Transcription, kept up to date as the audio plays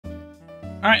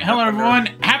All right, hello everyone.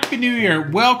 Happy New Year.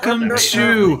 Welcome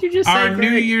to our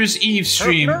New Year's Eve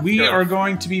stream. We are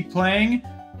going to be playing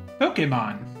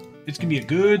Pokemon. It's going to be a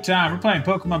good time. We're playing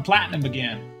Pokemon Platinum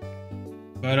again.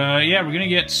 But yeah, we're going to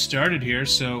get started here.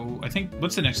 So I think,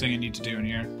 what's the next thing I need to do in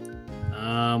here?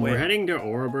 We're heading to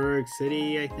Oreburgh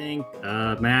City, I think.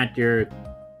 Matt, your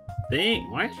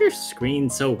thing, why is your screen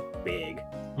so big?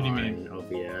 What do you mean?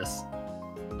 OBS.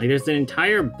 Like, there's an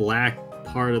entire black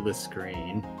part of the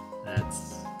screen.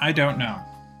 I don't know.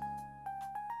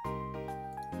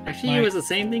 Actually, it was the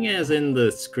same thing as in the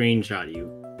screenshot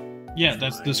you... Yeah,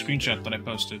 that's the screenshot that I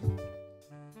posted.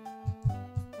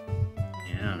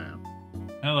 Yeah, I don't know.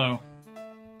 Hello.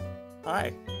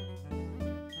 Hi.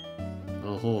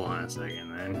 Oh, hold on a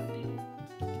second, then.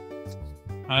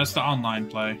 That's the online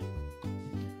play.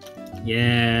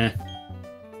 Yeah.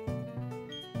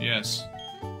 Yes.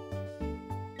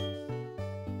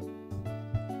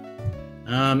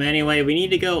 Anyway, we need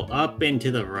to go up and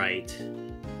to the right.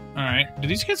 Alright. Do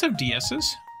these kids have DSs?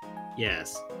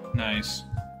 Yes. Nice.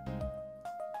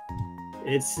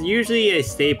 It's usually a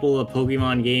staple of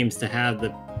Pokemon games to have the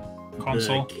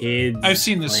console. The kids. I've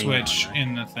seen the Switch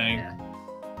in the thing. Yeah.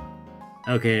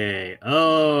 Okay.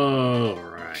 Oh,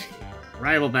 right.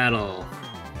 Rival battle.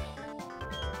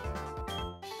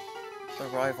 The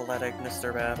rivaletic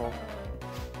Mr. Battle.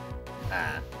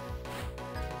 Ah.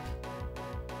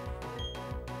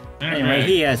 Anyway,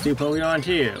 he has two Pokemon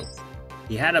too.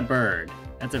 He had a bird.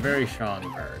 That's a very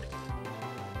strong bird.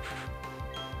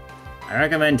 I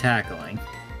recommend tackling.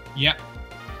 Yep.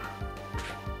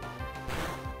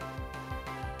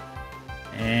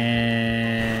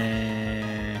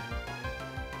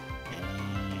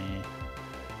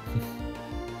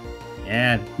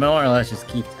 Yeah, more or less just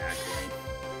keep tackling.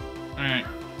 Alright.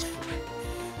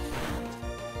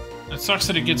 That sucks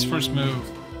that it gets first move.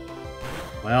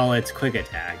 Well, it's quick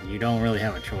attack. You don't really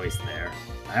have a choice there.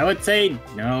 I would say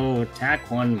no, attack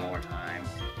one more time.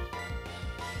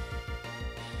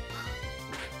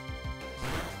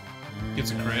 Gets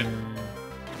a crit.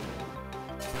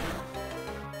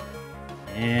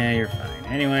 Yeah, you're fine.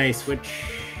 Anyway, switch.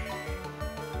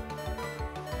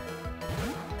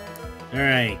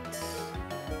 Alright.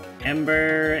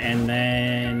 Ember, and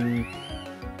then...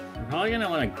 We're probably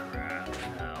gonna want to grab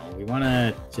now. We want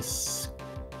to just...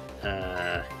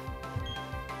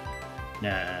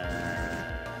 There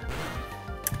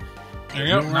you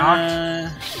go,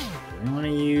 knocked. We want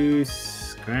to use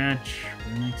Scratch for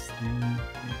the next thing.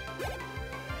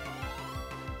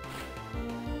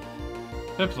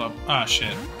 Piplup. Ah,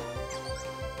 shit.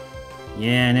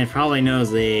 Yeah, and it probably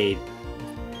knows It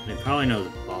probably knows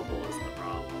Bubble is the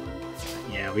problem.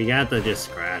 Yeah, we got to just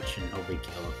Scratch and hope we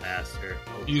kill it faster.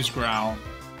 Use Growl.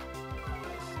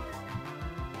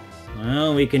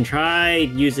 Well, we can try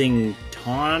using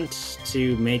Taunt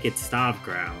to make it stop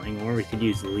growling, or we could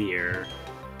use Leer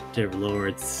to lower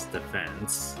its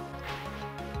defense.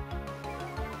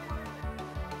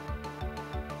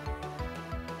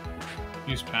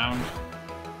 Use Pound.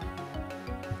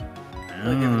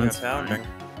 Oh, that's pounding.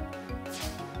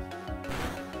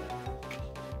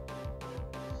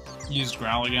 Use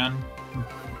Growl again.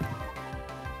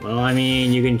 Well, I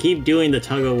mean, you can keep doing the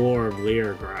tug-of-war of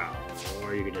Leer Growl,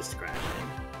 or you can just scratch it.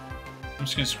 I'm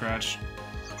just gonna scratch.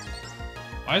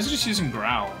 Why is it just using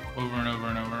Growl over and over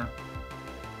and over?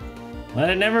 Let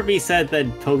it never be said that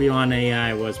Pokemon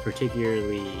AI was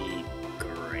particularly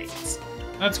great.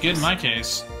 That's good in my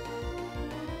case.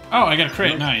 Oh, I got a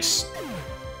crit. Nice.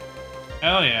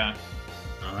 Hell yeah.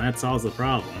 Well, that solves the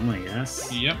problem, I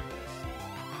guess. Yep.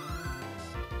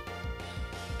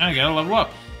 I gotta level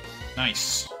up.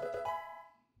 Nice.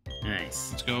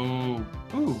 Nice. Let's go.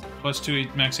 Ooh, plus 2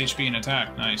 max HP and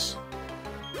attack. Nice.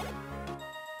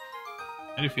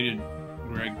 I defeated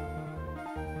Greg.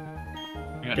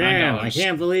 I got Damn, $9. I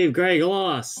can't believe Greg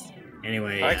lost.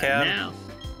 Anyway, I can. now.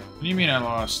 What do you mean I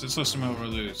lost? Let's list him over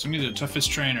lose. I'm the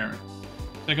toughest trainer.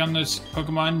 Take on this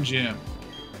Pokemon gym.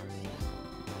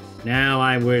 Now,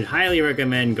 I would highly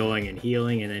recommend going and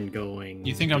healing and then going...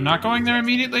 You think I'm not going there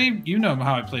immediately? You know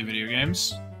how I play video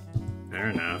games. Fair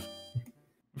enough.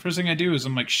 The first thing I do is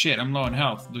I'm like, shit, I'm low in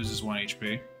health. Loses 1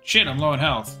 HP. Shit, I'm low in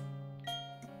health.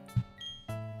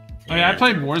 Oh yeah, I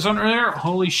played Warzone earlier.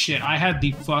 Holy shit, I had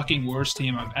the fucking worst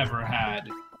team I've ever had.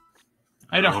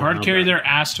 I had a hard carry their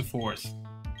ass to 4th.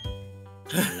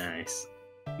 Nice.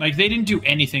 Like, they didn't do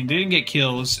anything. They didn't get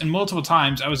kills. And multiple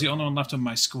times, I was the only one left on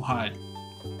my squad.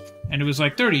 And it was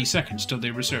like 30 seconds till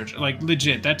they resurged. Like,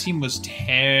 legit, that team was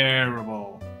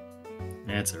terrible.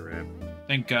 That's a rip.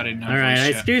 Thank God I didn't have Alright,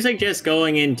 I voice do suggest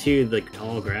going into the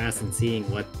tall grass and seeing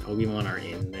what Pokemon are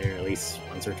in there at least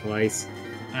once or twice.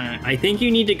 Alright. I think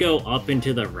you need to go up and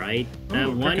to the right. That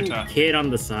Ooh, one Kricketot. kid on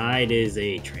the side is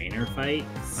a trainer fight.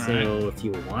 So if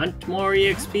you want more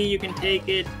EXP, you can take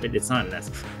it, but it's not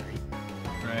necessary.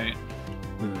 Right.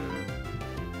 Hmm.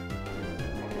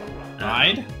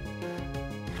 Died?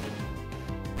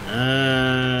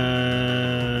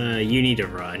 You need to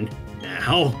run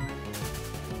now.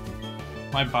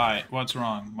 My bite. What's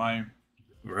wrong? My.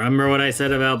 Remember what I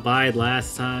said about Bide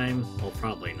last time? Well,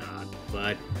 probably not,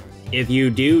 but if you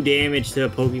do damage to a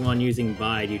Pokemon using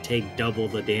Bide, you take double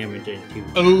the damage in 2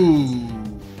 turns.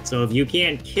 Ooh. So if you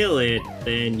can't kill it,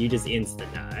 then you just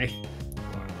insta-die.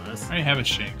 More or less. I already have a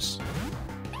Shinx.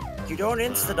 You don't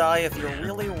insta-die if you're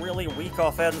really, really weak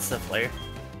offensively.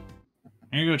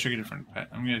 I'm gonna go check a different pet.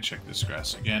 I'm gonna check this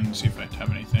grass again and see if I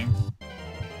have anything.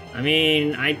 I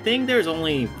mean, I think there's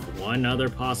only one other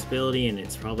possibility, and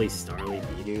it's probably Starly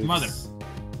Bidoof. Mother.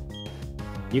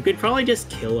 You could probably just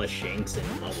kill a Shinx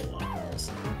and level up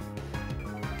also.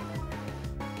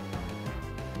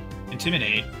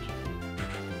 Intimidate.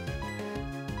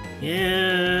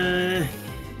 Yeah...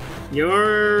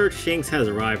 Your Shinx has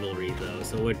rivalry, though,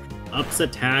 so it ups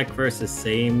attack versus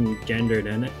same gendered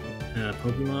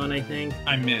Pokemon, I think.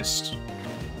 I missed.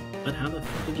 But how the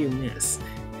fuck did you miss?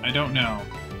 I don't know.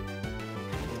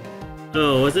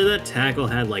 Oh, was it that Tackle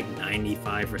had like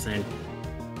 95%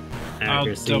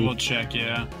 accuracy? I'll double check,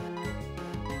 yeah.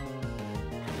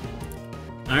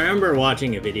 I remember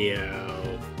watching a video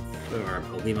for a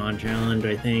Pokemon challenge,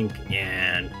 I think,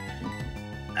 and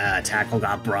Tackle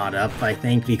got brought up, I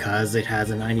think, because it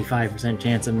has a 95%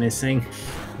 chance of missing.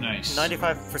 Nice.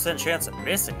 95% chance of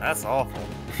missing, that's awful.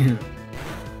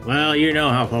 Well, you know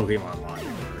how Pokemon logic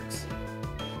works.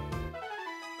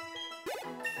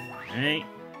 Alright.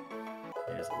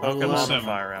 There's a level Pokemon up. seven.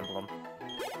 Fire Emblem.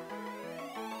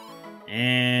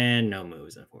 And no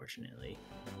moves, unfortunately.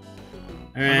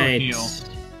 I'll Alright. heal.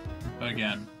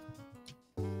 Again.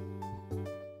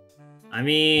 I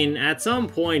mean, at some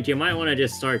point, you might want to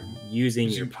just start using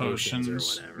your Using potions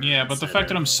potions. or whatever. Yeah, but the instead fact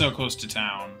that of- I'm so close to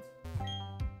town.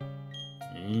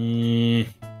 Eh.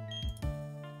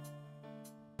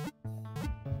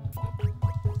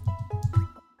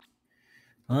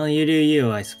 Well, you do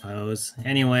you, I suppose.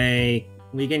 Anyway,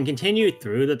 we can continue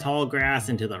through the tall grass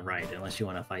and to the right, unless you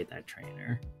want to fight that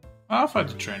trainer. I'll fight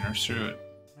the trainer, screw it.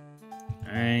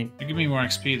 Alright, It give me more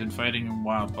XP than fighting a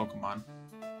wild Pokemon.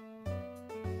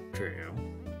 true.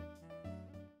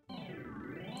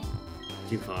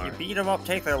 Too far. You beat them up,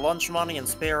 take their lunch money and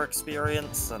spare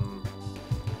experience, and...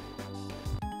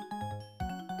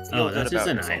 feel Oh, good that's just about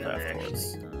an yourself item,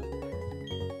 afterwards.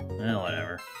 actually. Well,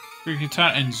 whatever.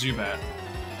 Kricketot and Zubat.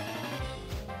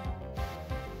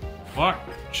 Fuck.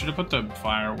 Should have put the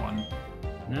fire one.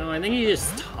 No, I think you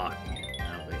just talk.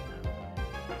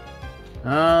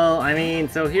 Oh, I mean,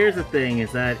 so here's the thing,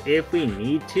 is that if we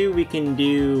need to, we can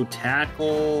do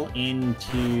Tackle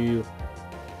into,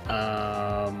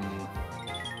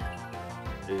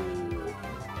 ooh.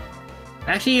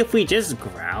 Actually, if we just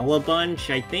growl a bunch,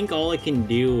 I think all it can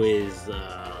do is,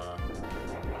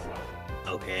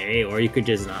 okay, or you could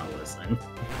just not listen.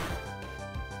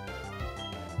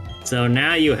 So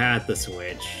now you have to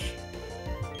switch.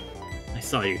 I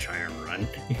saw you try and run.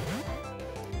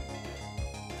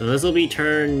 So this will be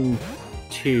turn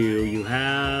 2. You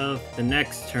have the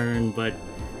next turn, but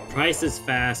Price is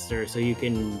faster, so you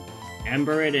can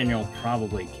Ember it and you'll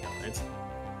probably kill it.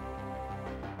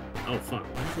 Oh fuck,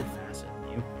 why is it faster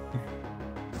than you?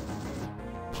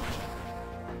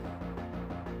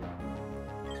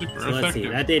 Super So let's see,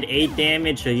 effective. that did 8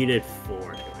 damage, so you did 4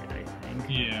 to it, I think.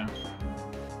 Yeah.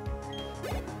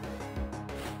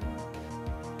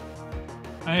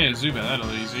 Oh, yeah, Zubat,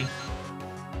 that'll easy.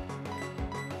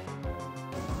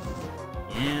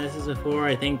 Yeah, this is before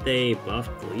I think they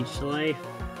buffed Leech Life,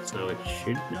 so it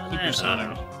should know that.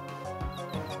 Supersonic.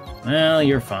 Oh. Well,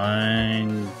 you're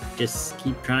fine. Just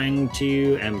keep trying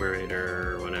to Ember it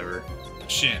or whatever.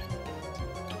 Shit.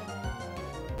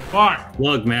 Fuck!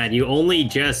 Look, Matt, you only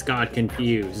just got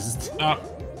confused. Oh,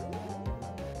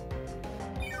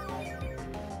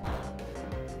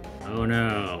 Oh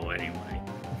no, anyway.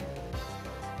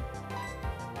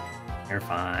 You're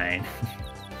fine.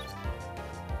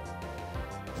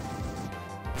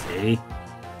 See?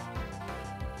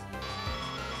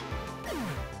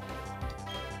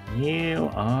 You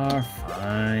are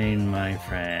fine, my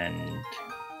friend.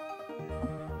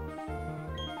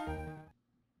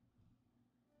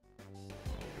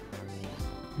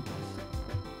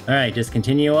 Alright, just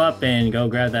continue up and go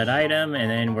grab that item, and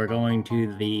then we're going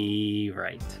to the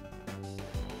right.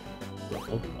 The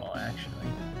Pokeball, actually.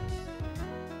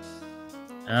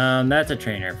 That's a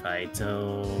trainer fight,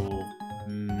 so...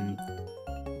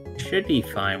 should be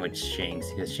fine with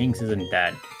Shinx, because Shinx isn't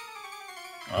that...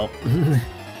 Well,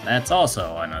 that's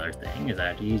also another thing, is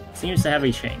that he seems to have a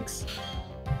Shinx.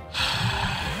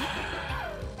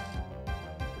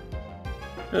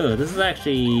 Oh, this is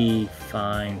actually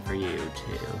fine for you,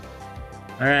 too.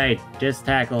 Alright, just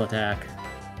tackle attack.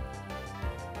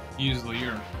 Use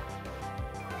Leer.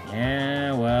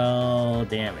 Yeah, well,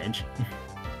 damage.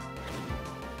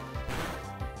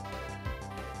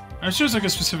 It shows like a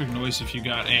specific noise if you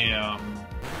got a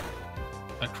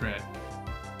crit.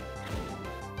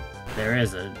 There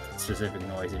is a specific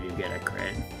noise if you get a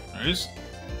crit. There is?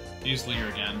 Use Leer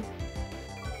again.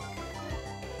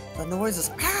 The noise is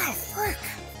frick!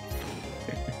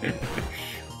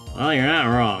 Well, you're not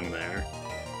wrong there.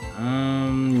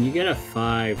 You get a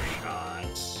 5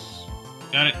 shots.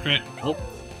 Got it, crit. Oh,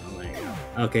 there you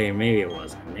go. Okay, maybe it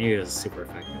wasn't. Maybe it was super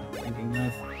effective. I'm thinking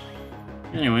of.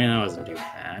 Anyway, that wasn't too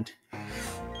bad.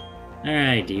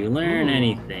 Alright, do you learn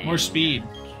anything? More speed.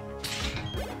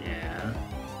 Yeah.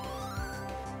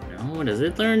 No, does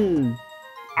it learn...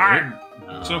 Arr!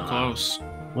 So close.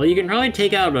 Well, you can probably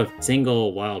take out a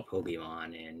single wild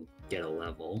Pokemon and get a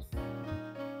level.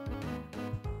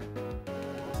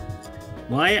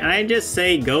 Why? I just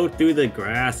say go through the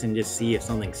grass and just see if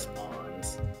something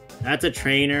spawns. That's a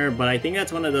trainer, but I think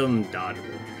that's one of them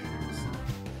dodgeball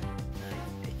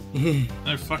trainers.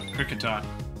 Another fucking Kricketot.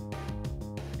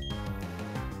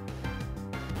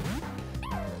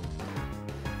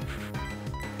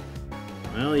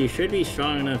 Well, you should be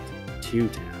strong enough to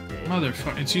tap it.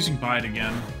 Motherfucker, it's using Bite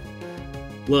again.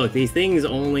 Look, these things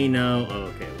only know... Oh,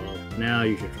 okay, well, now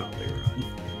you should probably run.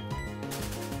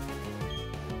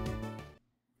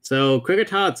 So,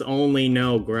 Cricketots only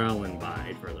know Growl and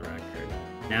Bite, for the record.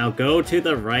 Now, go to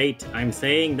the right. I'm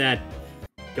saying that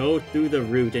go through the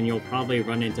route and you'll probably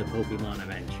run into Pokemon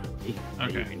eventually.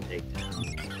 That you can take down.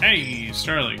 Hey,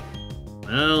 Starly.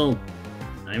 Well,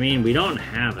 I mean, we don't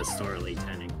have a Starly,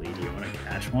 technically. Do you want to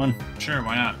catch one? Sure,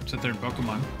 why not? It's a third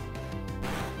Pokemon.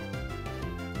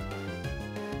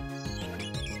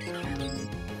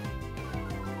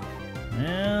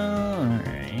 Well,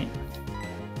 alright.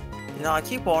 You know, I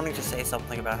keep wanting to say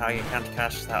something about how you can't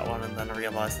catch that one and then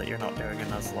realize that you're not doing a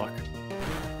Nuzlocke.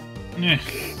 Yeah.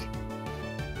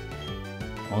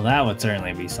 Well, that would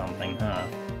certainly be something, huh?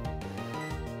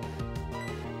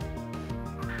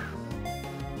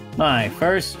 My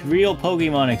first real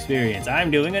Pokemon experience. I'm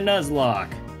doing a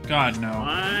Nuzlocke. God, no.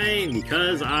 Why?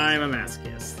 Because I'm a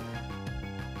masochist.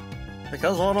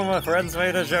 Because one of my friends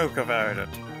made a joke about it.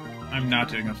 I'm not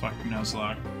doing a fucking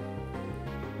Nuzlocke.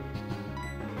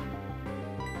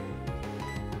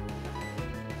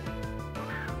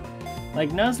 Like,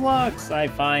 Nuzlocks, I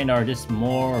find, are just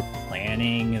more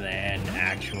planning than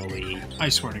actually I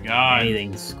swear to God.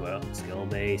 anything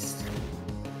skill-based.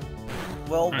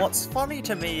 Well, what's funny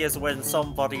to me is when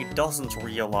somebody doesn't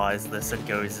realize this and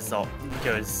goes and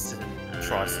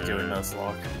tries to do a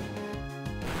Nuzlocke.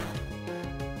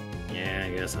 Yeah,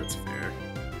 I guess that's fair.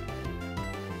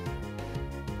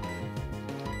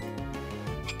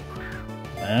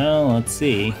 Well, let's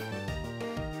see.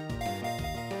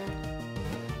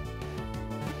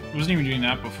 I wasn't even doing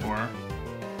that before.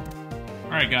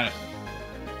 Alright, got it.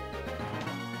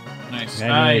 Nice.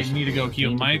 I need to go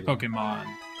heal my Pokemon.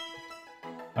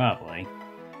 Probably.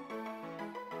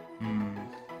 I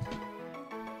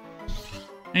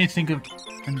need to think of...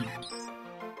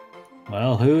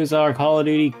 Well, who's our Call of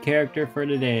Duty character for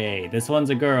today? This one's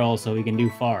a girl, so we can do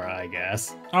Pharah, I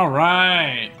guess.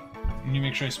 Alright! Let me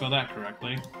make sure I spell that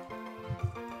correctly.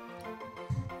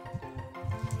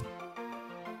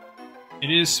 It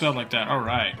is spelled like that.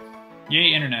 Alright.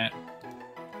 Yay, internet.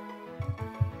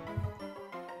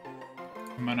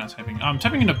 Am I not typing? I'm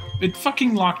typing into... It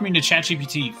fucking locked me into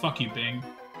ChatGPT. Fuck you, Bing.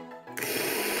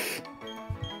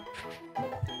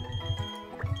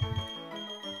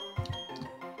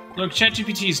 Look,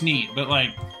 ChatGPT is neat, but, like...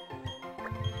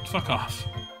 Fuck off.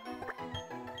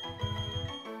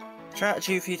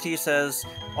 ChatGPT says,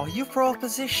 "Are you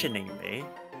propositioning me?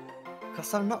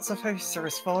 Because I'm not supposed to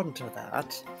respond to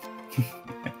that."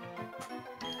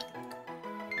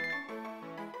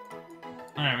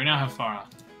 Alright, we now have Pharah.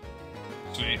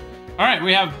 Sweet. Alright,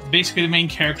 we have basically the main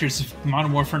characters of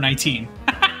Modern Warfare 19.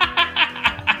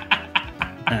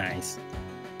 Nice.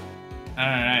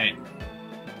 Alright.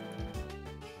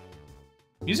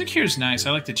 Music here is nice.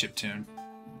 I like the chiptune.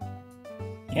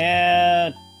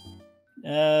 Yeah.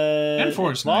 Gen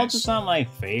 4 is while nice. it's not my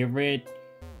favorite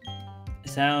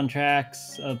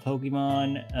soundtracks of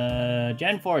Pokemon,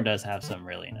 Gen 4 does have some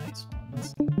really nice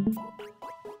ones.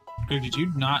 Greg,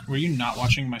 were you not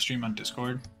watching my stream on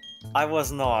Discord? I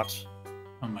was not.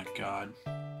 Oh my god.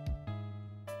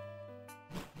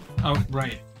 Oh,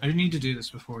 right. I need to do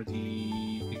this before it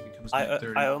becomes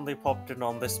 9:30. I only popped in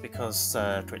on this because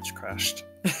Twitch crashed.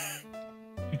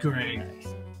 Great.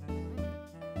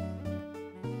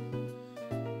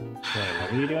 Wait,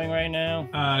 what are you doing right now?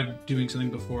 Doing something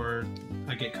before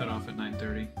I get cut off at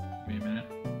 9:30. Give me a minute.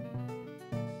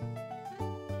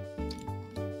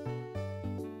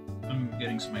 I'm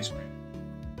getting some ice cream.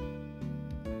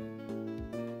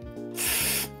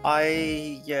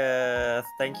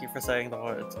 Thank you for saying the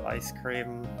word ice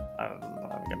cream.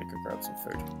 I'm gonna go grab some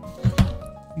food.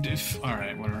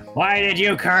 Alright, whatever. Why did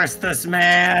you curse this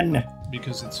man?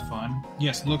 Because it's fun.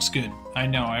 Yes, it looks good. I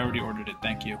know, I already ordered it.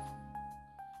 Thank you.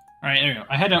 Alright, there we go.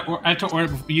 I had to order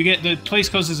before. You get the place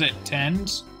closes at 10,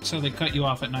 so they cut you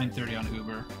off at 9:30 on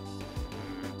Uber.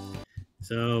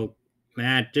 So,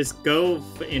 Matt, just go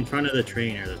in front of the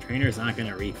trainer. The trainer's not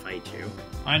gonna refight you.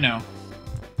 I know.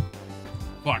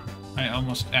 Fuck. I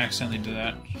almost accidentally did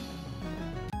that.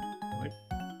 What?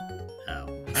 Oh.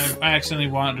 I accidentally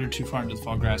wandered too far into the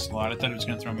fall grass a lot. I thought it was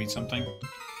going to throw me something.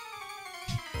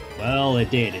 Well, it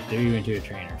did. It threw you into a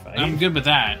trainer fight. I'm good with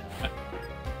that.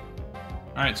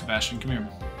 Alright, Sebastian, come here.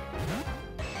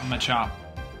 I'm gonna chop.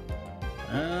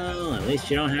 Oh, at least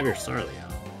you don't have your Starly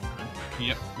on.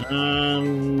 Yep.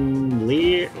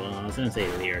 Leer. Well, I was gonna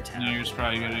say Leer Town. No, you're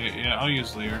probably gonna get. Yeah, I'll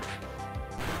use Leer.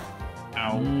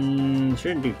 Ow.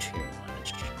 Shouldn't do too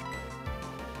much.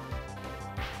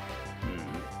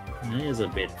 That is a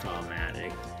bit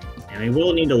problematic. And we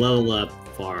will need to level up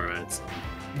Pharah.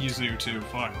 Use Leer too.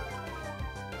 Fuck.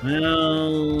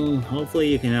 Well, hopefully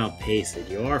you can outpace it.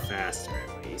 You are faster,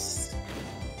 at least.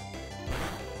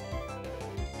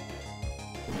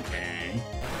 Okay.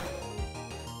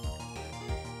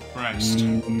 Christ.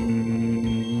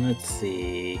 Let's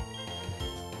see.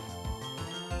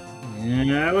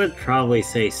 Yeah, I would probably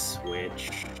say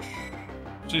switch.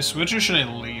 Should I switch or should I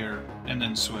Leer and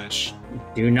then switch?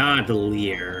 Do not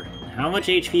Leer. How much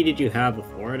HP did you have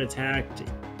before it attacked?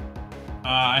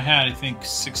 I had, I think,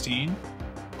 16.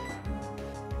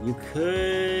 You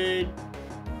could...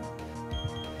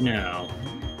 No.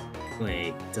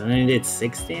 Wait, didn't it did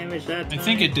 6 damage that time? I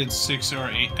think it did 6 or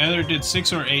 8. Either did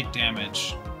 6 or 8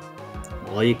 damage.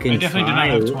 Well, you can I definitely did not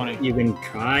have 20. You can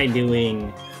try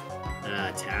doing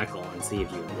tackle and see if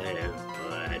you live,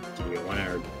 but do you want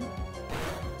to...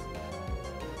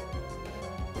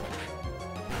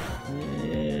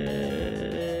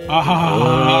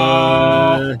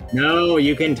 No,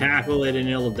 you can tackle it and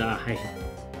it'll die.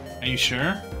 Are you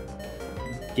sure?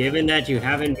 Given that you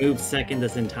haven't moved second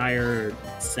this entire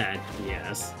set,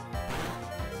 yes.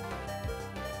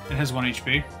 It has 1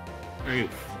 HP.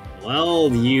 Oof.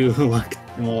 Well, you lucked.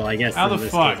 Well, I guess How the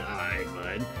fuck? I,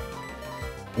 but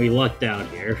we lucked out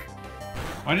here.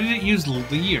 Why did it use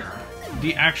Leer?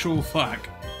 The actual fuck.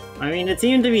 I mean, it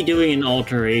seemed to be doing an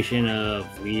alteration of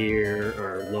Leer,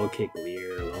 or low kick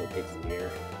Leer, low kick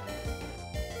Leer.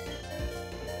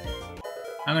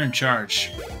 Now they're in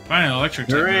charge. Finally, electric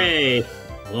type move. Hooray!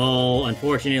 Well,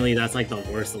 unfortunately, that's like the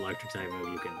worst electric type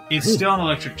move you can. It's still an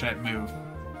electric type move.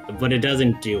 But it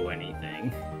doesn't do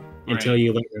anything until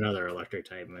you learn another electric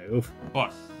type move.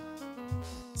 Fuck.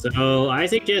 So I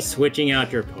suggest switching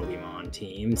out your Pokemon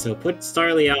team. So put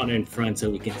Starly out in front so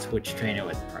we can switch train it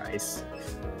with Price.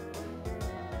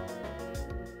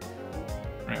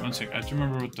 Alright, 1 sec. I have to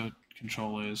remember what the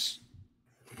control is.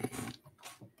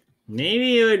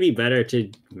 Maybe it would be better to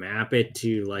map it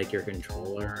to like your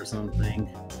controller or something,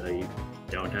 so you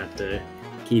don't have to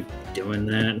keep doing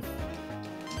that.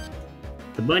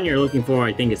 The button you're looking for,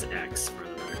 I think, is X for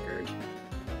the record.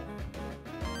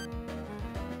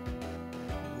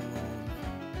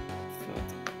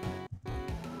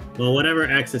 Well, whatever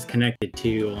X is connected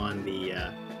to on the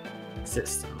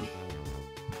system.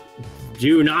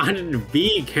 Do not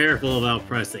be careful about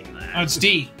pressing that. Oh, it's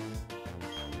D.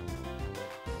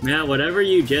 Matt, whatever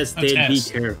you just That's did, S.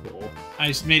 be careful.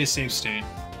 I made a save state.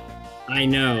 I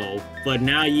know, but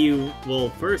now you...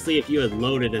 Well, firstly, if you had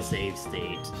loaded a save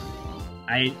state...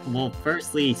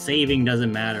 firstly, saving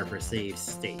doesn't matter for save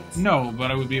states. No, but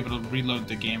I would be able to reload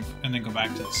the game and then go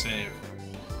back to the save.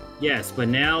 Yes, but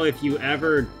now if you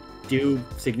ever do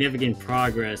significant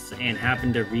progress and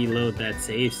happen to reload that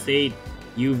save state,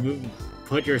 you've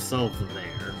put yourself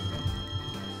there.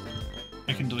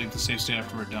 I can delete the save state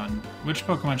after we're done. Which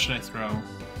Pokemon should I throw? Oh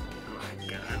my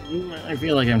god. I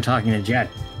feel like I'm talking to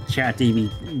GPT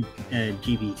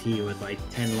with like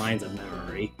 10 lines of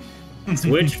memory.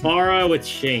 Switch Pharah with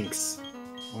Shinx.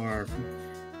 Or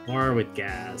Pharah with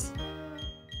Gaz.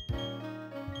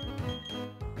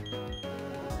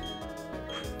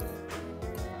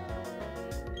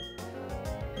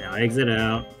 Now exit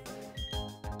out.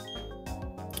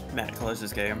 Matt, close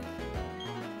this game.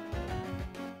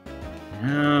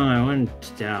 No, I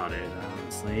wouldn't doubt it,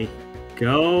 honestly.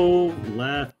 Go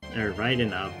left or right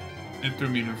and up. It threw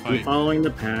me to Keep fight. following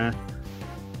the path.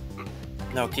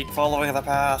 No, keep following the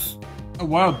path. A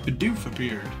wild Bidoof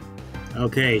appeared.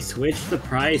 Okay, switch the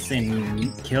price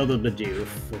and kill the Bidoof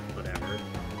with whatever.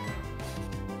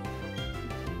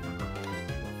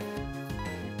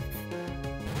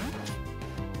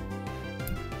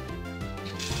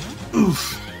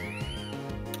 Oof.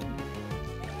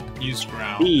 Use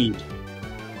growl. Speed.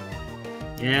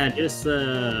 Yeah, just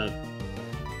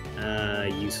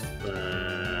use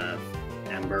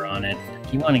Ember on it. I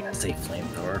keep wanting to say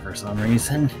flamethrower for some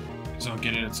reason. So I'll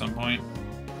get it at some point.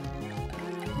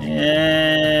 And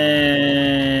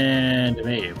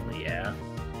debatably, yeah.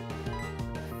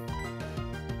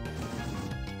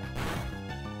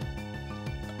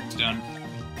 It's done.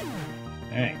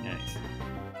 Alright, nice.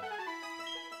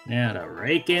 Now to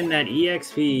rake in that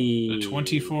EXP. The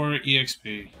 24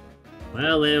 EXP.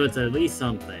 Well, it was at least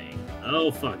something.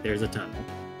 Oh fuck, there's a tunnel.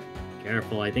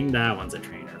 Careful, I think that one's a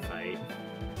trainer fight.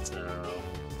 So...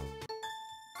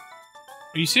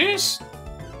 Are you serious?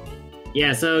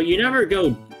 Yeah, so you never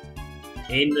go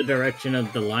in the direction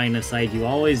of the line of sight, you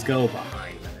always go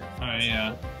behind it. Alright,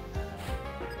 yeah.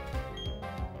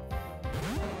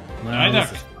 Well, I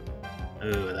duck.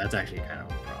 Ooh, that's actually kind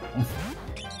of a problem.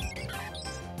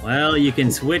 Well, you can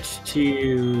switch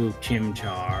to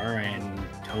Chimchar and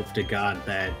hope to God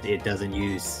that it doesn't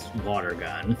use water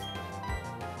gun.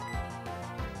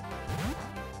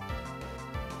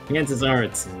 Chances are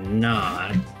it's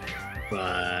not,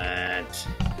 but...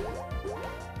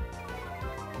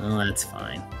 well, that's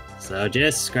fine. So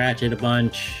just scratch it a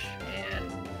bunch, and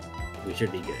we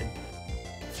should be good.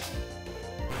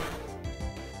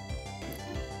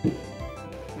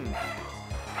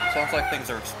 Sounds like things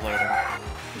are exploding.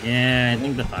 Yeah, I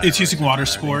think the fire. It's using water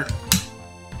starting. sport.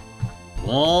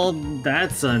 Well,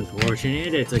 that's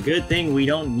unfortunate. It's a good thing we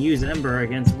don't use Ember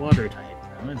against water types,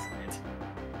 though, isn't it?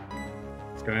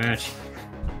 Scratch.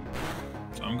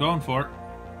 So I'm going for it.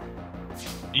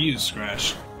 Use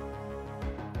Scratch.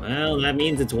 Well, that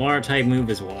means its water type move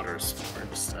is water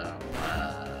sport, so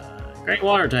great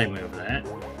water type move that.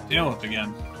 Tail up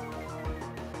again.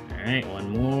 Alright, one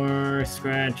more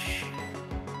scratch.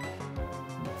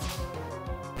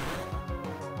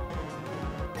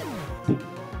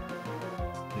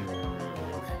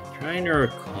 Trying to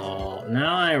recall.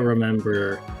 Now I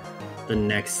remember the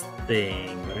next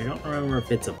thing, but I don't remember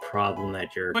if it's a problem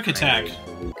that you're Quick kind attack.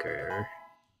 of weaker.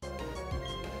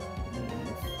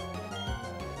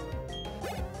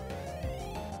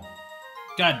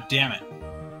 God damn it.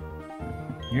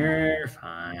 You're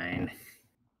fine.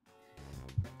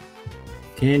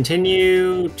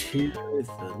 Continue to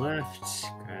the left.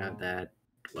 Grab that.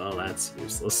 Well, that's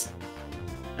useless.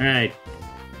 Alright.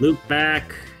 Loop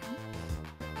back.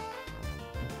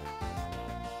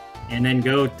 And then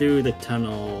go through the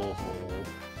tunnel hole.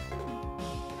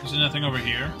 Is there nothing over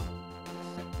here?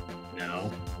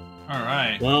 No.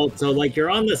 Alright. Well, so like you're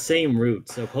on the same route.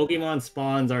 So Pokemon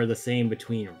spawns are the same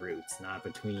between routes, not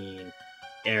between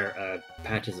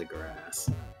patches of grass.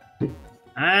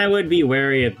 I would be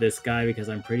wary of this guy because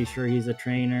I'm pretty sure he's a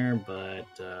trainer, but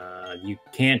you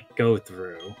can't go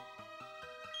through.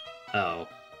 Oh.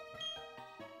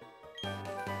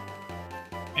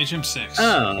 HM6.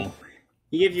 Oh.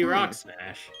 He gives you Rock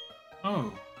Smash.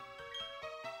 Oh.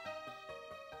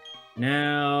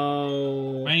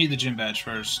 Now... I need the gym badge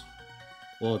first.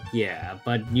 well, yeah,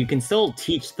 but you can still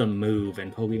teach the move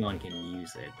and Pokemon can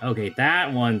use it. Okay,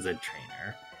 that one's a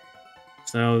trainer.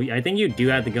 So I think you do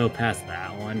have to go past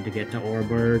that one to get to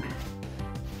Orberg.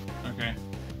 Okay.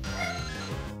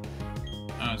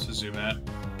 Oh, it's a Zubat.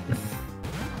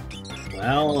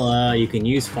 Well, you can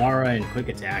use Farah and Quick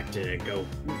Attack to go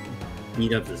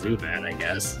beat up the Zubat, I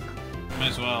guess. Might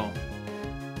as well.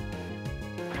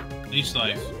 Leech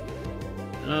Life.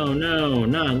 Oh no,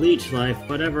 not Leech Life.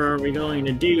 Whatever are we going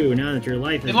to do now that your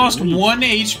life It is lost leeched? 1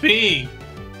 HP!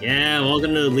 Yeah,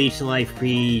 welcome to the Leech Life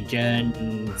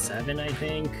pre-Gen 7, I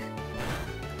think.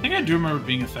 I think I do remember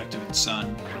being effective in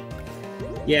Sun.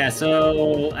 Yeah,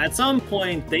 so at some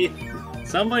point,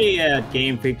 somebody at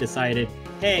Game Freak decided,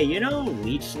 hey, you know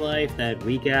Leech Life, that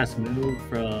weak-ass move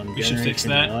from We should fix Generation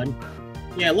that.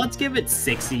 1? Yeah, let's give it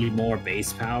 60 more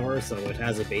base power, so it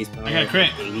has a base power I got of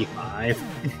crit. 85.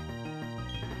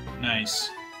 Nice.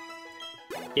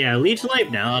 Yeah, Leech Life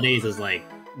nowadays is, like,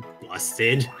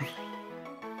 busted.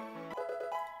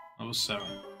 Level 7.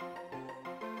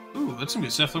 Ooh, that's some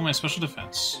good stuff. Look at my special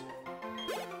defense.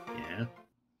 Yeah.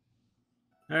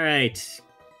 Alright.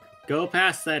 Go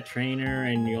past that trainer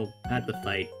and you'll have to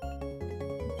fight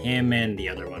Him and the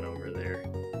other one over there.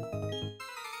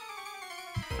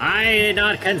 I did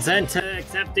not consent to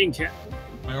accepting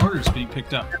My order's being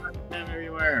picked up. them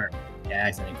everywhere. Yeah, I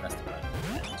accidentally pressed the button.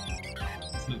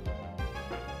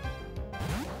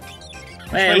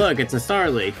 Hey, look, it's a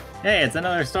Starly. Hey, it's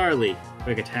another Starly.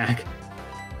 Quick attack.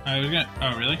 I was gonna.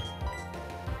 Oh, really?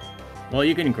 Well,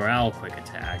 you can growl quick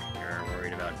attack if you're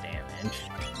worried about damage.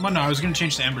 Well, no, I was gonna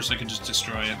change the Ember so I could just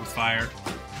destroy it with fire.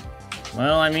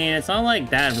 Well, I mean, it's not like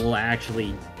that will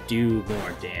actually do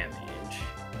more damage.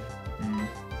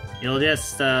 It'll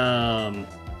just, help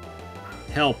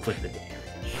with the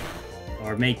damage.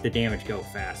 Or make the damage go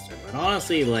faster. But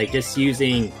honestly, like, just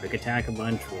using quick attack a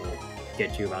bunch will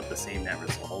get you about the same net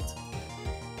result.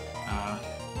 I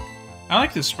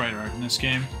like the sprite art in this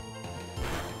game.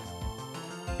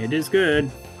 It is good.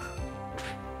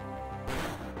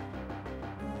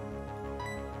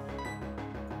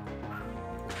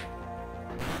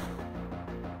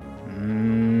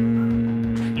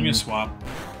 I'm gonna swap.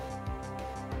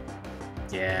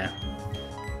 Yeah.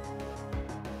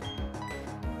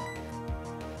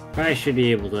 Probably should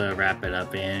be able to wrap it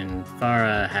up in.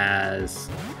 Farah has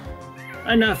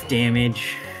enough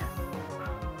damage.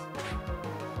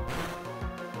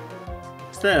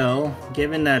 So,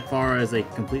 given that Farah is a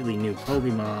completely new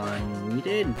Pokemon, you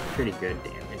did pretty good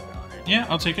damage on it. Yeah,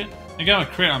 I'll take it. I got a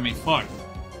crit on me. Fuck.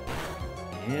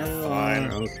 Yeah,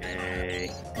 Fine. okay.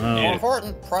 More Well,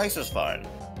 important, price is fine.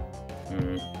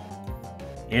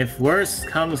 if worse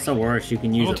comes to worse, you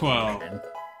can use Level a 12. potion.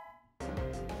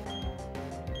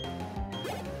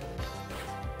 Okay.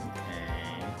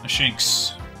 A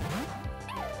Shinx.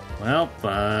 Well,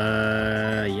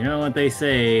 you know what they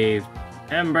say.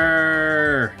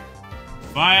 Ember!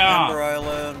 Fire! Ember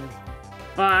Island.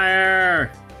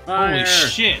 Fire! Fire! Holy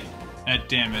shit! That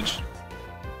damage.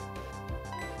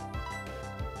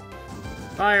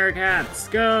 Fire cats,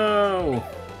 go!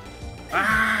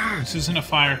 Ah! This isn't a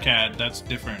fire cat. That's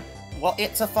different. Well,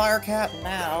 it's a fire cat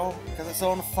now, because it's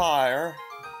on fire.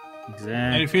 I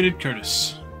Exactly. defeated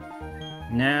Curtis.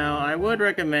 Now, I would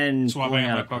recommend Swapping pulling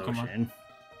out out a my Pokemon. potion.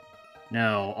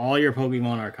 No, all your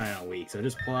Pokemon are kind of weak, so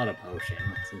just pull out a potion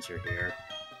since you're here.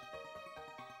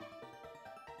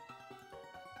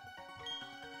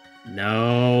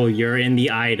 No, you're in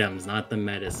the items, not the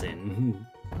medicine.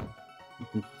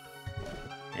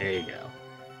 There you go.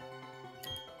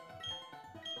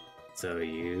 So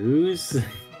use,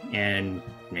 and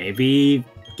maybe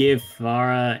give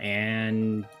Farah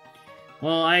and...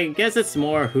 Well, I guess it's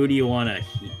more who do you want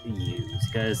to use,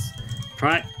 because...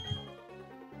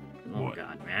 Oh What?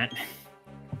 god, Matt.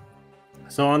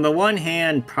 So on the one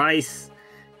hand, Price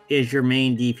is your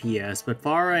main DPS, but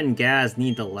Farah and Gaz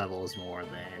need the levels more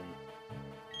than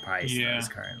Price Yeah. does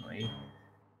currently.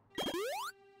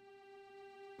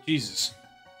 Jesus.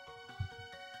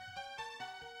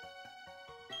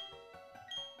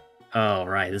 Oh,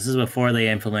 right. This is before they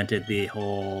implemented the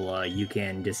whole you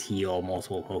can just heal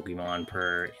multiple Pokemon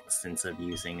per instance of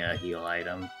using a heal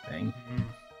item thing.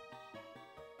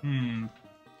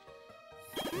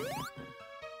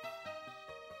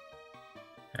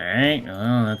 Alright,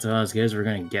 well, that's about as good as we're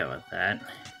gonna get with that.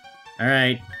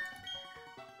 Alright.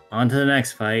 On to the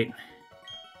next fight.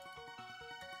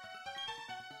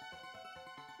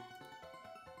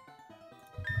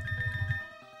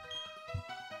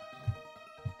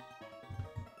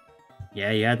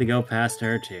 Yeah, you had to go past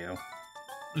her too.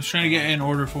 I was trying to get in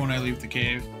order for when I leave the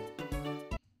cave.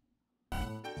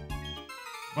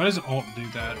 Why does Alt do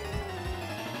that?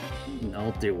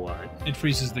 I'll do what? It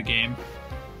freezes the game.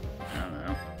 I don't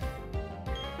know.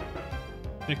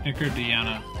 Picnic or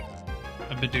Diana?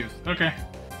 A Bidoof. Okay.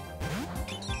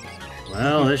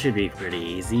 Well, this should be pretty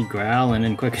easy. Growl and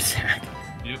then quick attack.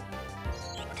 Yep.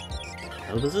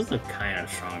 Oh, this is a kind of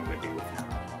strong Bidoof now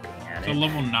I'm looking at It's a it.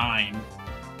 level 9.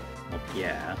 Well,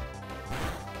 yeah.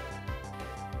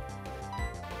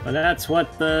 But that's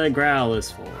what the growl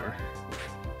is for.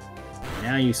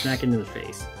 Now you smack into the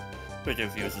face.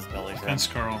 Bidoof uses belly drum. Fence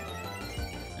Carl.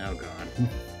 Oh god.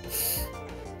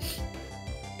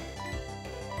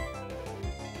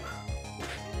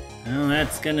 Well,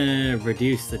 that's gonna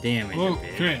reduce the damage Whoa, a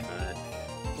bit, great.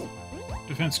 but...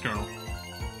 Defense Girl.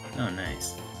 Oh,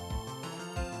 nice.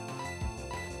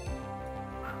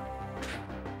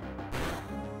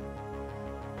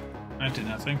 That did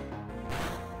nothing.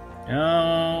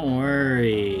 Don't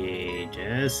worry.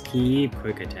 Just keep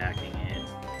quick attacking it.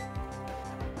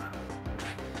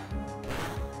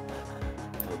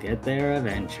 We'll get there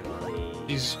eventually.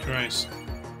 Jesus Christ.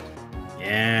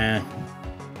 Yeah.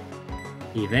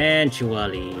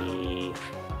 Eventually.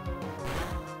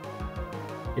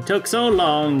 It took so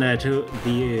long that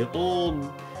the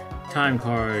old time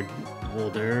card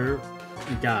holder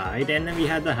died, and then we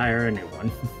had to hire a new one.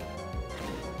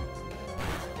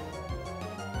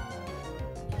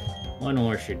 One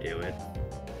more should do it.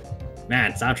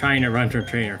 Matt, stop trying to run from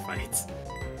trainer fights.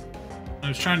 I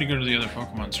was trying to go to the other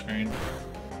Pokemon screen.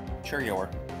 Sure you were.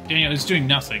 Daniel, it's doing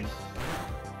nothing.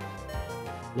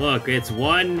 Look, it's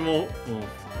one more. Well,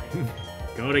 fine.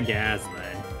 Go to gas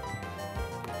then.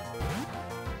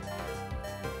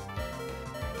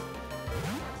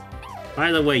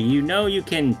 By the way, you know you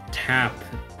can tap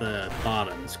the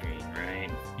bottom screen, right?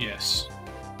 Yes.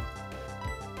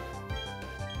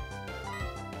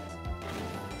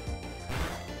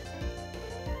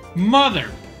 Mother!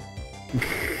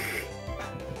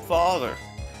 Father.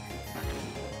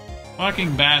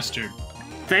 Fucking bastard.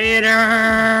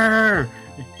 Vader!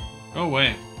 Go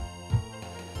away.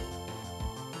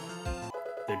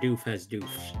 The doof has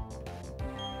doofed.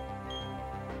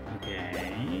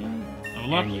 Okay.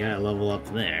 Level up. And you gotta level up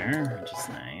there, which is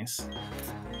nice.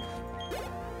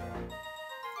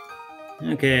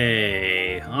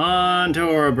 Okay, on to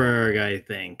Oreburgh, I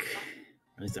think.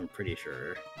 At least I'm pretty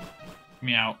sure.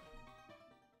 Meow.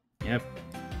 Yep.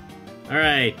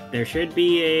 Alright, there should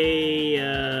be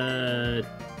a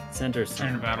center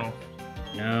Trainer battle.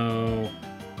 No.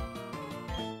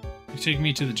 You take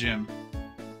me to the gym.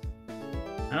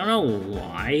 I don't know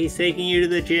why he's taking you to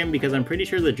the gym, because I'm pretty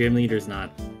sure the gym leader's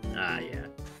not yet.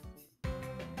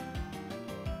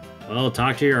 Well,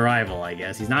 talk to your rival, I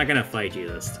guess. He's not gonna fight you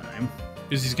this time.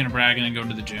 Because he's gonna brag and then go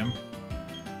to the gym.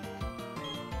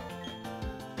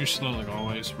 You're slow like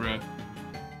always, bro.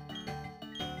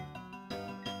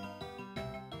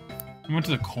 We went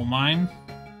to the coal mine.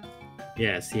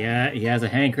 Yes, yeah, he has a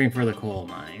hankering for the coal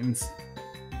mines.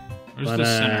 Where's the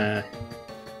center?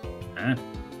 Huh?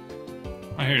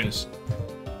 Oh, here it is.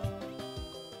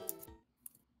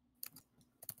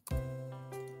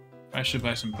 I should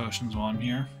buy some potions while I'm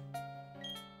here.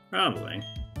 Probably.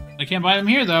 I can't buy them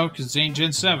here, though, because it's ain't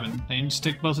Gen 7. They need to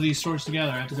stick both of these stores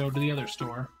together. I have to go to the other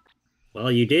store. Well,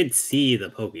 you did see the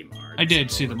Pokemon. I did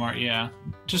see the mart, yeah.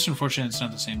 Just unfortunate it's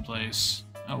not the same place.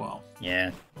 Oh, well.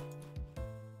 Yeah.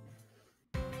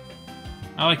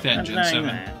 I like that in Gen 7.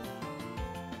 That.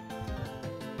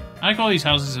 I like all these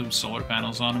houses have solar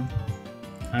panels on them.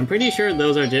 I'm pretty sure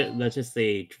those are that's just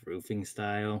a roofing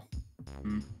style.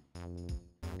 Hmm.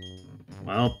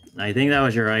 Well, I think that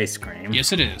was your ice cream.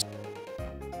 Yes, it is.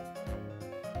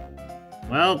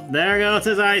 Well, there goes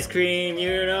his ice cream.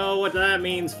 You know what that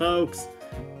means, folks.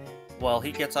 Well,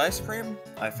 he gets ice cream,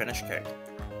 I finish cake.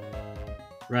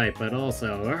 Right, but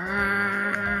also...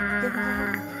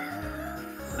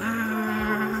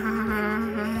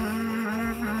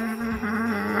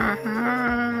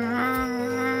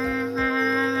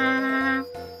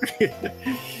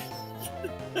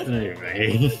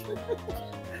 Anyway.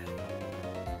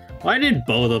 Why did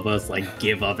both of us, like,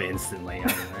 give up instantly on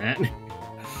that?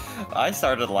 I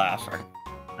started laughing.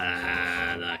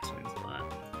 That explains a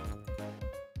lot.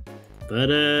 But,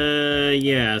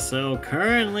 yeah, so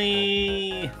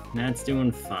currently, Matt's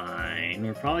doing fine.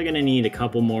 We're probably gonna need a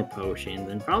couple more potions,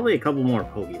 and probably a couple more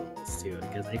Pokeballs, too,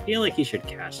 because I feel like he should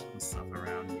catch some stuff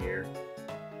around here.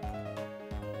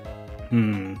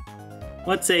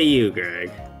 What say you,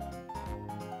 Greg?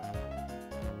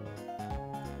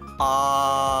 I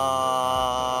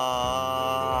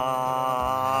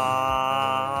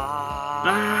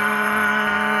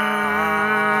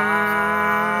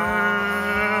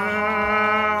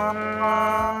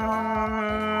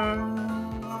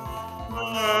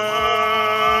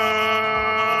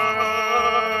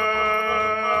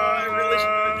really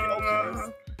should have killed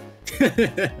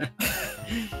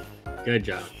this. Good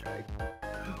job, Greg.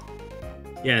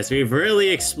 Yes, we've really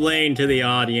explained to the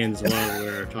audience what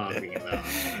we're talking about.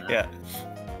 Yeah.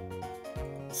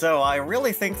 So I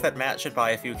really think that Matt should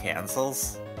buy a few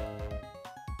cancels.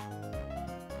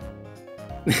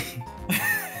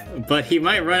 But he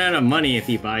might run out of money if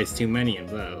he buys too many of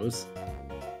those.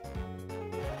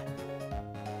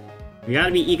 We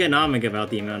gotta be economic about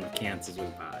the amount of cancels we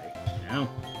buy, you know?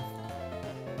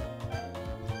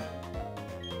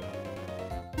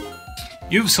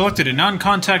 You've selected a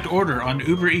non-contact order on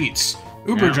Uber Eats.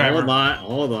 Uber driver.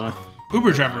 Hold on.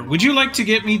 Uber driver, would you like to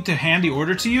get me to hand the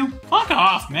order to you? Fuck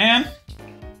off, man.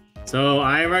 So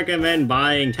I recommend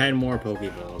buying 10 more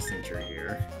Pokeballs since you're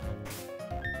here.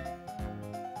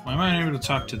 Why am I not able to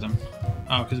talk to them?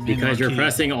 Oh, because you're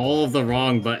pressing all of the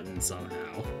wrong buttons somehow.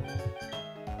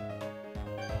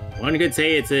 One could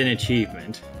say it's an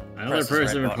achievement. Another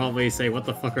person would probably say, what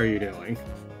the fuck are you doing?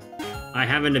 I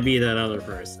happen to be that other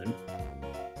person.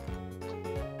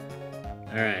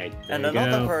 Alright, And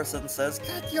another person says,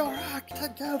 "Get your act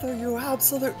together, you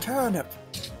absolute turnip."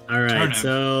 Alright,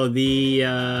 so the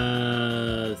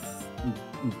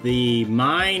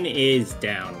mine is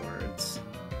downwards.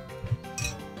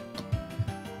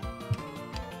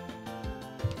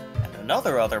 And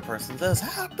another person says,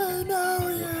 "Happy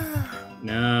New Year!"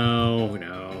 No.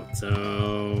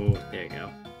 So there you go.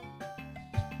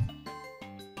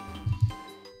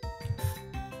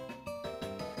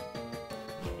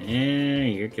 Yeah,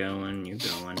 you're going.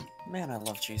 Man, I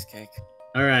love cheesecake.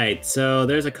 Alright, so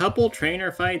there's a couple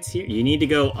trainer fights here. You need to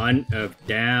go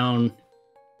down.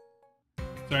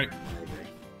 Sorry.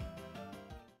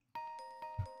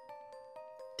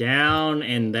 Down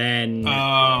and then...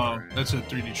 Oh, that's a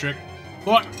 3D trick.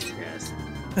 What? Yes.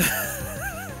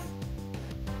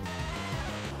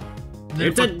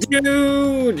 It's a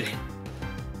dude!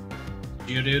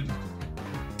 You, dude?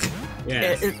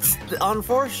 Yes. It's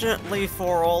unfortunately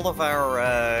for all of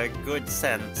our good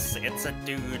sense, it's a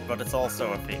dude, but it's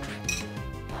also a female.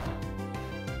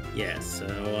 Yes,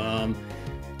 so,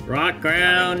 Rock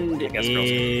Ground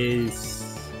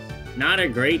is not a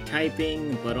great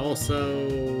typing, but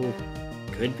also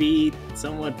could be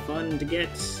somewhat fun to get.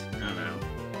 I don't know.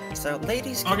 So,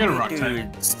 ladies I'll can get a rock be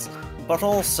type. dudes, but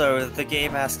also the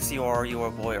game asks you, are you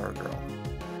a boy or a girl?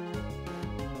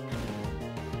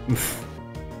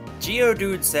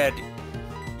 Geodude said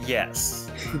yes.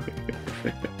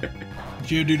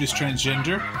 Geodude is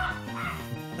transgender?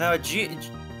 No,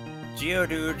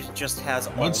 Geodude just has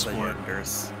all the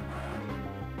genders.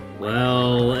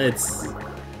 Well,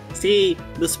 see,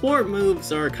 the sport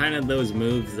moves are kind of those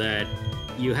moves that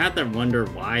you have to wonder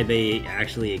why they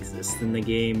actually exist in the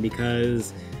game,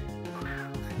 because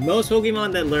most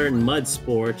Pokemon that learn Mud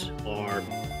Sport are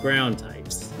ground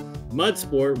types. Mud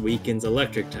Sport weakens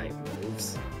electric type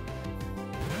moves.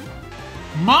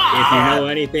 If you know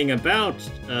anything about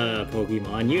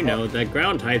Pokemon, you know that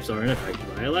ground types aren't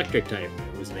affected by electric type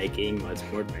moves, making Mud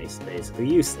Sport basically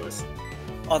useless.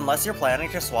 Unless you're planning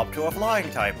to swap to a flying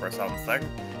type or something.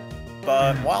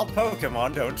 But wild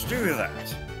Pokemon don't do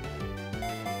that.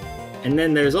 And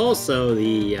then there's also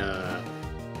the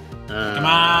come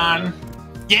on!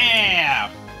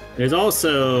 Yeah! There's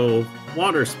also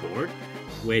Water Sport,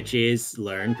 which is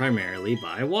learned primarily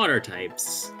by water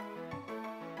types.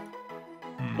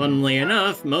 Funnily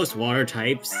enough, most water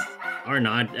types are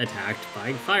not attacked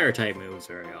by fire type moves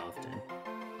very often.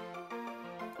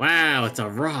 Wow, it's a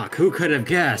rock! Who could have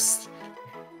guessed?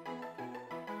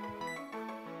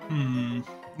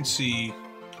 Let's see.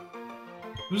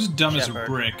 Who's dumb as a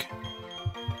brick?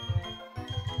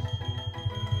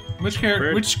 Which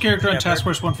character on Task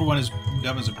Force 141 is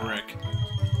dumb as a brick?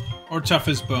 Or tough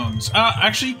as bones?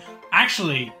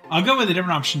 Actually, I'll go with a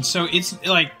different option. So it's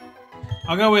like,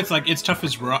 I'll go with like it's tough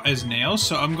as nails.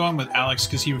 So I'm going with Alex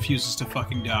because he refuses to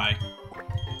fucking die.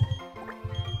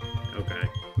 Okay.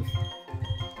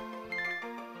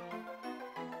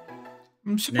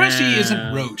 I'm surprised he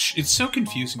isn't Roach. It's so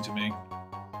confusing to me.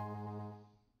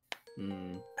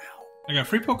 I got a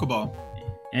free Pokeball.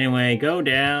 Anyway, go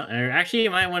down. Or actually, you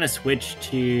might want to switch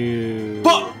to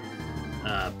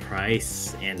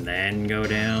Price and then go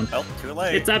down. Oh, too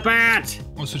late. It's a bat!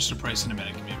 We'll switch to Price in a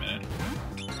minute. Give me a minute.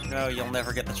 No, you'll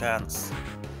never get the chance.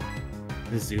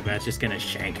 The Zubat's just gonna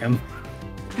shank him.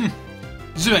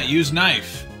 Zubat, use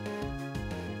knife.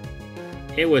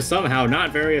 It was somehow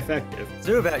not very effective.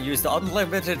 Zubat used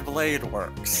unlimited blade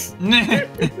works. I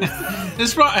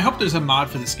hope there's a mod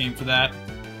for this game for that.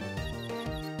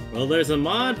 Well, there's a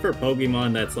mod for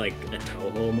Pokemon that's like a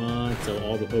Toho mod, so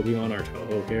all the Pokemon are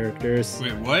Toho characters.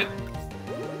 Wait, what?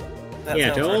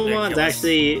 Yeah, Tohomon's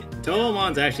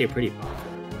actually a pretty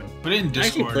popular one. But in Discord. I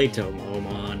actually played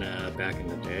Tohomon back in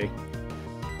the day.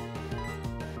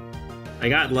 I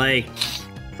got like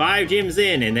 5 gyms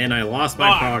in, and then I lost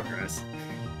my progress.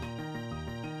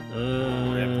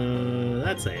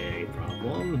 That's a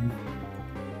problem.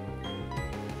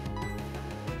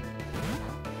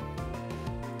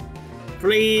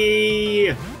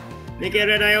 Flee!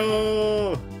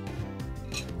 Nikeradayo!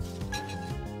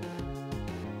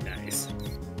 Nice.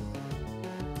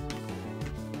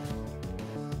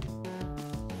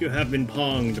 You have been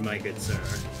ponged, my good sir.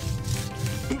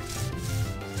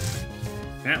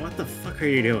 Matt, what the fuck are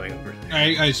you doing over there?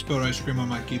 I spilled ice cream on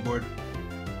my keyboard.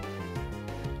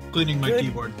 Cleaning my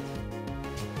keyboard.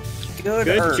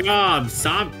 Good job!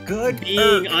 Stop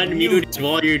being unmuted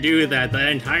while you do that. The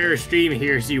entire stream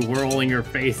hears you whirling your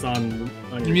face on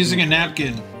I'm using a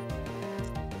napkin.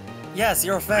 Yes,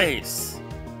 your face.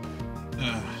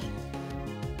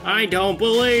 I don't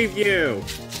believe you!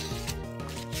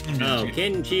 Oh,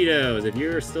 Kin Cheetos, if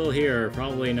you're still here,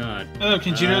 probably not. Hello,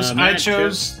 Kin Cheetos. I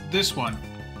chose this one.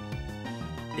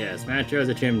 Yes, Matt chose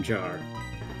a Chimchar.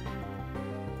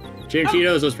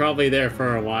 Cheetos was probably there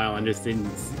for a while and we just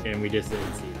didn't see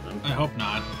them. I hope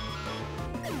not.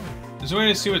 Is there a way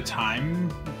to see what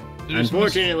time?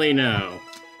 Unfortunately, no.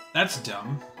 That's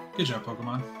dumb. Good job,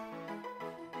 Pokemon.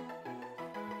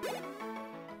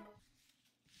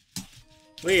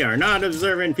 We are not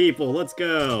observant people. Let's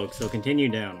go. So continue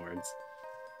downwards.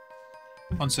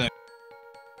 1 sec.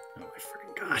 Oh, I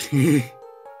forgot.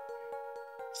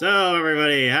 So,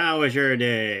 everybody, how was your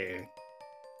day?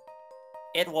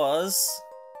 It was.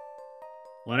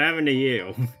 What happened to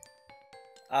you?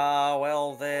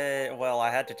 Well, I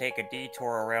had to take a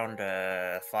detour around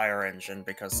a fire engine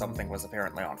because something was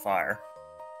apparently on fire.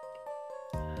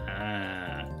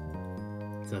 Ah.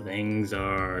 So things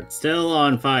are still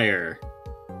on fire.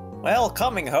 Well,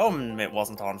 coming home, it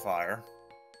wasn't on fire.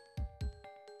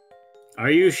 Are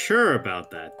you sure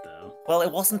about that, though? Well,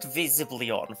 it wasn't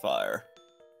visibly on fire.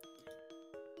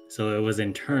 So it was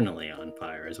internally on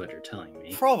fire, is what you're telling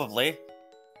me. Probably.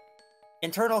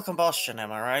 Internal combustion,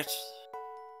 am I right?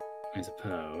 I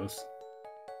suppose.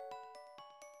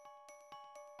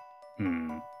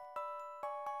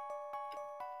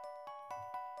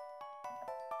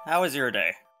 How was your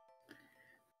day?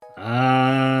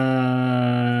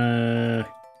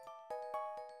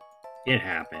 It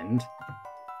happened.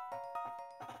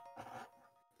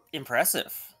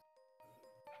 Impressive.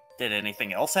 Did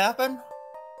anything else happen?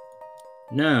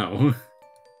 No.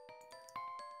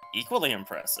 Equally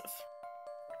impressive.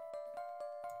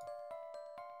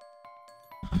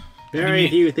 Very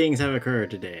few things have occurred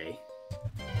today.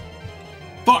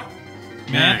 Fuck!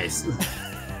 Man. Nice.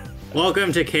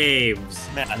 Welcome to caves,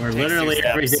 where literally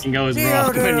everything goes Dude,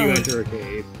 wrong when you enter a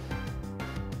cave.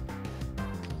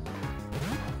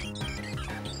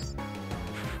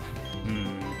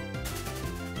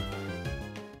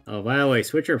 Oh, by the way,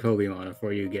 switch your Pokemon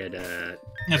before you get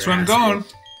That's where I'm going.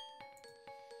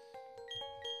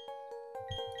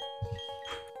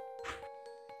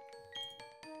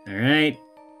 Alright,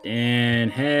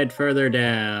 and head further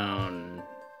down.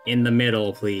 In the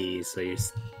middle, please, so you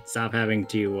stop having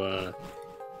to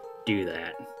do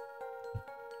that.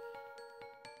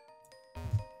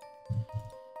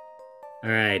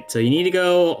 Alright, so you need to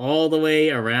go all the way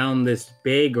around this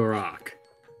big rock.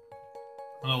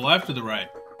 On the left or the right?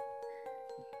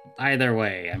 Either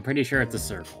way, I'm pretty sure it's a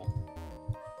circle.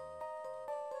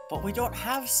 But we don't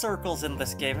have circles in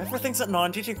this game. Everything's at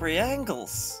 90-degree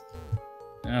angles.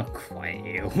 Oh, quiet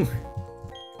you.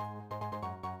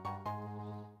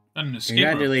 An escape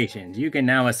Congratulations, you can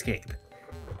now escape.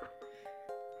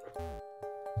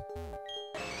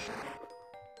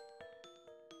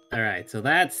 Alright, so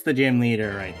that's the gym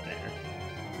leader right there.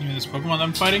 You mean this Pokemon that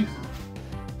I'm fighting?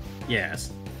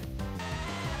 Yes.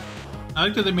 I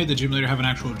like that they made the gym leader have an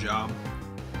actual job.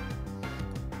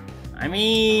 I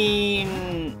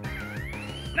mean...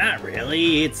 not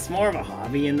really. It's more of a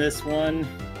hobby in this one.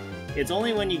 It's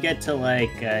only when you get to,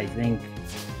 like, I think,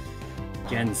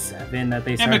 Gen 7 that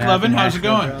they start having how's it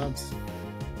going? jobs.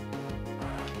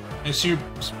 I see you're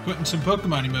putting some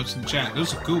Pokemon emotes in the chat.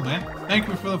 Those are cool, man. Thank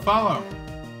you for the follow.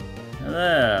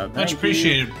 Hello. Much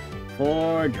appreciated.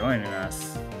 For joining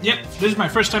us. Yep, this is my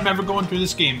first time ever going through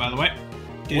this game, by the way.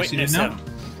 In case you didn't know.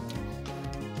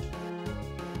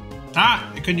 Ah,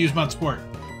 I couldn't use Mud Sport.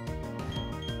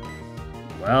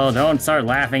 Well, don't start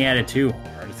laughing at it too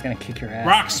hard. It's gonna kick your ass.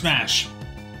 Rock Smash.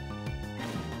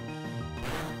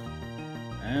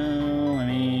 Well, I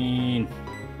mean...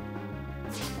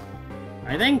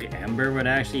 I think Ember would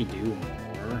actually do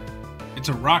more. It's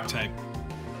a rock type.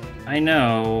 I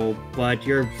know, but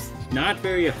you're not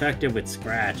very effective with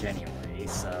Scratch anyway,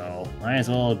 so might as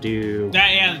well do...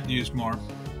 Yeah, use more.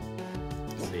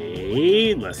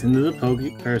 See? Listen to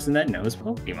the person that knows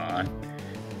Pokemon.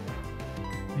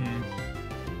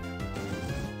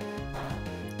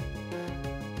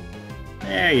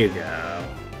 There you go.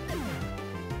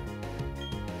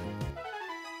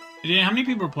 Yeah, how many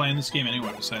people are playing this game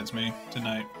anyway besides me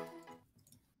tonight?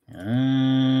 I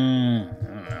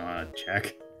don't know, I'll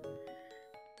check.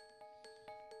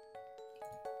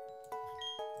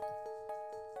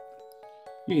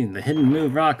 Using the hidden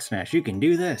move Rock Smash, you can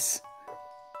do this.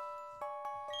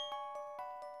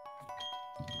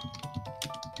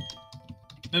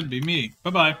 That'd be me.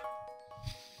 Bye-bye.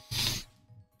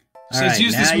 Says right,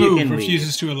 use this move,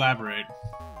 refuses to elaborate.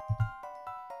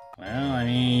 Well, I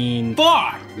mean...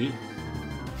 Fuck!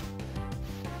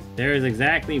 There is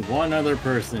exactly one other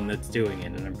person that's doing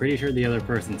it, and I'm pretty sure the other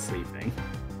person's sleeping.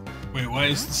 Wait, what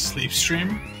is the sleep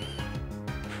stream?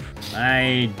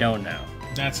 I don't know.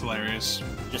 That's hilarious.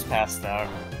 Just passed out.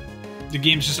 The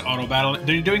game's just auto battle.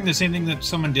 They're doing the same thing that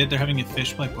someone did. They're having a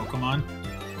fish play Pokemon.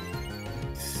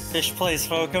 Fish plays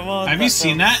Pokemon? Have you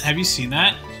seen that? Have you seen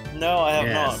that? No, I have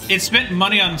not. It spent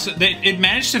money on... It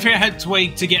managed to figure out its way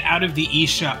to get out of the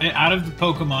eShop, out of the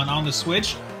Pokemon on the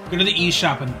Switch, go to the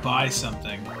eShop and buy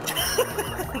something.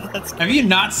 Have you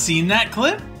not seen that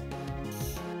clip?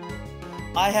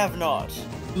 I have not.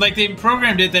 Like, they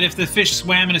programmed it that if the fish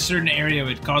swam in a certain area, it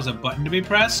would cause a button to be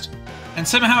pressed. And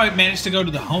somehow it managed to go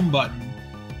to the home button.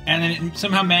 And then it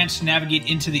somehow managed to navigate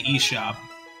into the eShop.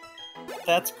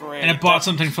 That's great. And it bought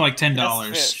something for like $10.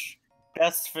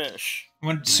 Best fish.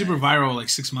 Went super viral like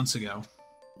 6 months ago.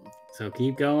 So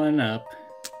keep going up.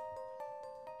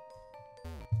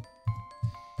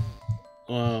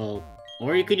 Well,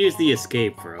 or you could use the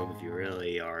escape rope if you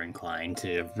really are inclined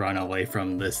to run away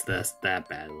from that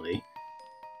badly.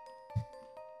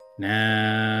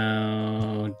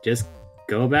 Now, just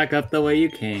go back up the way you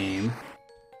came.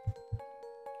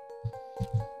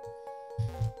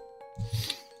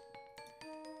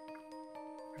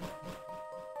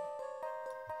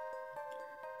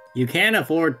 You can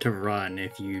afford to run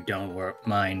if you don't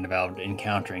mind about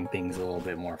encountering things a little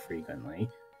bit more frequently.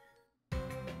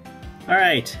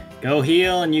 Alright, go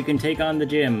heal and you can take on the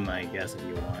gym, I guess, if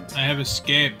you want. I have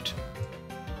escaped.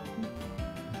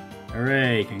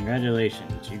 Hooray,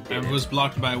 congratulations, you did I was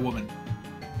blocked by a woman.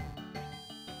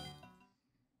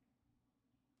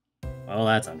 Well,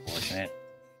 that's unfortunate.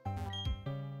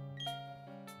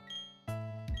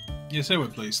 Yes, I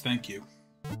would, please. Thank you.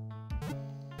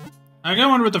 I gotta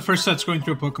wonder what the first set's going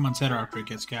through a Pokemon Center after it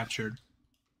gets captured.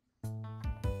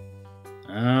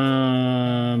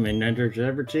 In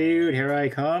servitude, here I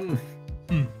come.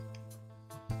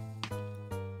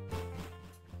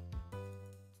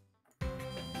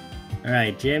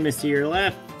 Alright, gym is to your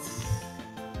left.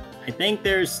 I think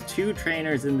there's 2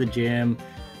 trainers in the gym.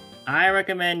 I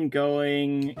recommend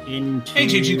going into... Hey,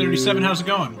 JG37, how's it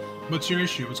going? What's your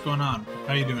issue? What's going on?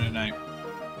 How you doing tonight?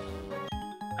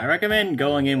 I recommend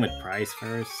going in with Price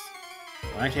first.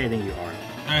 Well, actually, I think you are.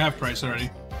 I have Price already.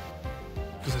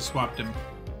 Because I swapped him.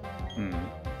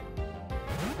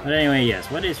 But anyway, yes,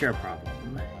 what is your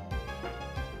problem?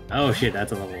 Oh shit,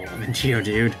 that's a level 11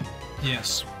 Geodude.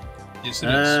 Yes. Yes, it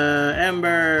is.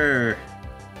 Ember!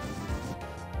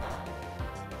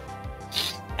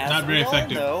 Not very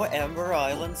effective. No, Ember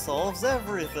Island solves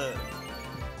everything.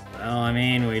 Well, I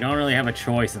mean, we don't really have a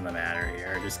choice in the matter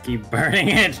here. Just keep burning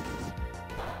it.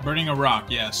 Burning a rock,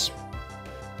 yes.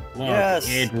 Look, yes,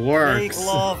 it works. Big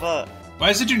lava. Why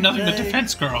does it do nothing but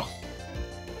defense, girl?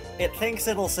 It thinks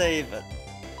it'll save it.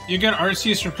 You got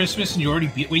Arceus for Christmas and you already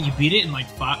beat... Wait, you beat it in like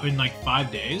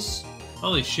 5 days?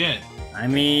 Holy shit. I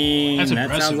mean, that's that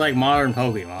impressive. sounds like modern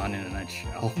Pokemon in a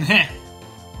nutshell.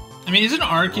 I mean, isn't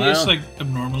Arceus like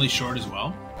abnormally short as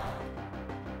well?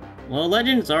 Well,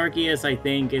 Legends Arceus, I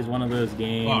think, is one of those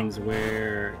games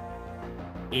where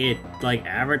it like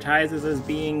advertises as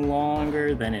being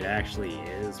longer than it actually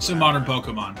is. It's a modern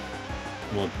Pokemon.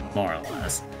 Well, more or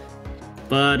less.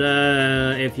 But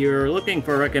if you're looking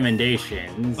for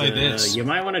recommendations, like this. You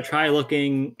might want to try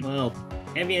looking. Well,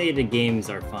 emulated games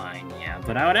are fine, yeah.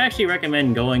 But I would actually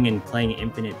recommend going and playing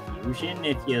Infinite Fusion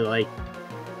if you like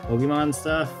Pokemon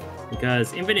stuff,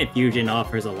 because Infinite Fusion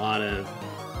offers a lot of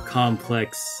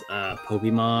complex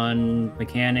Pokemon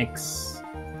mechanics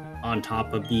on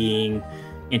top of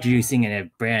introducing in a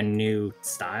brand new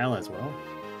style as well.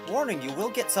 Warning, you will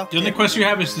get sucked in. The only quest you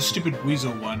have is the stupid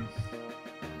Weasel one.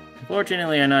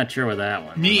 Unfortunately, I'm not sure what that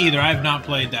one. Me either. I have not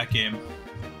played that game.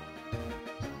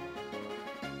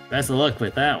 Best of luck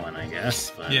with that one, I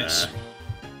guess. But, yes.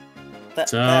 That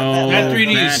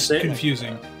 3D is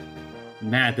confusing.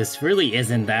 Matt, this really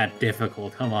isn't that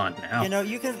difficult. Come on now. You know,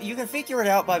 you can figure it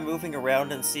out by moving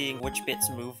around and seeing which bits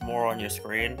move more on your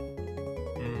screen.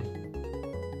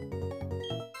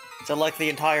 So, like, the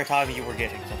entire time you were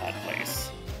getting to that place.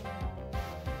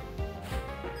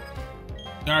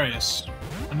 Darius.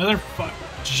 Another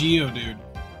Geodude.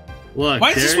 Look,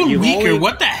 why is this one weaker?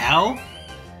 What the hell?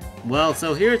 Well,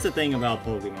 so here's the thing about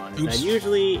Pokemon. Is that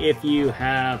usually if you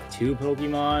have 2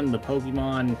 Pokemon, the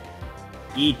Pokemon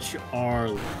each are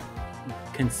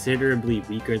considerably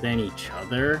weaker than each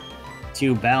other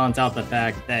to balance out the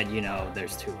fact that, you know,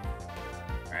 there's 2 of them,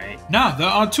 right? No, there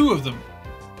are 2 of them.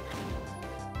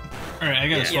 Alright, I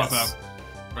gotta swap out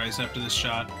Bryce after this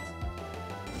shot.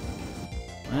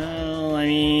 Well, I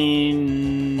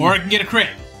mean... Or I can get a crit.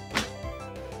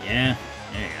 Yeah,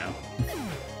 there you go.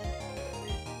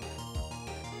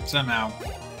 Somehow.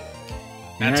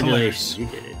 That's hilarious. You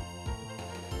did it.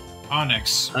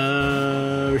 Onyx.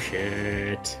 Oh,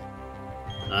 shit.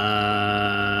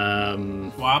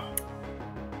 Swap.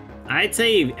 I'd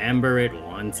say Ember it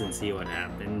once and see what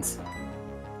happens.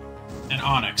 And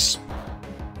Onyx.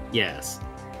 Yes.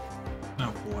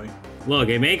 Oh boy. Look,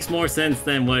 it makes more sense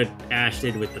than what Ash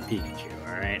did with the Pikachu,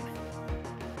 alright?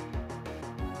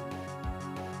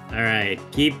 Alright,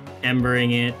 keep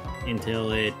embering it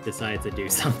until it decides to do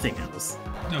something else.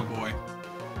 Oh boy.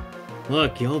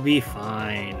 Look, you'll be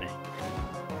fine.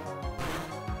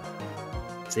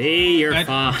 See, you're That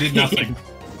fine. did nothing.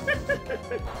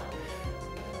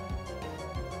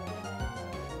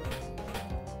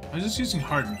 I was just using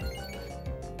Harden.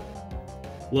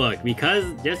 Look,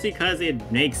 just because it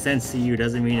makes sense to you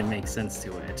doesn't mean it makes sense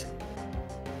to it.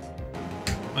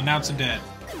 Announce it dead.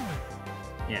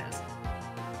 Yes.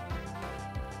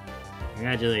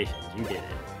 Congratulations, you did it.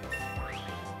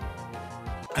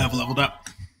 I have leveled up.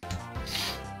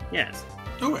 Yes.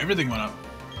 Oh, everything went up.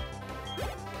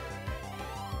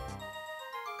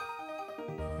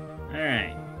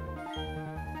 Alright.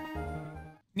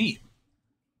 Neat.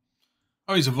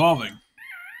 Oh, he's evolving.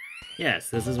 Yes,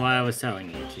 this is why I was telling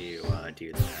you to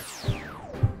do that.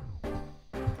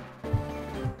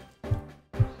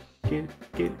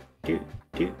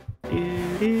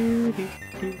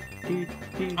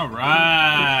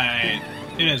 Alright.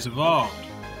 It has evolved.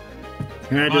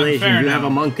 Congratulations, Unfair you have now. a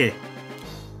monkey.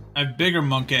 I have bigger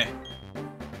monkey.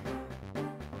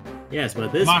 Yes,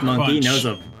 but this Mach monkey Punch. knows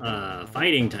a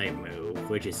fighting type move,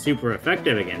 which is super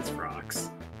effective against rocks.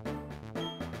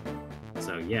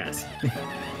 So yes,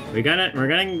 we're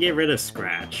gonna get rid of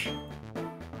Scratch.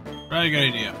 Probably a good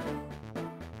idea.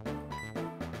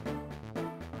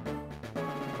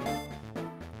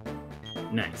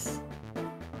 Nice.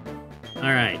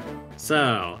 All right,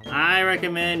 so I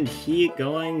recommend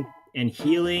going and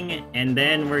healing, and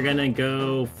then we're gonna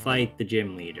go fight the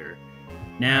gym leader.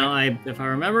 Now, if I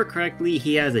remember correctly,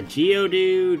 he has a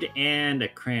Geodude and a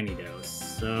Cranidos,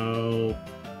 so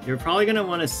you're probably gonna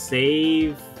want to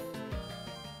save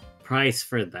Price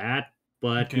for that,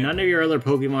 but Okay. none of your other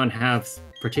Pokemon have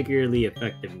particularly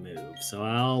effective moves, so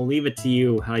I'll leave it to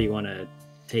you how you want to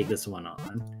take this one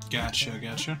on. Gotcha,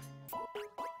 gotcha.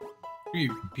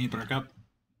 You peanut butter cup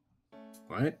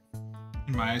What?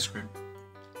 in my ice cream.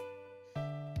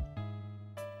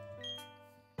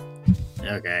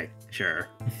 Okay, sure.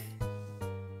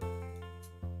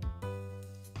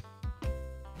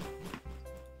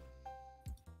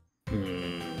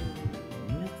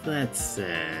 With that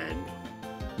said,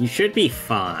 you should be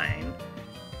fine.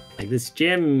 Like, this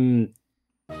gym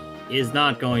is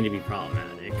not going to be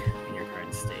problematic in your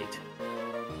current state.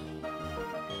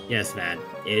 Yes, Matt.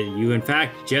 You, in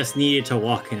fact, just needed to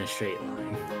walk in a straight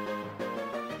line.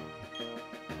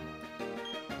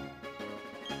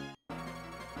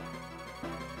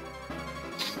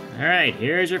 Alright,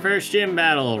 here's your first gym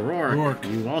battle, Rourke. Rourke.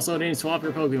 You also didn't swap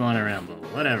your Pokemon around, but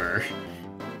whatever.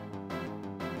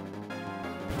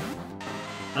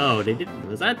 Oh,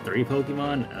 was that 3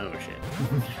 Pokemon? Oh, shit.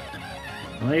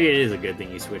 Well, maybe it is a good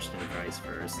thing you switched into Price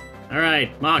first.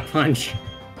 Alright, Mach Punch.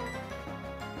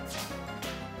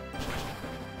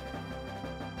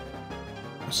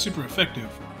 Super effective.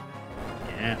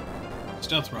 Yeah.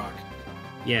 Stealth Rock.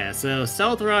 Yeah, so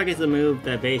Stealth Rock is a move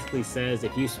that basically says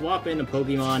if you swap in a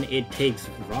Pokemon, it takes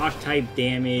Rock-type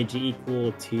damage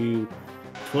equal to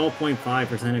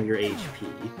 12.5% of your HP.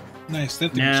 Nice, that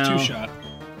thing Now- was 2-shot.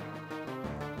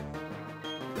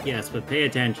 Yes, but pay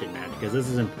attention, Matt, because this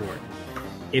is important.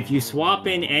 If you swap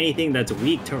in anything that's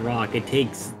weak to Rock, it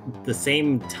takes the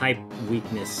same type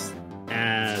weakness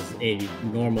as a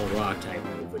normal Rock-type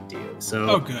move would do. So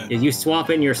Oh, good. if you swap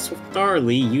in your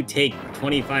Starly, you take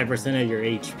 25% of your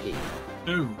HP.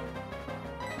 Ooh.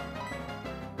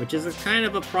 Which is a kind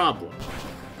of a problem.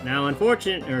 Now,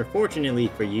 fortunately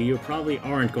for you, you probably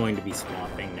aren't going to be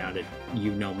swapping now that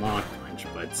you know Mach Punch,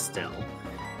 but still.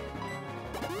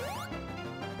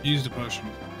 Use the potion.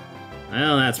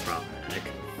 Well, that's problematic.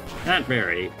 Not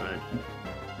very, but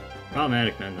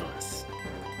problematic nonetheless.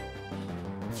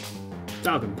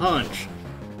 Falcon Punch!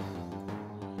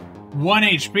 1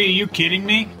 HP, you kidding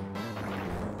me?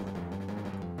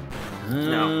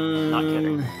 No, not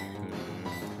kidding.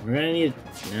 We're gonna need...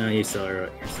 No, you're still good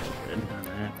on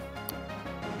that.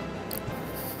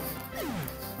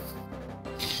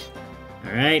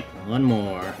 Alright, one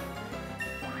more.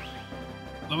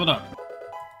 Leveled up.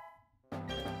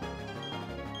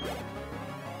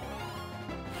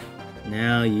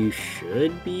 Now you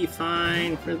should be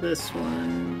fine for this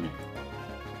one.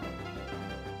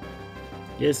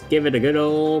 Just give it a good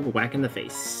old whack in the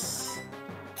face.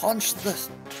 Punch the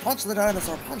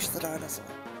dinosaur, punch the dinosaur.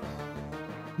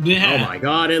 Yeah. Oh my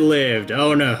god, it lived.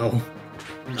 Oh no.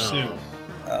 Pursue.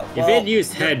 Oh. If it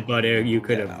used headbutt, you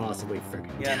could have possibly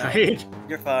freaking died. No,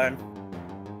 you're fine.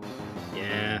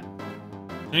 Yeah.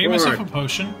 Did I give myself a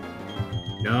potion?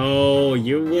 No,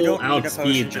 you will don't need a outspeed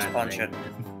potion, that just punch thing. it.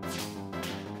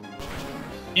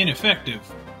 Ineffective.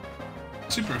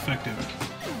 Super effective.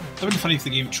 That would be funny if the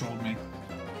game trolled me.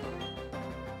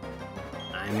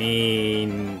 I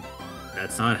mean,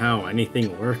 that's not how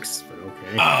anything works, but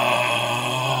okay.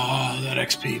 Oh, that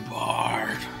XP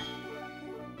bar.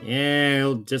 Yeah,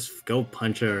 you'll just go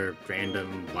punch a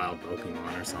random wild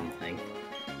Pokemon or something.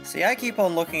 See, I keep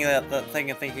on looking at that thing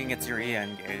and thinking it's your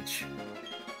EN gauge.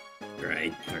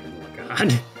 Right. Oh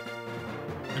god.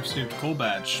 I've received a coal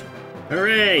badge.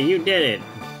 Hooray, you did it!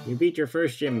 You beat your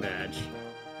first gym badge.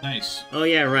 Nice. Oh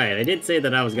yeah, right. I did say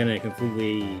that I was gonna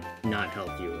completely not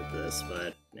help you with this,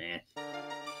 but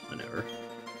whatever.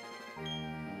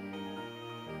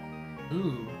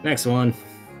 Ooh. Next one.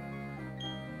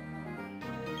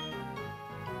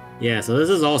 Yeah, so this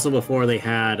is also before they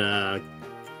had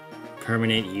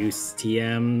permanent use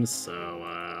TMs,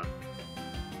 so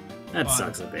that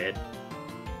sucks a bit.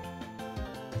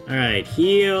 Alright,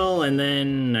 heal, and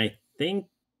then I think...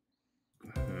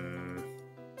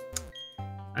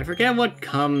 I forget what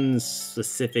comes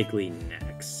specifically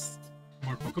next.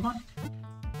 More Pokemon?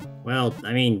 Well,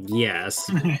 I mean, yes,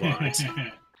 but...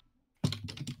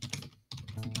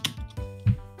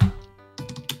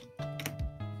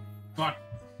 Fuck.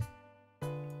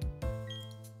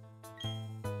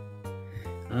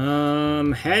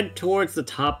 Head towards the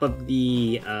top of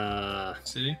the,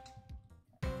 City?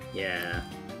 Yeah.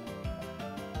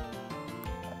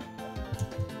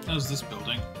 How's this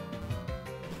building?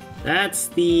 That's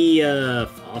the,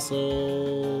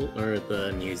 fossil, or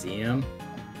the museum.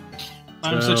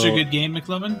 I'm such a good game,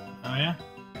 McLovin. Oh, yeah?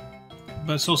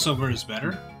 But Soul Silver is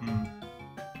better? Hmm.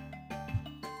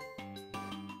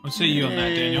 What say you on that,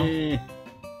 Daniel?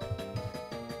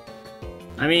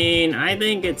 I mean, I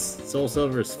think Soul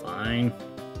Silver's fine.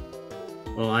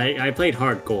 Well, I played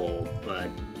Heart Gold, but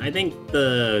I think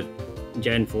the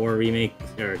Gen 4 remake,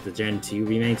 or the Gen 2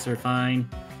 remakes are fine.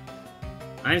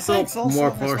 I'm still more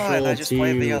partial I just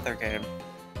played the other game.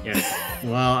 Yes.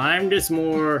 Well, I'm just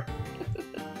more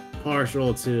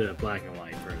partial to Black and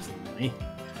White, personally.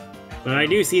 But I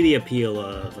do see the appeal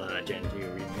of Gen 2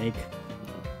 remake.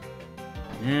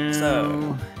 Now,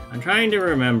 So... I'm trying to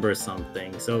remember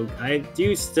something. So I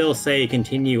do still say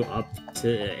continue up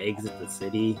to exit the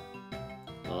city.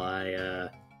 Well,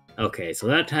 okay, so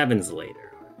that happens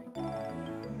later.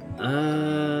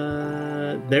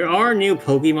 There are new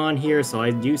Pokemon here, so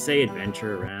I do say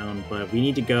adventure around, but we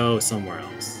need to go somewhere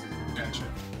else. Gotcha.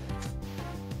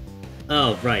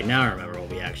 Oh, right, now I remember what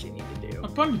we actually need to do. A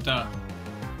Ponyta.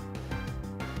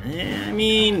 I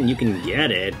mean, you can get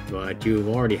it, but you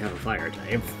already have a fire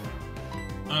type.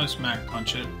 I'll just Mac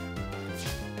Punch it.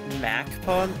 Mac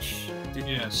Punch?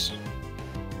 Yes.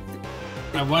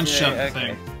 I one-shot the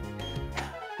thing.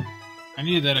 I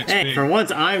needed that XP. Hey, for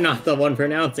once, I'm not the one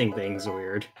pronouncing things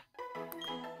weird.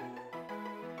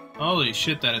 Holy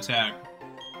shit, that attack.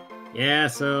 Yeah,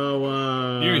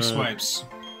 so, Fury Swipes.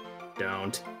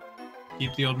 Don't.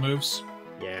 Keep the old moves?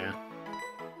 Yeah.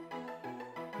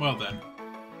 Well then.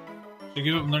 Should I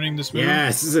give up learning this move?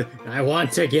 Yes! I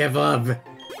want to give up!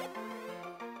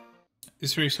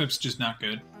 This Fury Swipe's just not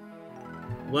good.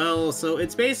 Well, so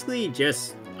it's basically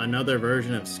just another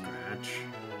version of Scratch.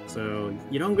 So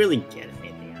you don't really get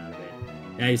anything out of it.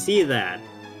 Now you see that.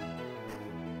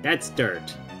 That's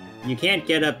dirt. You can't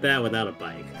get up that without a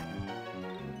bike.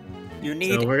 You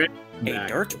need So we're a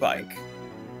dirt bike.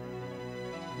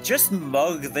 Just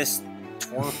mug this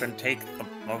twerp and take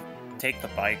the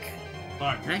bike.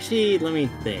 Fuck. Actually, let me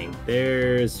think.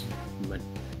 There's...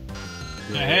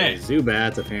 Hey.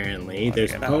 Zubats, apparently.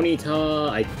 There's Ponyta.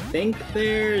 I think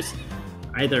there's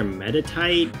either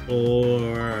Meditite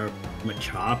or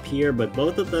Machop here, but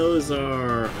both of those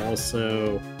are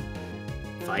also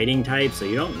fighting types, so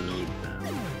you don't need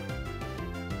them.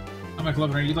 I'm like,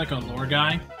 Lover, are you like a lore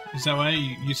guy? Is that why?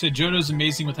 You said Johto's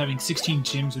amazing with having 16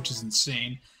 gyms, which is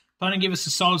insane. Platinum gave us a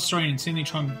solid story and insanely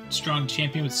strong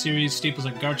champion with series staples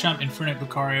like Garchomp, Infernape,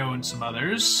 Lucario, and some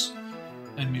others.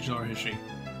 And mutual lore history.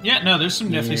 Yeah, no, there's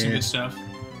definitely some good stuff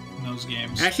in those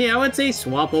games. Actually, I would say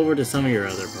swap over to some of your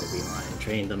other Pokemon and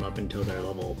train them up until they're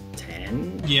level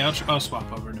 10. Yeah, I'll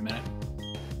swap over in a minute.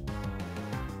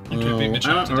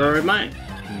 Or it might...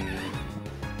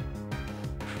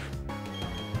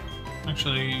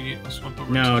 Actually, I'll swap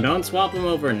over. No, don't swap them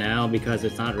over now because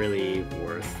it's not really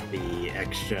worth the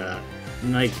extra...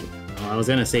 Like, I was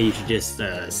gonna say you should just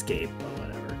escape, but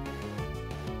whatever.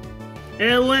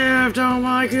 It lived! Oh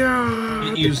my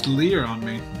god! It used Leer on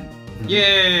me.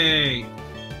 Yay!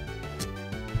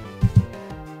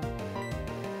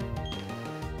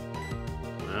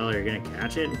 Tyler, you're gonna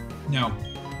catch it? No.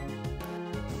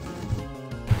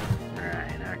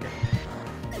 Alright,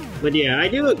 okay. But yeah, I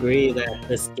do agree that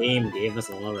this game gave us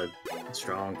a lot of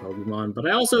strong Pokemon, but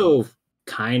I also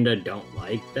kinda don't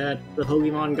like that the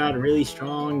Pokemon got really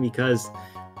strong because,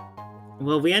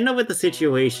 well, we end up with the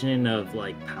situation of,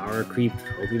 like, power creep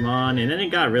Pokemon, and then it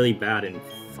got really bad in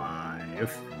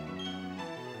 5.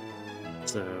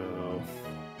 So...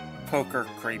 Poker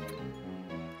creep.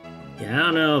 Yeah, I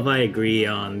don't know if I agree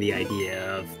on the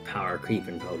idea of power creep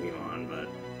in Pokemon, but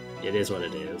it is what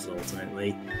it is,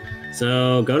 ultimately.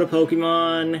 So, go to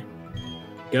Pokemon,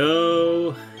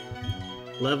 go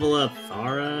level up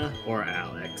Farah or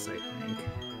Alex, I think.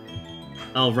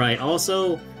 Oh, right,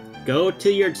 also, go to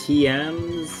your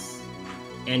TMs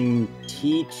and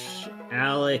teach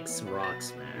Alex Rock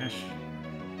Smash.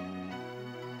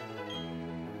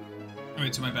 Oh,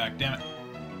 it's in my back, damn it.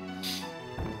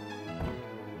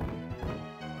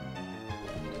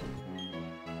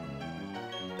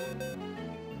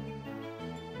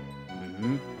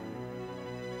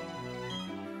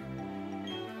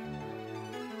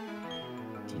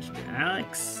 Teach it to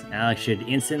Alex. Alex should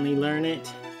instantly learn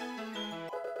it.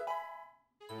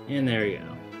 And there you go.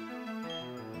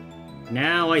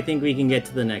 Now I think we can get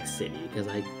to the next city, because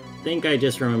I think I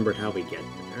just remembered how we get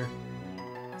there.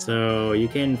 So you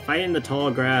can fight in the tall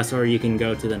grass, or you can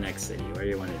go to the next city. What do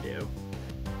you want to do?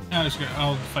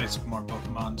 I'll fight some more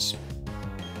Pokemons.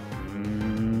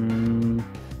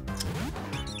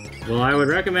 Well, I would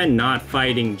recommend not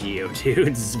fighting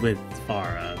Geodudes with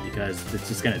Farah, because it's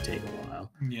just going to take a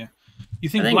while. Yeah. You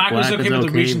think Black was okay, but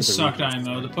the region sucked,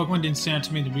 IMO. The Pokemon didn't stand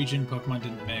to me, the region Pokemon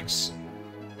didn't mix.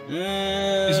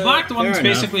 Is Black the one that's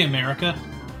basically America?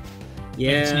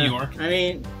 Yeah. It's New York. I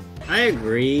mean, I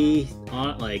agree.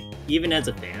 Like, even as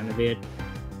a fan of it,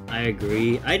 I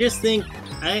agree. I just think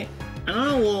I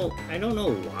don't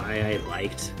know why I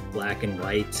liked Black and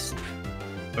White,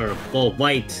 or well,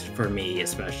 White for me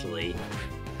especially,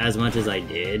 as much as I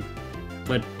did.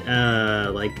 But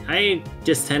like, I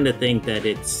just tend to think that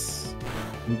it's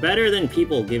better than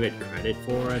people give it credit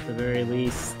for, at the very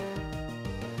least.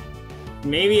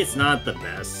 Maybe it's not the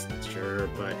best, sure,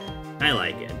 but I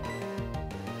like it.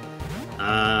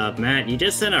 Matt, you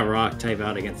just sent a rock type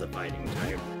out against a fighting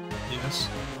type. Yes.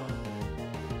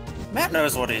 Matt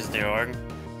knows what he's doing.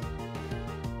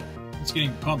 It's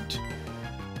getting pumped.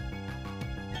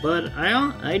 But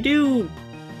I do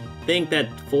think that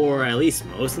for at least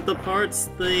most of the parts,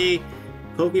 the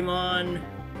Pokemon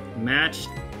matched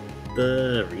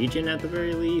the region at the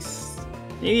very least.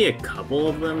 Maybe a couple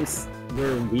of them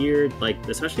were weird, like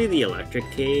especially the Electric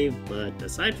Cave, but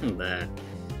aside from that,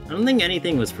 I don't think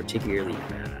anything was particularly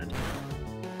bad.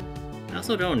 I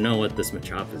also don't know what this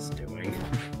Machop is doing.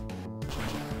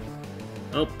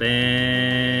 Oh,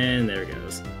 and there it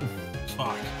goes.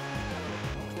 Fuck.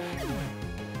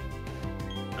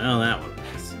 Well, that one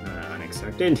was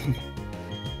unexpected.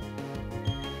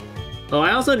 Oh,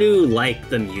 I also do like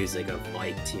the music of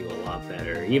White 2 a lot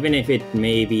better, even if it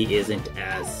maybe isn't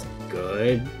as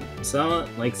good. Some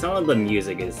of the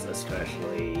music is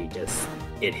especially just,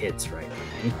 it hits right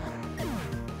with me.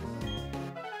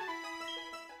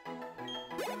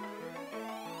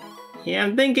 Yeah,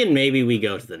 I'm thinking maybe we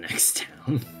go to the next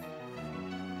town.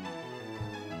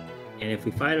 And if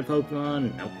we fight a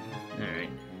Pokemon, nope. Alright.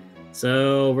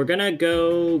 So we're gonna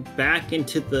go back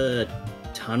into the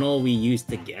tunnel we used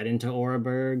to get into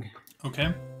Oraberg.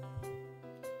 Okay.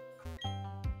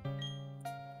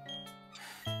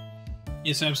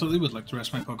 Yes, I absolutely would like to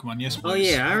rest my Pokemon. Yes, please. Oh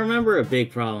yeah, I remember a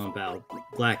big problem about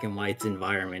Black and White's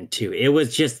environment too. It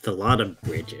was just a lot of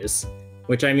bridges.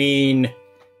 Which, I mean,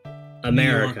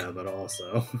 America, but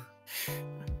also.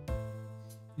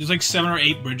 There's like 7 or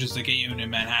 8 bridges that get you into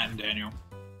Manhattan, Daniel.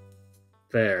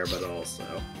 Fair, but also.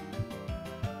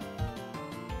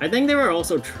 I think they were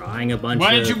also trying a bunch of...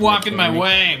 Why did you walk in my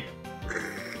way?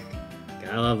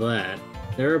 Gotta love that.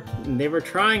 They were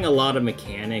trying a lot of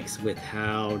mechanics with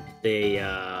how they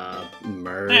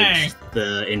merged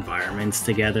the environments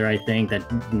together, I think,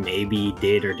 that maybe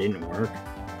did or didn't work.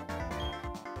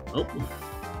 Oh.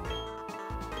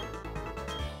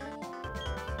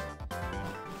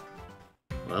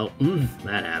 Well,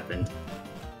 that happened.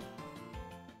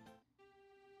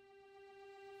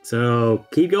 So,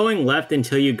 keep going left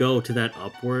until you go to that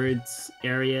upwards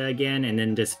area again, and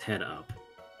then just head up.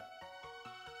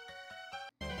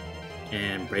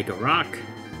 And break a rock.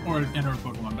 Or enter a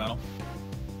Pokemon battle.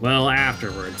 Well,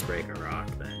 afterwards break a rock,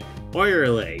 then. Or your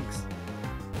legs.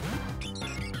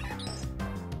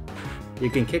 You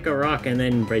can kick a rock and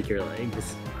then break your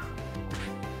legs.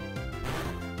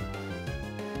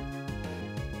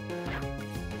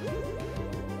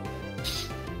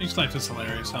 Makes life is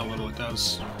hilarious how little it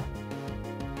does.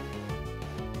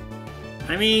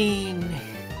 I mean,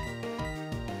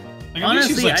 Like,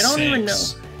 honestly, like I don't even know.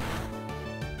 6.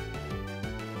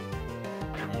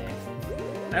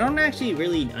 I don't actually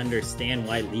really understand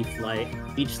why Leech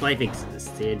Life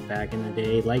existed back in the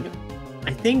day. Like,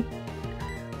 I think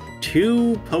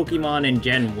 2 Pokemon in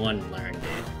Gen 1 learned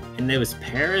it, and there was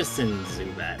Paris and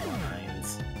Zubat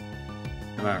lines,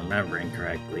 if I'm remembering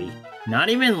correctly. Not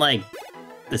even, like,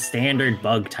 the standard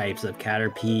bug types of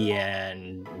Caterpie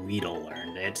and Weedle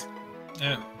learned it.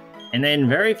 Yeah. And then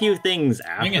very few things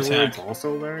Wing afterwards attack.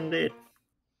 also learned it.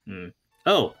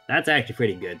 Oh, that's actually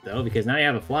pretty good, though, because now you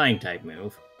have a flying type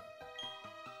move.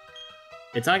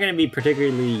 It's not going to be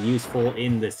particularly useful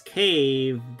in this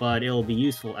cave, but it'll be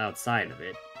useful outside of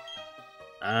it.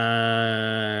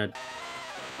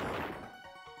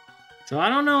 So I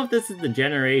don't know if this is the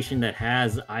generation that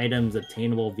has items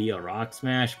obtainable via Rock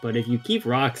Smash, but if you keep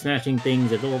Rock Smashing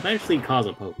things, it'll eventually cause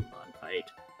a Pokemon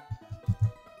fight.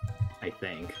 I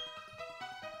think.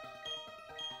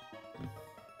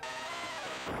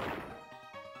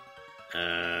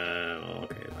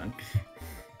 Okay then.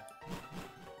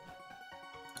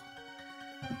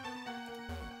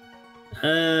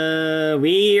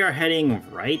 We are heading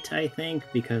right, I think,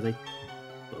 because I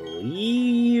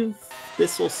believe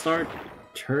this will start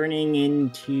turning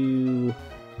into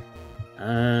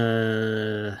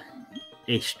a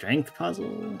strength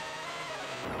puzzle.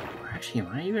 Actually, am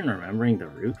I even remembering the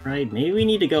route right? Maybe we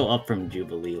need to go up from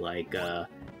Jubilee, like Found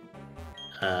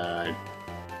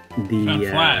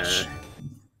Flash.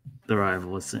 the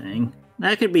rival was saying.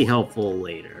 That could be helpful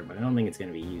later, but I don't think it's going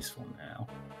to be useful now.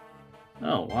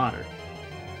 Oh, water.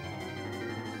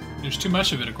 There's too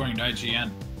much of it, according to IGN.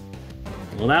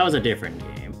 Well, that was a different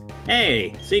game.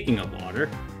 Hey, speaking of water.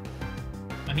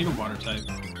 I need a water type.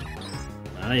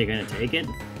 Well, you're going to take it?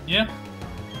 Yeah.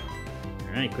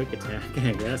 Alright, quick attack,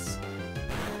 I guess.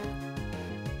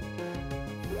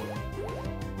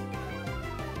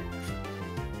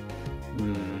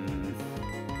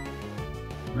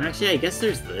 Actually, I guess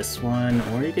there's this one,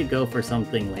 or you could go for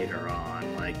something later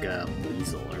on, like a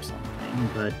weasel or something,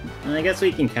 but I guess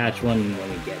we can catch one when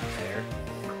we get there.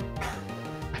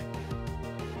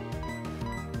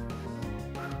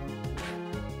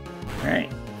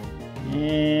 Alright.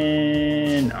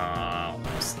 And...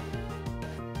 almost.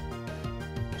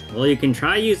 Well, you can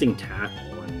try using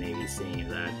Tackle and maybe seeing if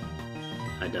that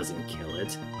doesn't kill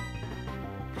it.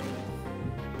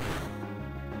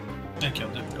 I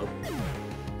killed it. Nope.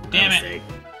 Damn it. Mistake.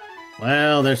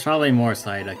 Well, there's probably more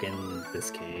Psyduck in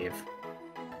this cave.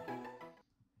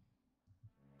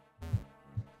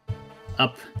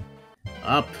 Up.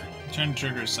 Up. Turn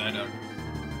trigger Psyduck.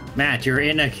 Matt, you're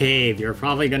in a cave. You're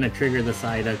probably gonna trigger the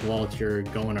Psyduck while you're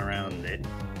going around it.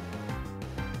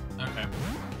 Okay.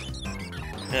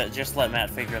 Yeah, just let Matt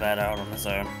figure that out on his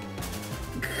own.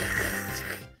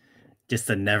 Just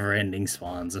the never-ending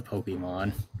spawns of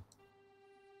Pokemon.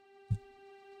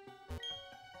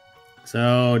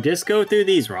 So, just go through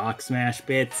these Rock Smash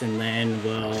bits, and then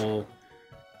we'll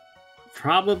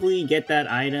probably get that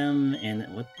item,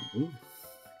 and what? Ooh.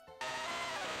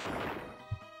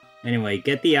 Anyway,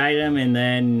 get the item, and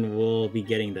then we'll be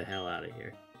getting the hell out of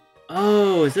here.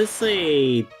 Oh, is this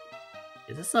a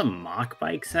Mach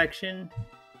Bike section?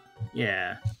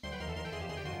 Yeah.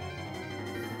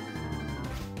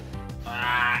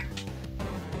 Ah.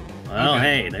 Well,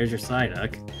 Okay. hey, there's your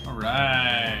Psyduck.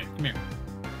 Alright. Come here.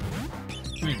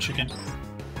 Come here, chicken.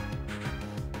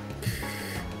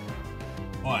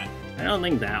 What? I don't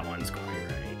think that one's quite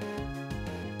right.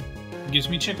 It gives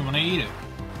me chicken when I eat it.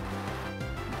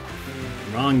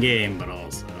 Wrong game, but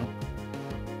also.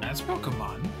 That's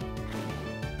Pokemon.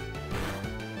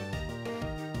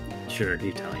 Sure,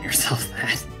 keep telling yourself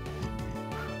that.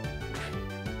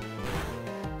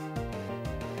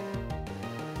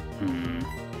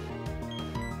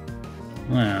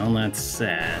 Well, that's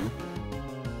sad.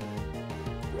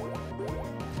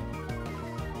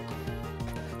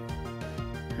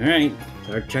 Alright,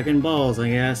 start checking balls, I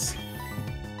guess.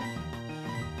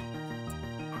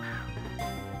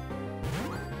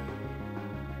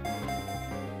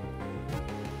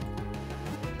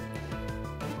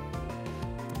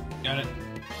 Got it.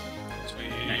 Sweet.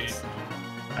 Nice.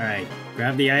 Alright,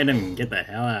 grab the item and get the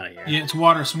hell out of here. Yeah, it's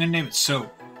water, so I'm gonna name it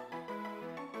Soap.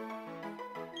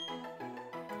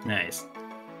 Nice.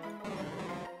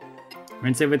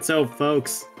 Rinse it with soap,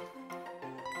 folks.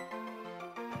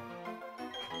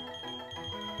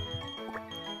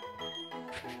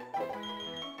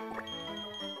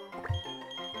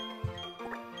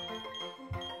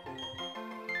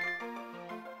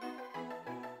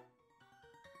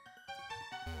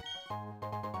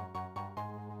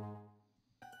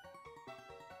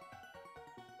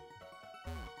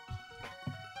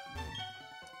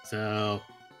 So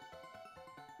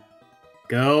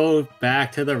go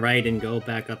back to the right and go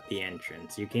back up the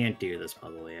entrance. You can't do this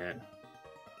puzzle yet.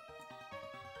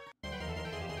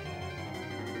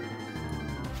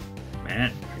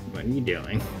 Matt, what are you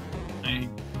doing? I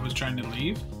was trying to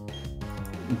leave.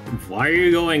 Why are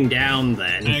you going down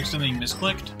then? I accidentally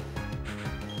misclicked.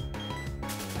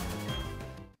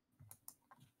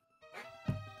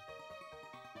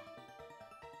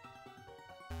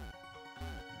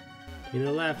 To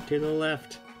the left, to the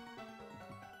left.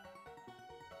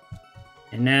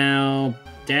 And now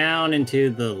down and to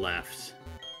the left.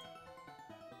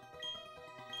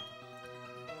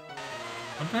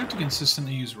 Why do I have to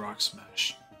consistently use Rock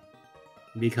Smash?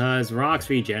 Because rocks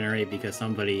regenerate because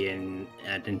somebody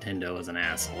at Nintendo is an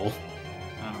asshole.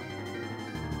 Oh.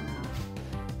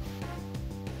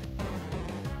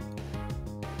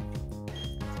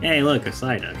 Hey, look, a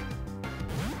Psyduck.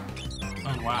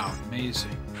 Oh wow,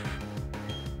 amazing.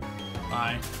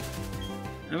 Bye.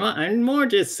 I'm more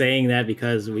just saying that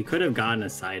because we could have gotten a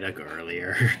Psyduck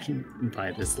earlier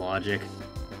by this logic.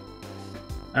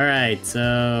 Alright,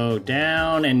 so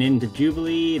down and into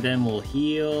Jubilee, then we'll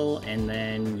heal, and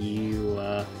then you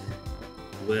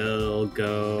will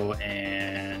go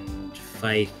and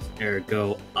fight, or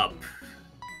go up.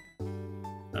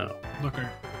 Oh. Looker.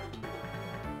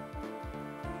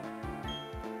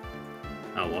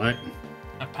 Oh, what?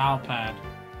 A pal pad.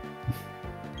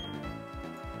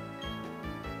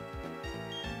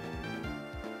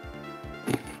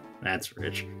 That's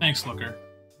rich. Thanks, Looker.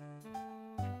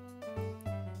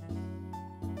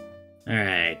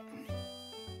 Alright.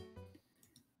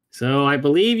 So I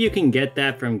believe you can get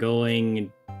that from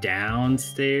going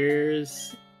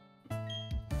downstairs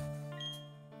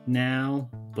now,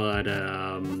 but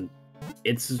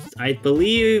it's, I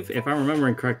believe, if I'm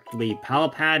remembering correctly,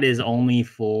 Palpad is only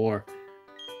for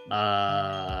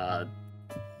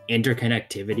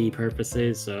interconnectivity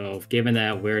purposes, so given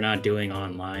that we're not doing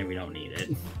online, we don't need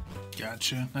it.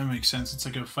 Gotcha. That makes sense. It's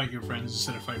like a fight your friends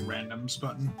instead of fight randoms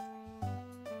button.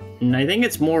 And I think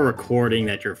it's more recording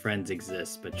that your friends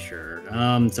exist, but sure.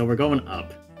 So we're going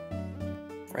up.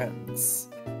 Friends.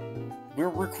 We're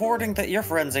recording that your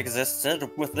friends existed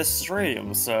with this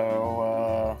stream,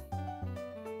 so,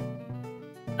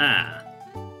 Ah.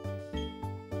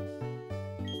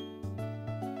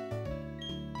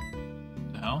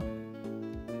 The hell?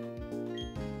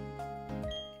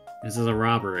 This is a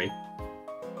robbery.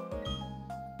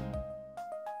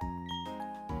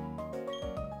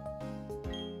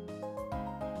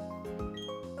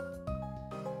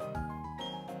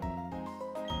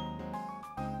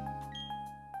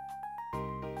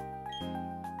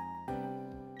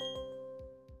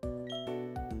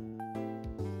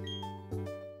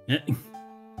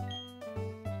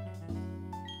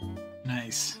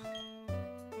 Nice.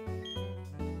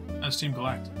 That's Team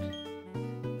Galactic.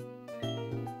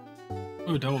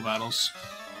 Ooh, double battles.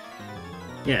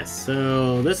 Yes,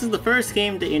 so this is the first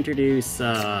game to introduce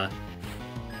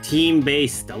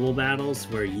team-based double battles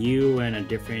where you and a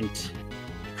different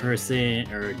person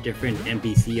or different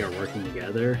NPC are working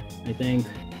together, I think.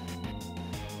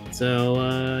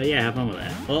 So, yeah, have fun with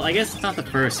that. Well, I guess it's not the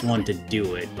first one to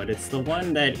do it, but it's the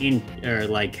one that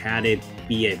had it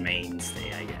be a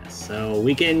mainstay, I guess. So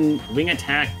we can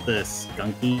attack the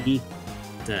Skunky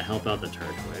to help out the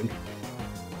Turtwig.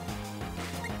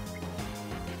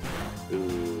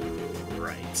 Ooh,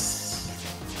 right.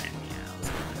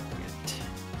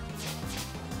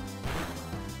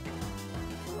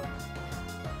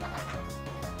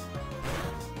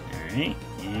 Alright,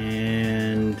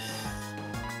 and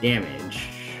damage.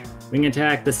 Wing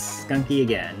attack the Skunky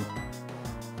again.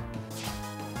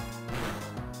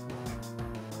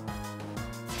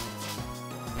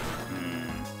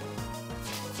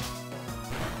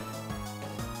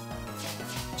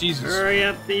 Jesus. Hurry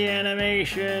up the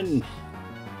animation!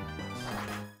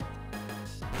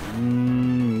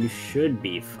 You should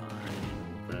be fine,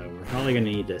 but we're probably gonna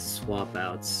need to swap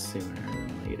out sooner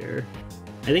than later.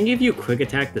 I think if you quick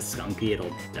attack the Skunky,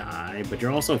 it'll die, but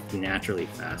you're also naturally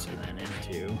faster than it,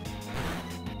 too.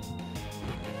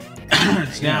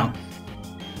 It's down.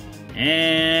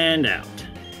 And out.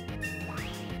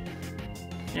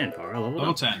 And Pharah level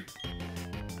up. 10.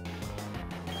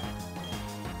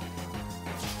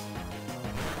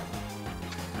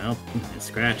 Well, it's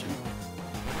scratching.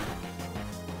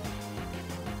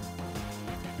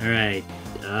 Alright.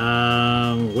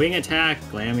 Wing attack,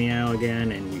 Glameow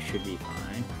again, and you should be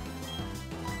fine.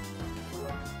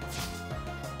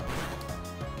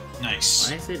 Nice.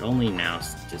 Why is it only now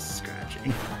just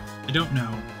scratching? I don't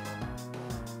know.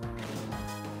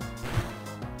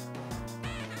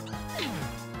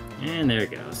 And there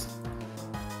it goes.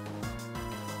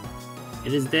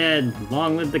 It is dead.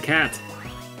 Long live the cat.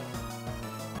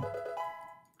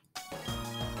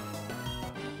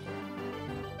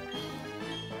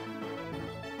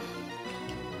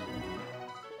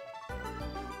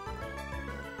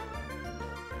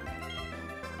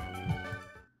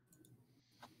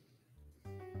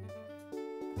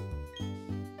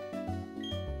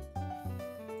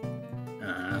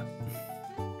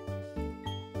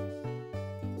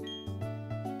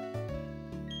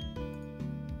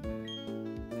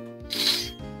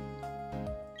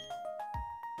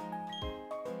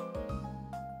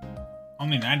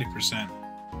 Only 90%.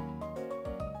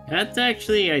 That's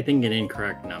actually, I think, an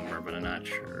incorrect number, but I'm not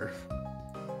sure.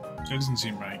 That doesn't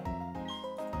seem right.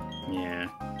 Yeah.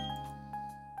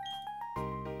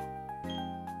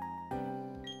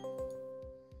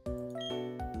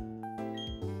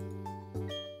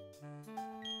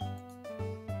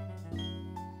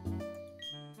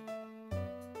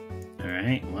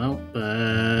 Alright, well,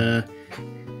 oh.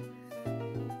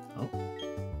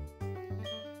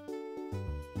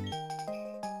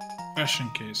 Question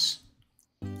case.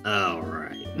 Oh,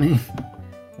 right.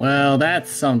 Well,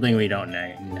 that's something we don't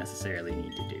necessarily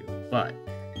need to do, but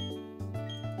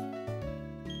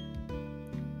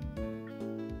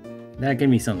that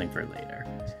can be something for later.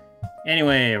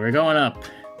 Anyway, we're going up.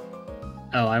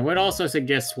 Oh, I would also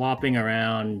suggest swapping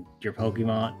around your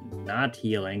Pokemon, not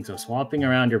healing, so swapping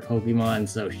around your Pokemon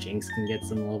so Shinx can get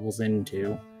some levels in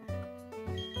too.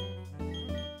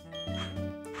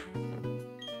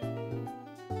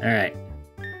 Alright.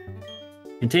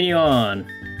 Continue on.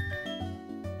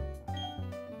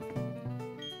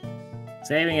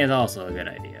 Saving is also a good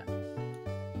idea.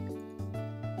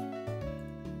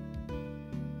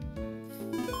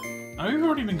 Oh, we've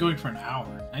already been going for an hour.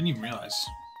 I didn't even realize.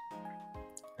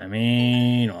 I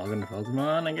mean, welcome to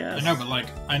Pokemon, I guess. I know, but like,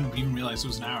 I didn't even realize it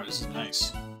was an hour. This is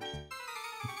nice.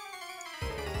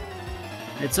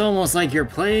 It's almost like you're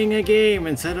playing a game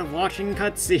instead of watching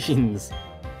cutscenes.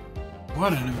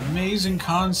 What an amazing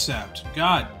concept.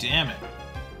 God damn it.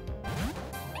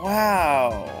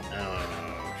 Wow.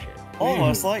 Oh, shit.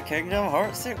 Almost like Kingdom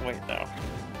Hearts 2. Wait, no.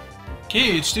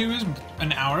 KH2 is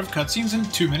an hour of cutscenes and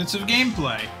 2 minutes of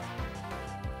gameplay.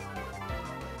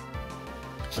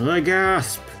 The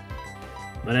gasp!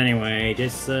 But anyway,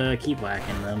 just keep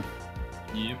whacking them.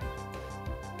 Yep.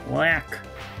 Whack!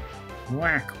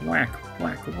 Whack, whack,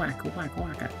 whack, whack, whack,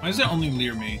 whack. Why does that only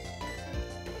leer me?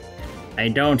 I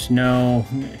don't know,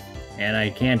 and I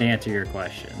can't answer your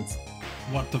questions.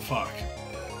 What the fuck?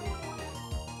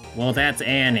 Well, that's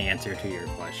an answer to your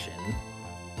question.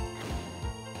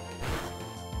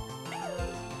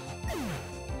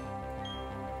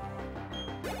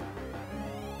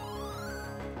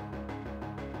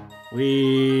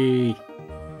 You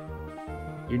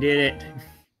did it.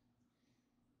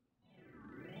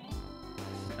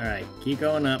 Alright, keep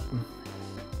going up.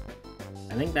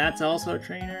 I think that's also a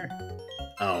trainer.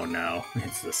 Oh no,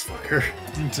 it's this fucker.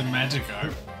 It's a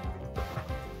Magikarp.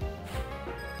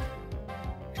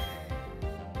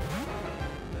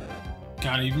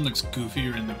 God, it even looks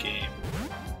goofier in the game.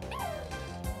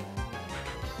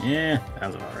 Yeah,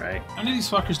 that was alright. How many of these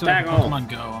fuckers do I have in Pokemon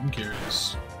Go? I'm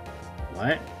curious.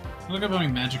 What? Look up how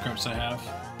many Magikarps I have.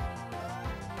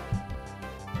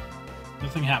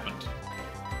 Nothing happened.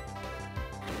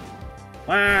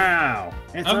 Wow!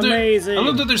 It's amazing! I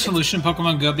love that their solution in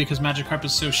Pokemon Go, because Magikarp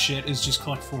is so shit, is just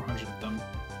collect 400 of them.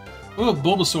 Oh,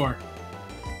 Bulbasaur.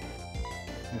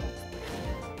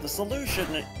 The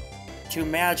solution to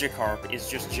Magikarp is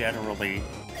just generally...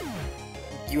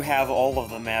 You have all of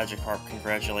the Magikarp.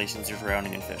 Congratulations, you're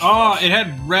drowning in fish. Oh, it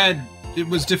had red. It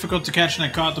was difficult to catch and I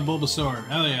caught the Bulbasaur.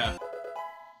 Hell yeah.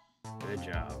 Good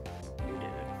job. You did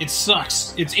it. It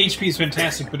sucks. Its HP is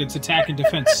fantastic, but its attack and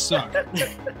defense suck.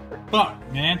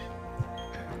 Fuck, man.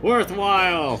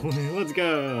 Worthwhile! Let's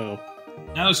go!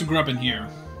 Now let's grow up in here.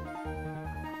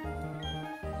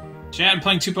 Chat and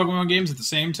playing 2 Pokemon games at the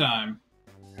same time.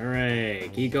 Hooray,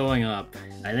 keep going up.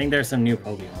 I think there's some new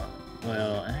Pokemon.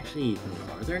 Well, actually,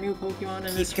 are there new Pokemon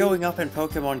in this? Keep going up in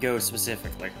Pokemon Go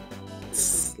specifically.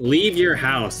 Leave your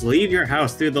house. Leave your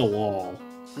house through the wall.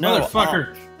 No,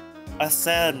 motherfucker.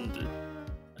 Ascend.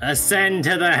 Ascend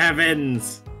to the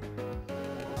heavens.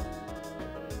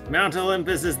 Mount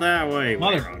Olympus is that way.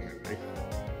 Mother.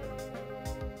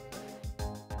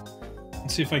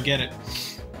 Let's see if I get it.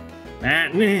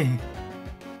 Matt.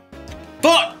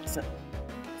 Fuck!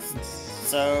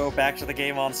 So, back to the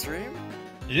game on stream?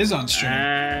 It is on stream.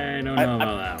 I don't know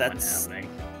about that one happening.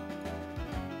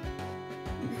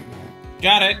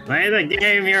 Got it. Play the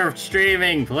game you're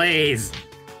streaming, please.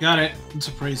 Got it. Let's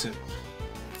appraise it.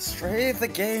 Stream the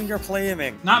game you're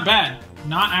playing. Not bad.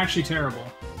 Not actually terrible.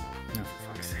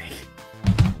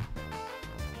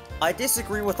 I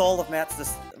disagree with all of Matt's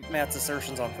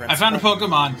assertions on principle. I found a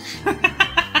Pokemon.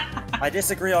 I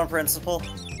disagree on principle.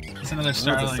 It's another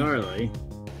Starly. Starly.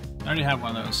 I already have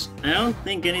one of those. I don't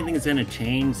think anything's gonna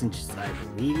change since I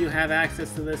believe you have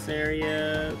access to this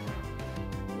area.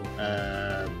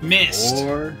 Missed.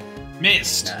 Or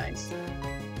Missed. nice.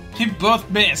 You both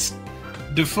missed.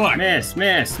 The fuck? Miss.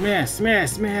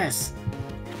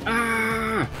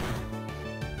 Ah!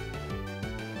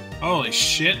 Holy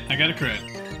shit, I got a crit.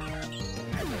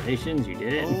 Congratulations, you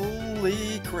did it.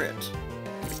 Holy crit.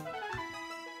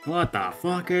 What the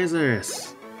fuck is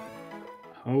this?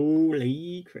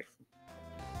 Holy crap.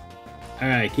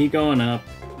 Alright, keep going up.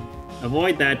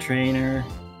 Avoid that trainer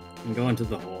and go into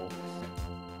the hole.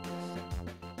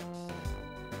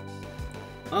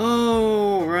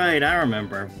 Oh, right, I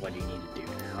remember what you need to do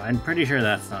now. I'm pretty sure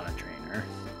that's not a trainer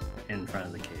in front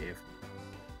of the cave.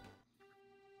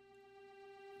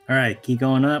 Alright, keep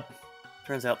going up.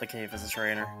 Turns out the cave is a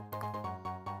trainer.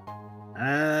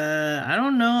 I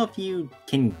don't know if you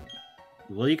can...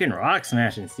 Well, you can rock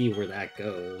smash and see where that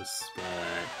goes, but...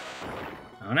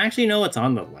 I don't actually know what's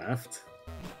on the left.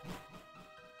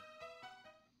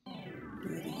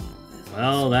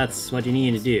 Well, that's what you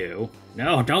need to do.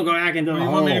 No, don't go back into the You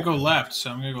hole. want me to go left,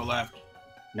 so I'm gonna go left.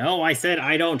 No, I said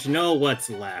I don't know what's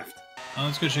left. Oh,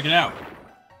 let's go check it out.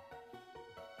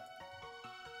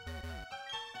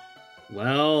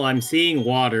 Well, I'm seeing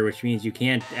water, which means you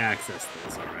can't access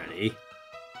this already.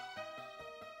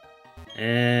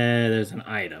 There's an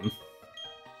item.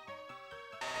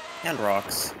 And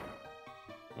rocks.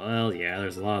 Well, yeah,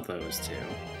 there's a lot of those too.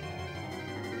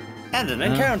 And an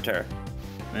encounter.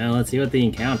 Well, let's see what the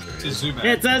encounter It's a is. Zubat.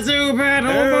 It's a Zubat! Oh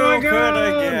my Who could god!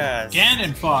 have guessed?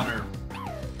 Ganon fodder.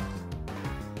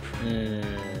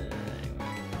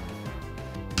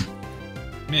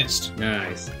 Missed.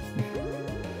 Nice.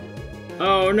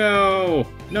 Oh no!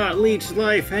 Not leech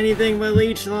life, anything but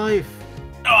leech life!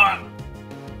 Ah!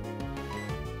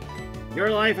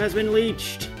 Your life has been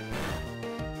leeched!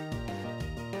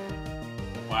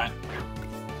 What?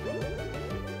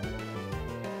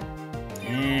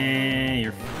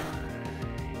 You're fine.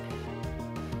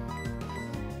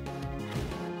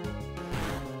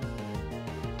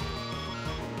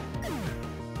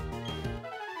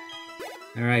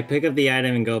 Alright, pick up the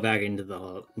item and go back into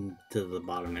the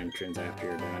bottom entrance after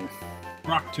you're done.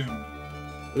 Rock Tomb.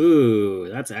 Ooh,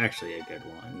 that's actually a good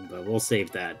one, but we'll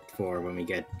save that for when we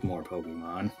get more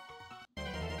Pokemon.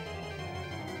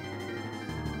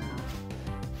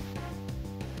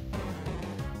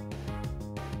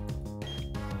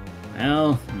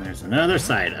 Well, and there's another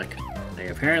Psyduck. They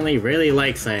apparently really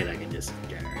like Psyduck in this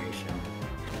generation.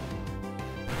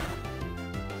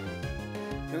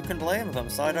 Who can blame them?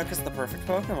 Psyduck is the perfect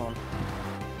Pokemon.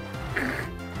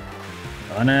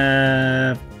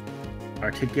 Wanna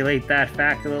articulate that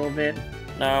fact a little bit?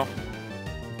 No.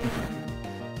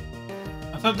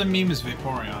 I thought the meme was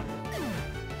Vaporeon.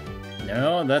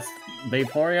 No, that's...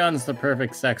 Vaporeon's the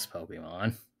perfect sex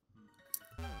Pokemon.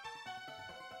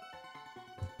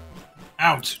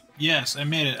 Out. Yes, I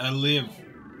made it. I live.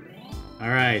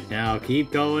 Alright, now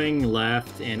keep going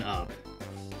left and up.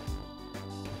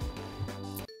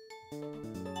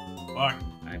 Fuck.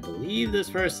 I believe this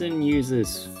person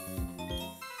uses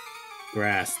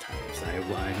grass types.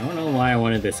 I don't know why I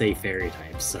wanted to say fairy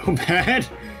types so bad.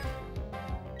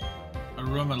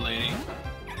 Aroma lady.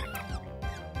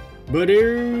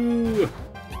 Badoo!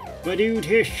 Badoo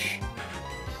Tish!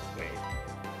 Wait.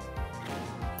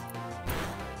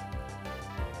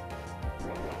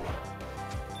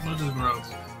 What is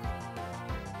growth?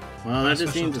 Well, that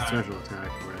just Special seems a attack. special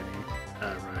attack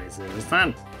rises. It's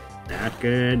not that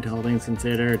good, all things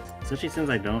considered. Especially since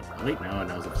I don't... Wait, no, it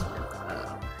does absorb.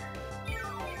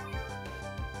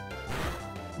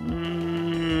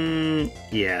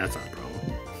 Yeah, that's not a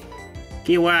problem.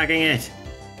 Keep whacking it!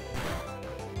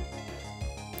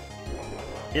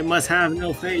 It must have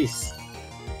no face.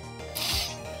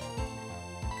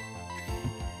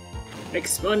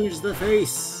 Expunge the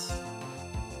face.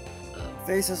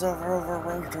 Faces are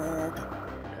overrated.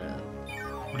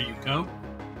 Where do you go?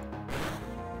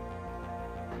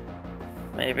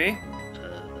 Maybe.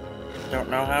 Don't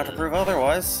know how to prove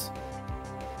otherwise.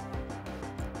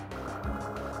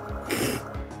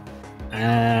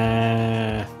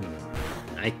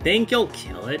 I think you'll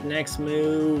kill it next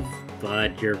move,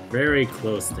 but you're very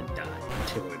close to dying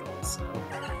to it also.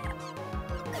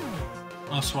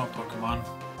 I'll swap Pokemon.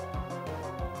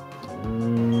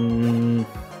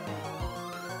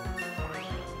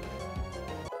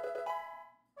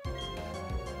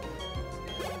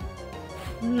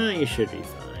 No, you should be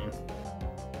fine.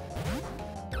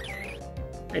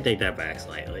 I take that back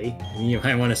slightly. You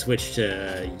might want to switch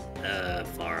to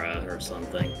Farah or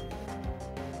something.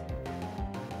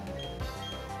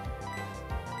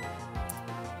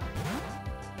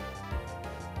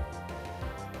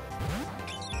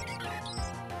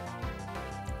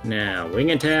 Now,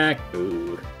 wing attack.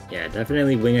 Ooh. Yeah,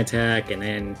 definitely wing attack, and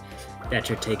then that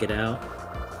should take it out.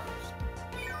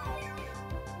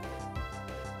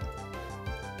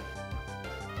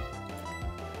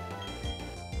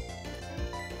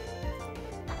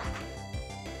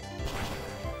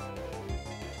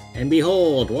 And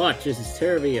behold, watch, this is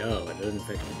Tervy. Oh, it doesn't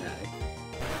freaking die.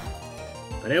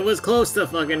 But it was close to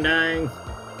fucking dying.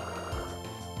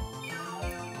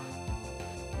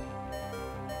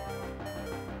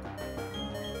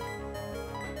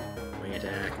 Wing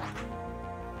attack.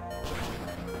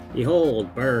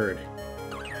 Behold, bird.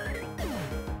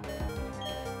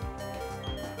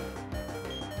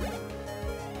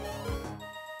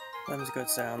 Them's good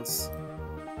sounds.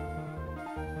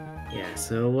 Yeah,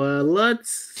 so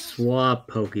let's swap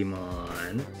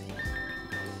Pokemon.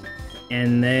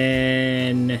 And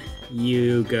then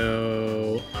you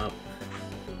go up.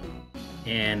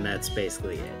 And that's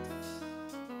basically it.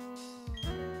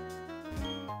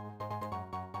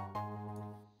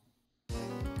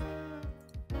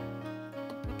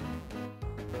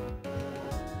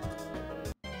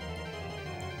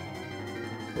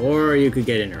 Or you could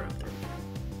get interrupted.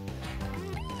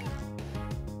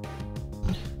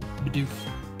 Bidoof.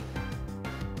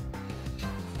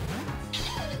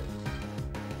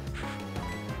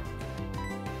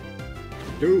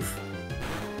 Doof.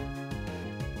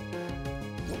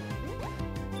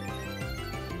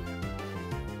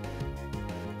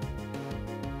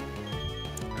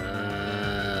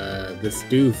 This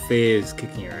doof is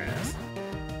kicking your ass.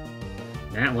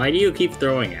 Matt, why do you keep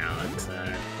throwing Alex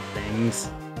things?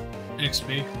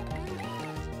 XP.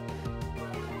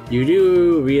 You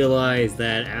do realize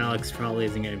that Alex probably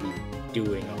isn't going to be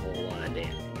doing a whole lot of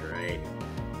damage, right?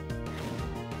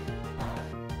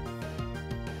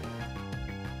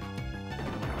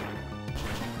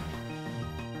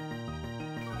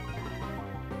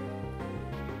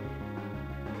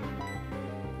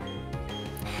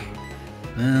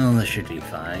 Well, this should be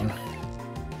fine.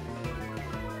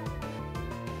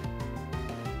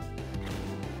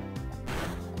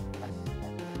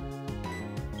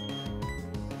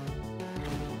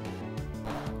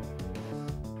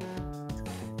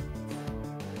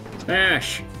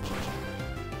 Smash!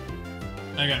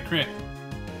 I got a crit.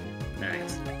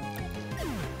 Nice.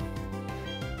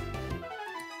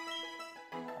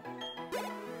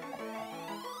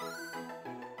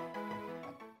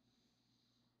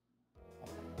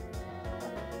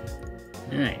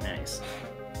 Alright, nice.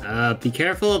 Be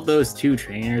careful of those two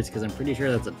trainers, because I'm pretty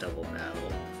sure that's a double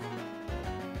battle.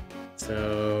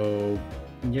 So,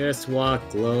 just walk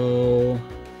low,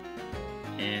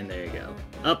 and there you go.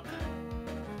 Up!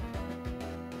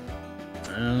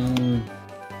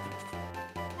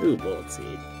 Ooh, Bullet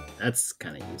Seed. That's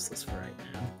kind of useless for right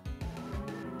now.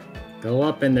 Go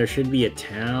up and there should be a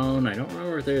town. I don't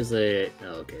remember if there's a...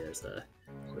 Oh, okay, there's a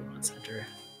Pokemon Center.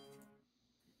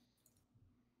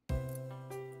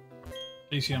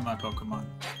 Please heal my Pokemon.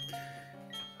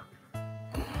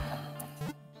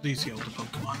 Please heal the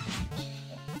Pokemon.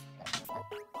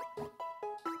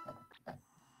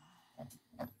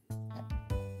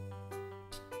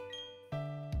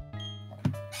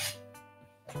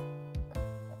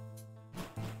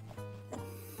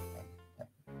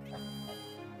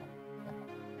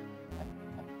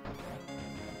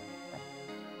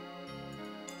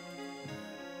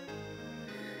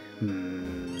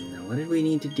 Now what did we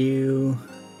need to do?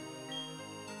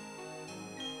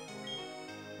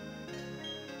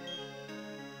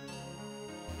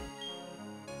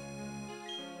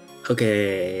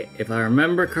 Okay, if I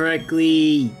remember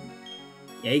correctly,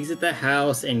 exit the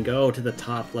house and go to the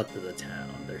top left of the town.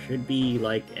 There should be,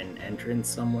 like, an entrance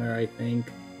somewhere, I think.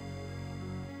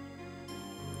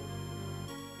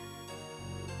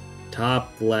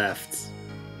 Top left.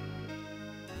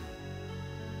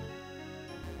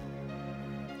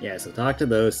 Yeah, so talk to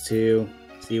those two,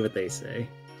 see what they say.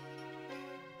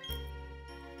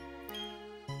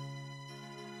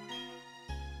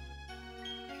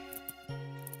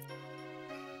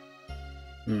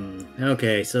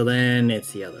 Okay, so then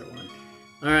it's the other one.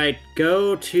 Alright,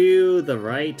 go to the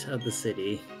right of the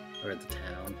city, or the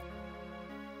town.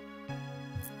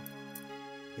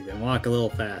 You can walk a little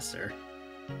faster.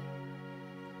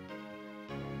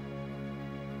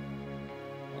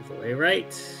 All the way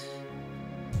right.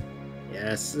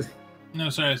 Yes. No,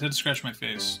 sorry, I had to scratch my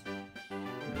face.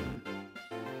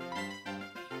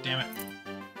 Damn it.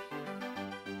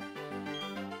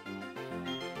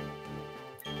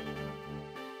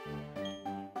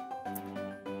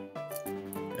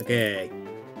 Okay.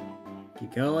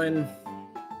 Keep going.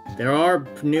 There are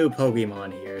new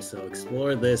Pokemon here, so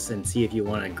explore this and see if you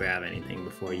want to grab anything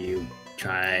before you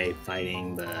try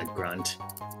fighting the grunt.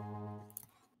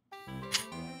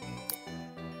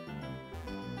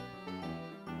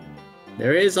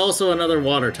 There is also another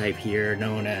water type here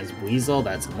known as Weasel.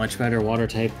 That's a much better water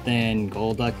type than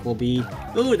Golduck will be.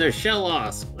 Ooh, there's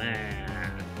Shellos!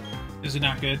 Is it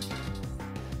not good?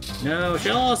 No,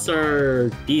 Shellos are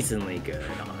decently good,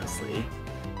 honestly.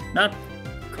 Not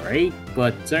great,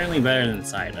 but certainly better than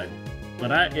Psyduck.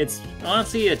 But it's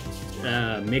honestly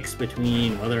a mix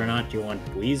between whether or not you want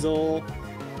Weasel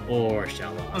or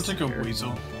Shellos. I'll take a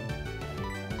Weasel.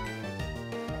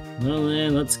 Well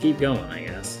then, let's keep going, I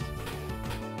guess.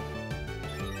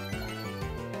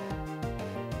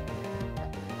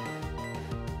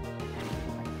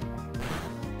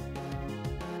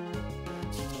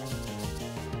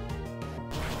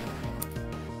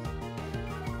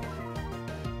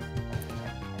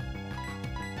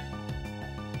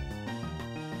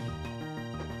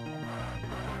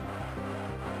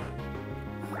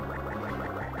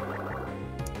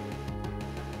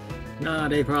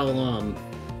 Not a problem.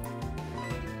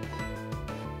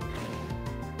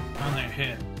 On their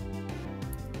hit.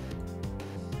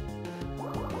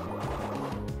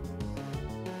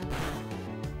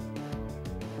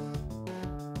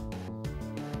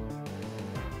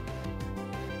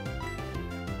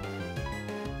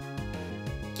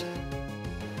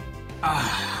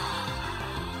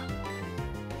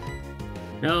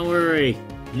 Don't worry,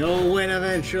 you'll win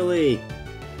eventually.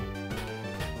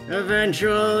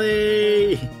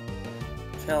 Eventually!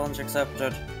 Challenge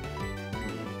accepted.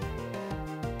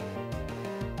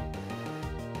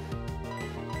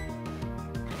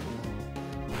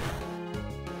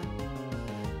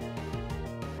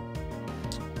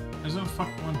 Doesn't fuck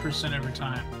 1% every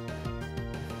time.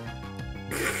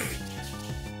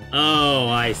 Oh,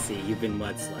 I see. You've been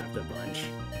mud-slapped a bunch.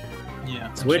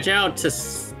 Yeah. Switch out to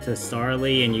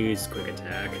Starly and use Quick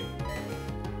Attack.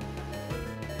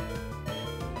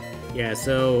 Yeah,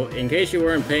 so in case you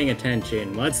weren't paying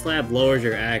attention, Mudslap lowers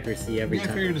your accuracy every time.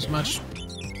 I figured as much.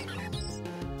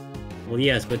 Well,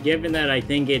 yes, but given that I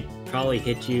think it probably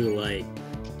hit you like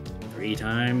 3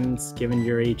 times, given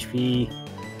your HP,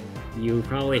 you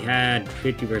probably had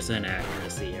 50%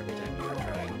 accuracy every time you were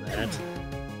trying that.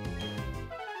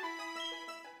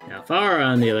 Now, Farah,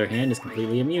 on the other hand, is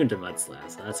completely immune to Mudslap,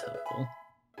 so that's helpful.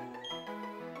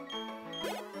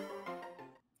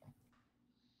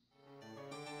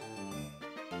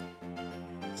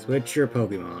 Switch your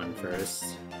Pokemon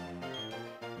first.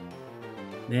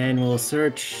 Then we'll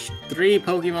search 3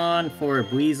 Pokemon for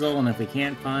Weasel, and if we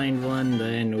can't find one,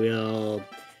 then we'll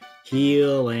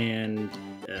heal and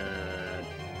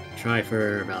try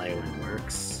for Valley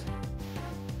Windworks.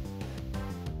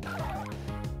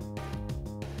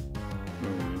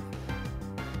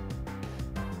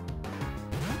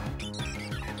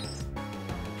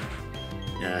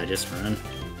 Just run.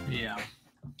 Yeah.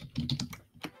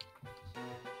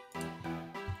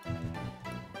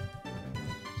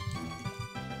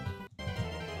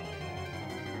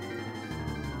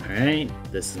 Alright,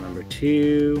 this is number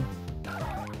 2.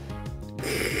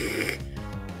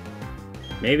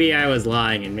 Maybe I was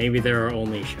lying, and maybe there are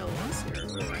only Shellos here.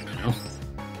 What do I know?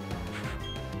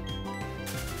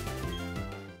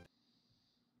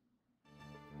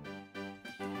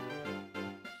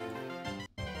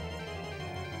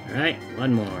 Alright,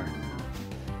 one more.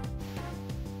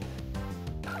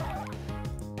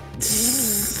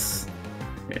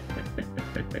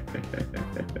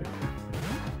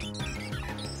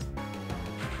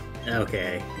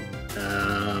 Okay.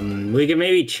 We can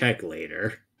maybe check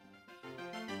later.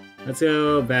 Let's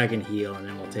go back and heal, and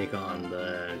then we'll take on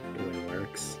the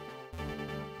Windworks.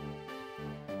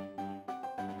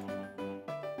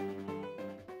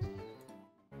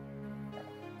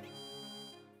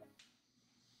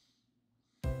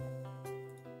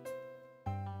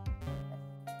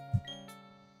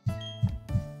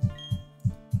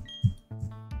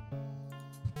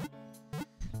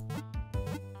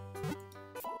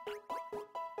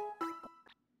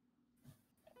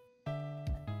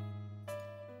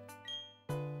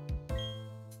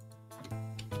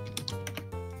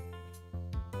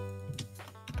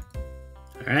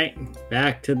 Alright,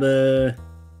 back to the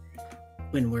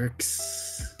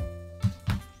Windworks.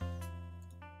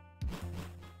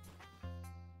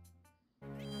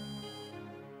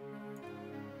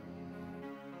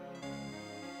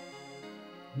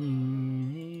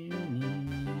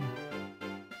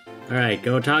 Alright,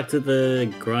 go talk to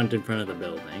the grunt in front of the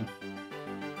building.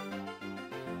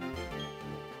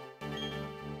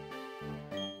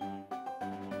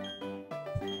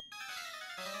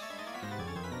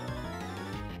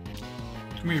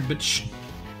 Come here, bitch.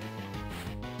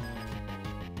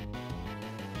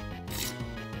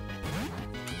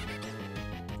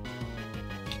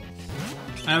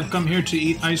 I have come here to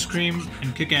eat ice cream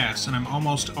and kick ass, and I'm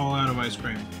almost all out of ice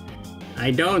cream.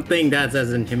 I don't think that's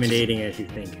as intimidating as you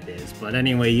think it is, but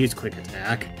anyway, use quick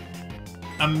attack.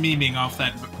 I'm memeing off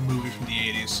that movie from the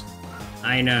 80s.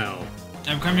 I know.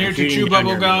 I've come here to chew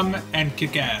bubblegum and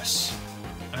kick ass.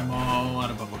 I'm all out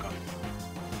of bubblegum.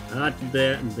 Not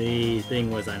the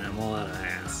thing was I'm all out of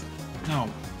ass. No.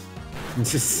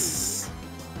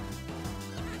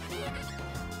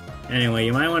 Anyway,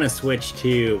 you might want to switch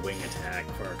to wing attack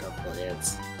for a couple of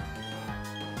hits.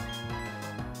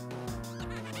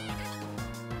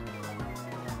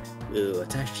 Ooh,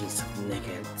 it's actually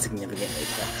significantly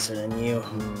faster than you.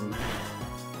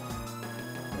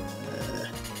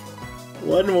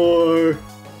 One more.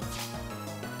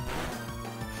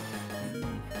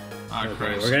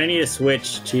 Okay, we're gonna need to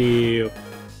switch to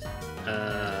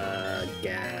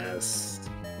Gas,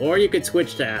 or you could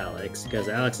switch to Alex because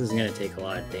Alex is gonna take a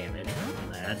lot of damage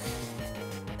from that.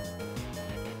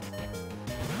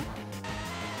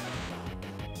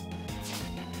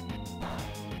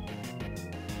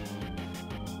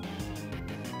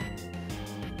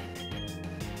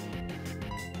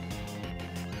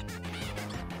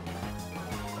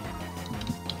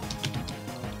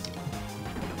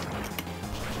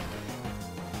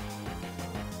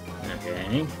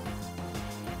 Okay.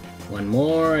 One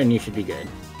more and you should be good.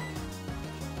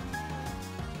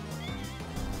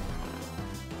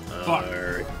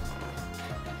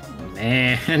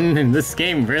 Man, this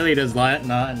game really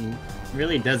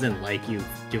really doesn't like you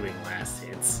doing last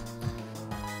hits.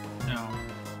 No.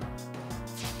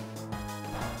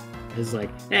 It's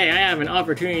like, hey, I have an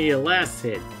opportunity to last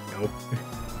hit. Nope.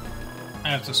 I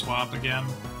have to swap again.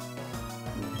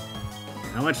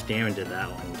 How much damage did that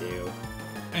one do?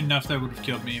 Enough that would have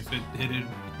killed me if it hit it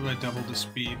with double the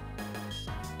speed.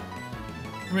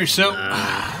 Come here, so.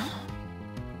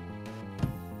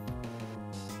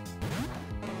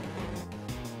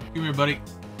 Come here, buddy.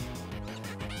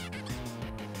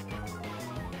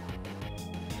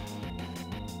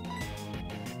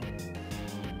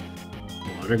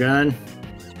 Water gun.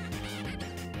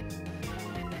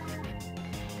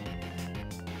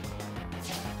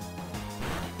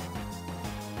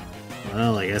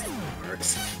 Well, I guess that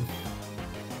works.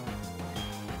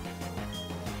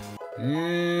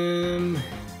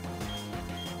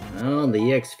 Well, the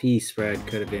EXP spread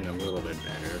could have been a little bit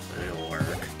better, but it'll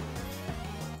work.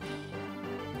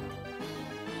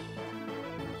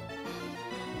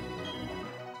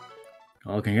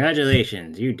 Well,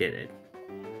 congratulations, you did it.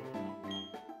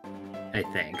 I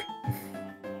think.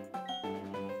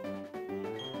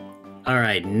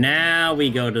 Alright, now we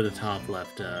go to the top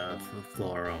left of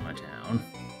Floaroma Town.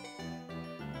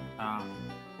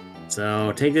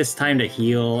 So take this time to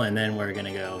heal, and then we're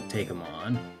gonna go take them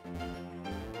on.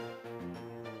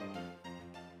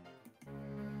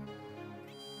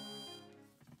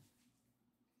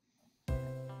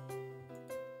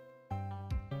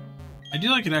 I do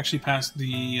like it actually passed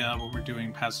the, what we're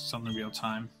doing passes on the real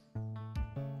time.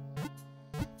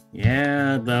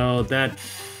 Yeah, though that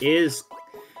is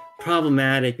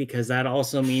problematic because that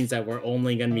also means that we're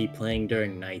only going to be playing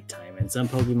during nighttime, and some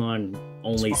Pokemon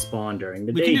only spawn during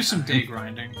the day. We can do some day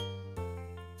grinding.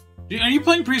 Are you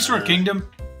playing Prehistoric Kingdom?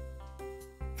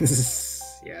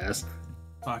 Yes.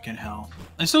 Fucking hell.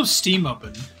 I still have Steam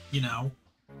open, you know.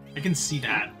 I can see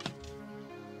that.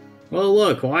 Well,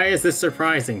 look, why is this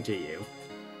surprising to you?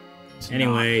 It's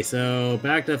anyway, not. so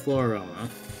back to Floaroma.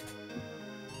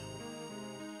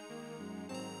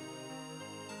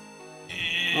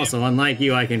 Also, unlike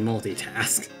you, I can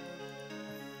multitask.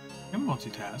 You can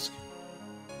multitask.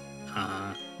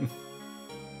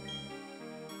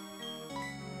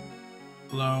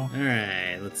 Hello.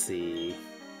 Alright, let's see.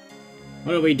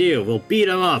 What do we do? We'll beat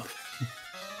him up!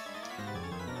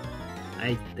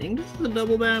 I think this is a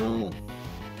double battle.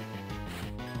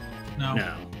 No.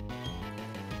 No.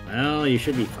 Well, you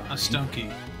should be fine. A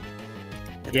Stunky.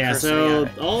 Yeah, so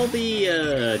all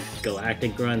the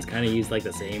Galactic Grunts kind of use like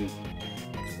the same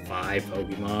 5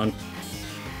 Pokemon.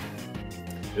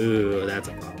 Ooh, that's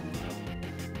a problem though.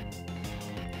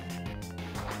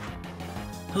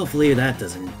 Hopefully that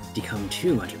doesn't become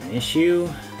too much of an issue.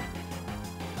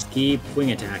 Just keep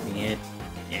wing attacking it,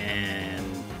 and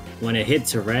when it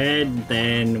hits red,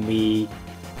 then we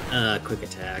quick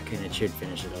attack, and it should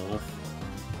finish it off.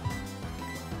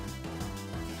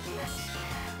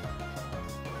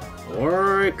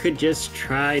 Or it could just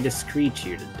try to screech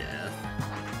you to death.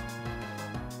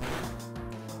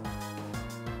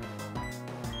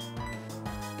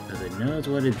 Because it knows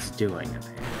what it's doing,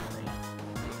 apparently.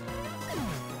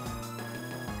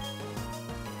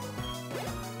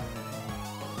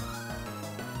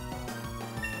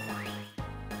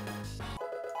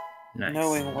 Nice.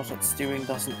 Knowing what it's doing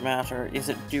doesn't matter. Is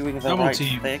it doing the Double right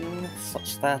team. thing,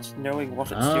 such that knowing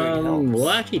what it's doing helps?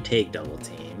 We'll actually take double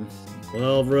team.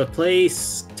 We'll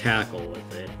replace tackle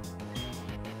with it.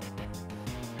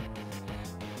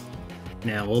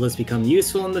 Now, will this become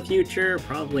useful in the future?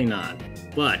 Probably not,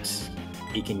 but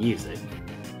you can use it.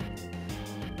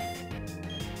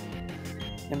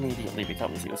 Immediately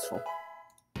becomes useful.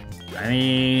 I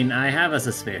mean, I have a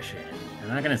suspicion. I'm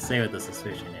not gonna say what the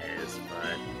suspicion is,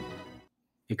 but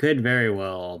it could very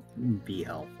well be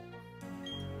helpful.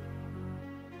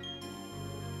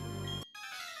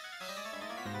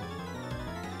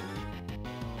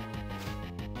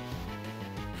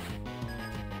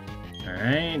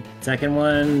 Alright, second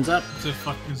one's up. It's a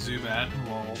fucking Zubat.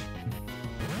 Lol.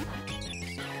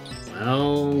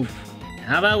 Well,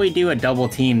 how about we do a double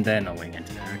team, then a wing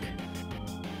attack?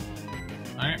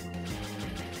 Alright.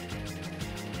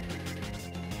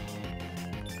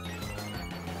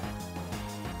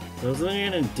 Those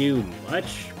aren't gonna do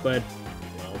much, but,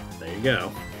 well, there you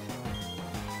go.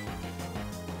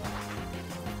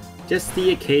 Just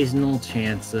the occasional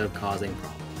chance of causing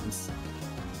problems.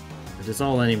 Which is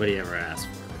all anybody ever asked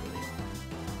for, really.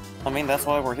 I mean, that's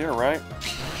why we're here, right?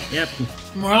 Yep.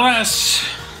 More or less.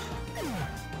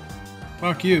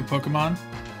 Fuck you, Pokemon.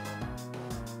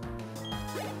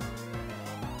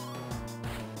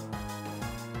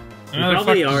 We Another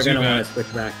probably fucking are gonna Zubat. want to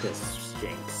switch back to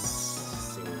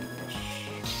Jinx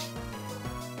soonish.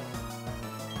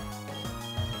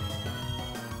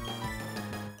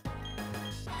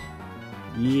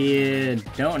 Yeah,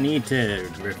 don't need to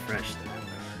refresh that.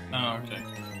 Oh, okay.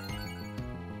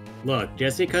 Look,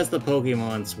 just because the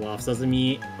Pokemon swaps doesn't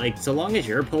mean, like, so long as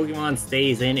your Pokemon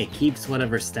stays in, it keeps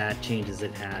whatever stat changes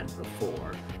it had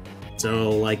before. So,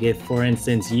 like, if, for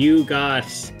instance, you got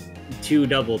 2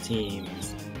 double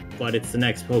teams, but it's the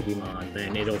next Pokemon,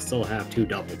 then it'll still have 2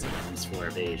 double teams for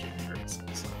evasion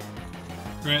purposes.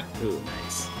 Right. Ooh,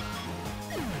 nice.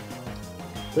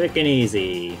 Quick and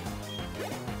easy.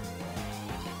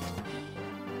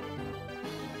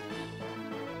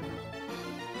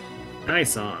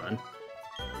 Nice on.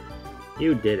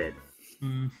 You did it.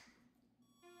 Hmm.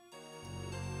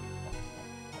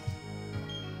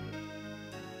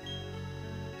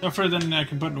 Tougher than I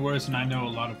can put into words, and I know a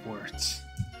lot of words.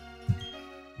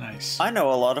 Nice. I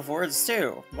know a lot of words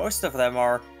too. Most of them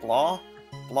are blah,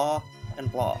 blah, and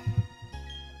blah.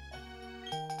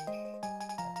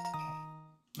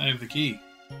 I have the key.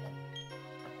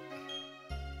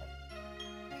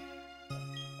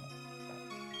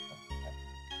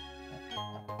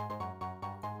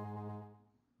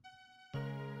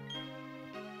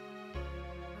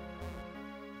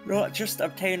 Not just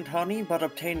obtained honey, but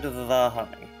obtained the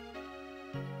honey.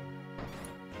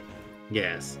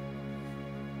 Yes.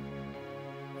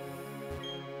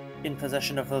 In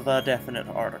possession of the definite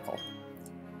article.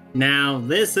 Now,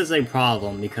 this is a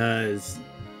problem because...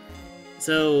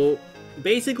 So,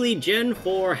 basically, Gen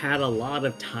 4 had a lot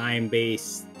of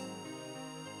time-based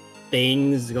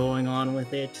things going on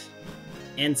with it.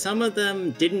 And some of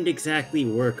them didn't exactly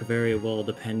work very well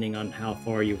depending on how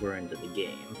far you were into the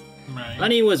game. Right.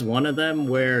 Honey was one of them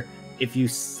where if you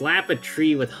slap a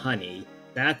tree with honey,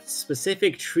 that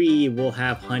specific tree will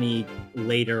have honey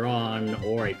later on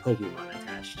or a Pokemon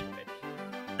attached to it.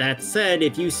 That said,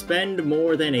 if you spend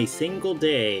more than a single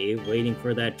day waiting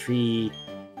for that tree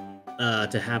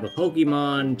to have a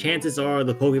Pokemon, chances are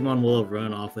the Pokemon will have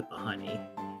run off with the honey.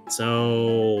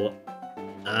 So,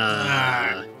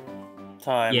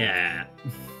 Time. yeah.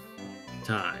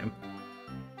 Time.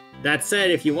 That said,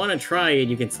 if you want to try it,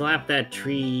 you can slap that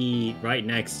tree right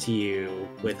next to you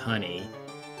with honey,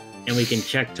 and we can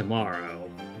check tomorrow.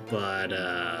 But,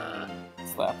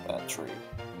 Slap that tree.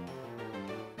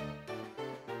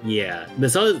 yeah.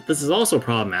 This is also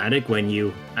problematic when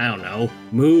you, I don't know,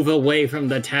 move away from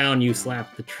the town you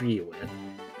slapped the tree with.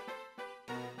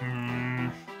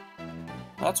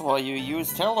 That's why you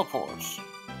use teleport.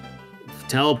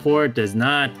 Teleport does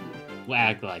not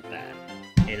act like that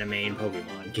in a main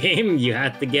Pokemon game. You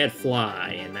have to get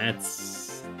Fly, and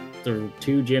that's the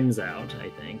 2 gyms out, I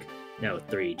think. No,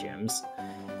 3 gyms.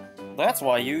 That's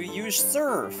why you use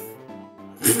Surf.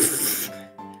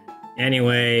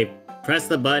 Anyway, press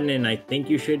the button and I think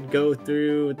you should go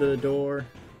through the door.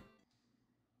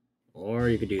 Or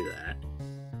you could do that.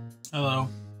 Hello.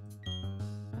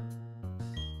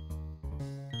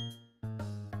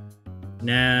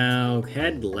 Now,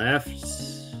 head left.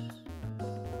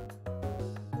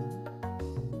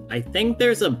 I think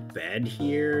there's a bed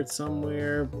here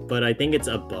somewhere, but I think it's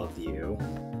above you.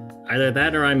 Either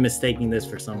that or I'm mistaking this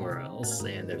for somewhere else,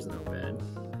 and there's no bed.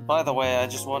 By the way, I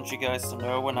just want you guys to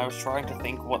know when I was trying to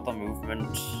think what the move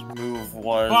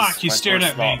was. Fuck, you my stared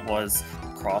first at me. thought was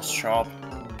cross chop.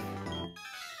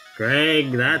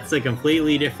 Greg, that's a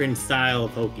completely different style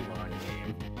of Pokemon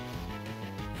game.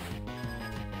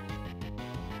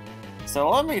 So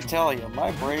let me tell you,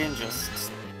 my brain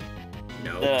just.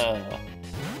 Nope.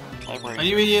 My brain. Are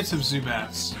you idiots of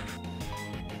Zubats?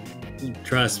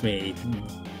 Trust me,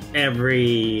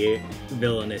 every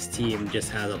villainous team just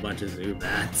has a bunch of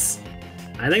Zubats.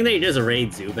 I think they just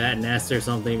raid Zubat nests or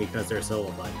something because they're so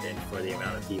abundant for the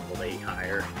amount of people they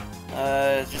hire.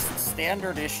 Just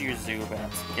standard issue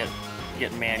Zubats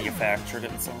get manufactured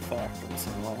in some factory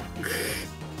somewhere.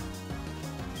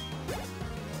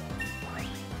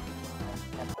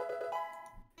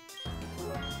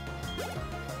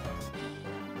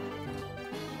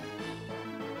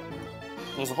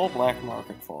 There's a whole black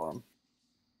market for them.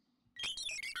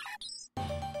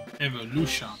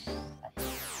 Evolution.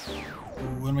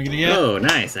 What am I gonna get? Oh,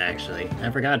 nice, actually. I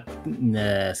forgot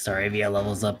Staravia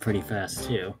levels up pretty fast,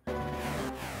 too.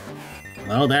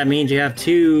 Well, that means you have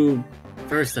 2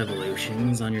 first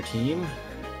evolutions on your team.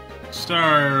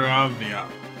 Staravia.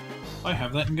 I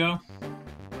have that and go.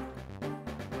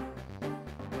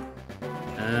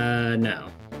 No.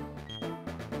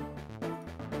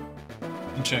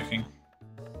 I'm checking.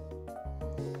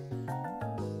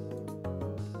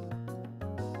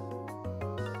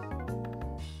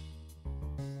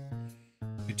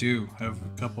 We do have a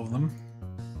couple of them.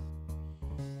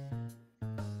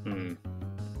 Hmm.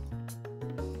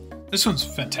 This one's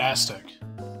fantastic.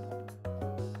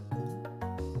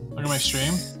 Look at my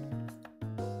stream.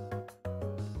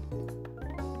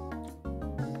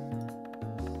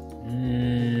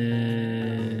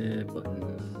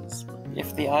 Buttons.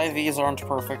 If the IVs aren't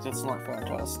perfect, it's not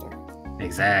fantastic.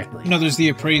 Exactly. No, there's the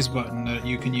appraise button that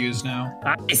you can use now.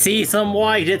 I see some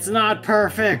white. It's not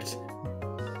perfect.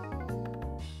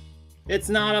 It's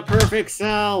not a perfect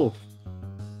cell.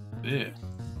 Yeah.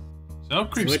 So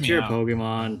it creeps Switch me your out.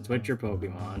 Pokemon. Switch your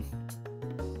Pokemon.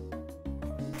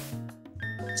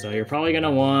 So you're probably gonna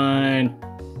want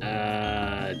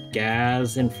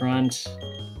Gaz in front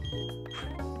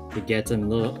to get some a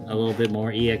little bit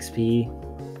more EXP,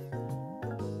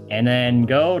 and then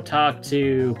go talk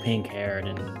to Pink Haired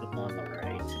and on the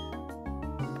right.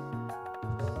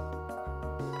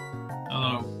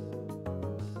 Hello.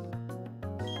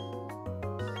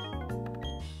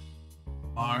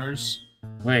 Mars.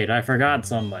 Wait, I forgot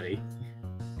somebody.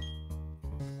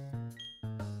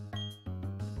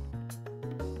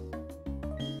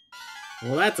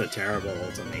 Well, that's a terrible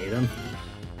ultimatum.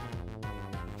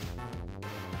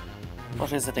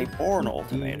 But is it a born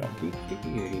ultimatum?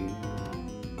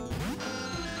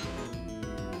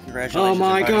 Congratulations. Oh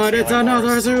my if I god, can it's see like another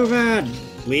Mars.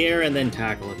 Zubat! Clear and then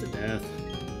tackle it to death.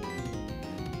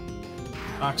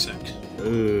 Toxic.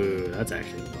 Ooh, that's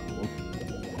actually a problem.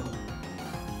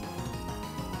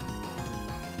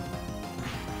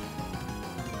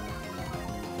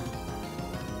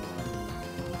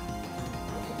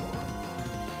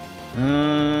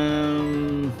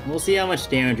 We'll see how much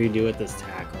damage we do with this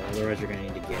tackle, otherwise you're gonna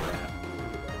need to get out.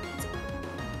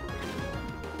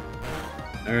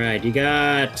 Alright, you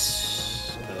got...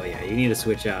 Oh yeah, you need to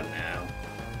switch out now.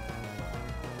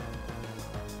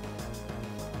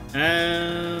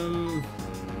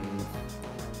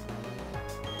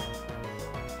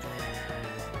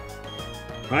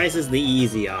 Price is the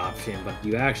easy option, but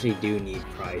you actually do need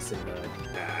Price in the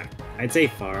back. I'd say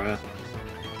Farah.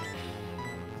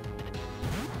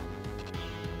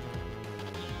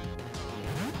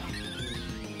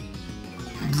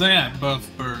 That buff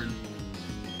bird.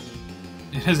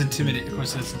 It has intimidate. Of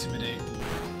course, it has intimidate.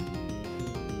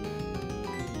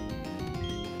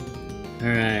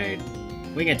 Alright.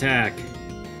 Wing attack.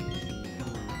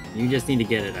 You just need to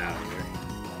get it out of here.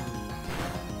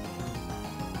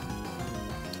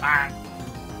 Ah.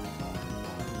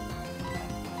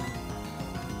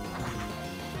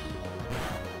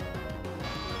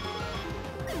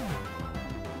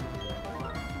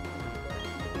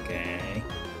 Okay.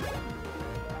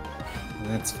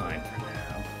 That's fine for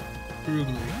now.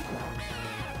 Brutally.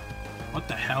 What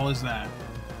the hell is that?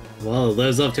 Well, it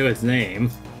lives up to its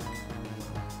name.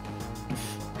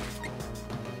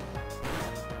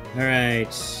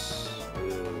 Alright.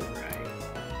 Ooh, right.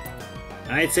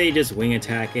 I'd say just wing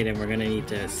attack it, and we're gonna need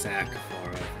to sack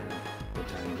Farah for the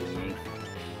time being.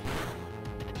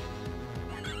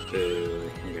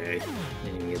 Ooh, okay.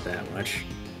 Didn't even get that much.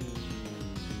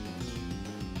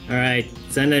 Alright,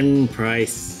 send in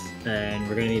Price, and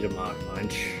we're gonna need a Mach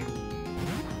Punch.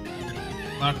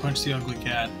 Mach punch the ugly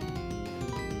cat.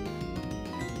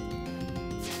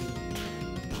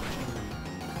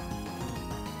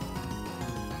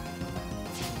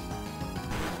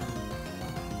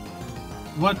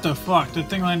 What the fuck? That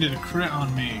thing landed a crit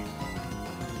on me.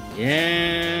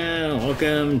 Yeah,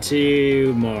 welcome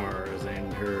to Mars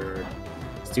and her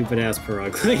stupid-ass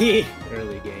Perugly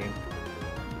early game.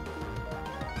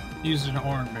 Used an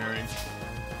Oranberry.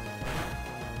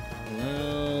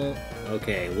 Well,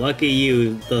 okay, lucky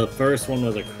you, the first one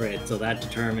was a crit, so that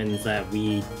determines that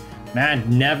Matt,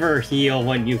 never heal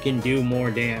when you can do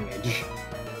more damage.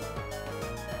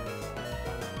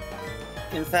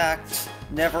 In fact,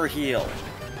 never heal.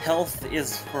 Health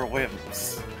is for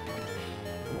wimps.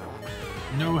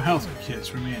 No health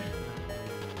kits remaining.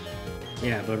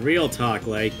 Yeah, but real talk,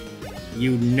 like,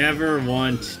 you never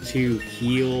want to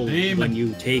heal when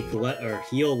you take or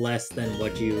heal less than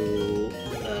what you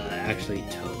actually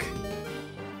took.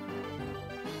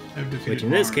 Which in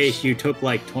this case, you took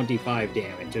like 25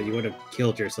 damage, so you would have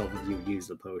killed yourself if you used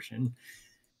the potion.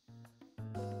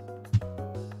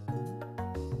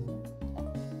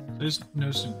 There's no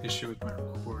issue with my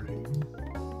recording.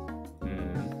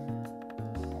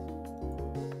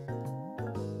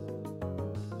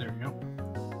 There we go.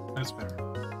 That's better.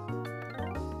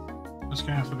 Let's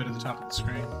get alphabet at the top of the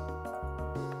screen.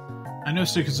 I know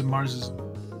Stickers of Mars'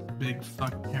 big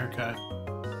fucking haircut.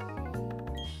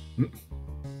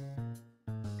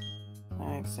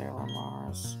 Thanks, Sailor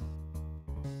Mars.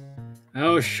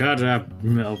 Oh, shut up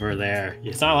over there.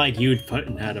 It's not like you'd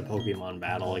had a Pokemon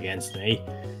battle against me.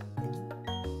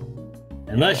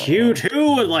 Unless you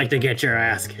too would like to get your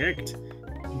ass kicked.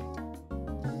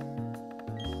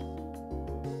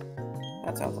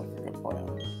 That sounds like a good plan.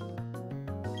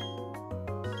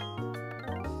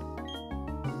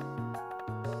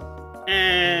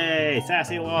 Hey,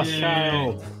 Sassy Lost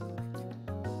Child.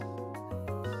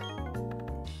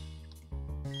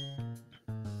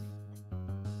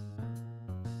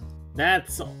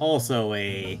 That's also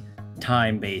a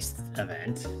time-based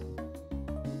event.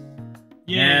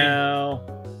 Yeah. Now,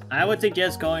 I would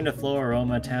suggest going to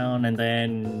Floaroma Town and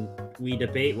then we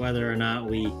debate whether or not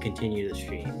we continue the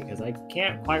stream, because I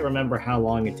can't quite remember how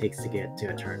long it takes to get to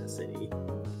Eterna City.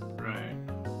 Right.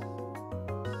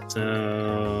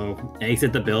 So,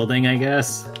 exit the building, I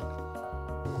guess.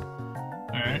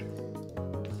 Alright.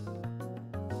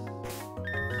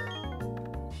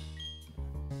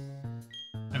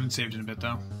 I haven't saved in a bit,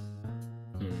 though.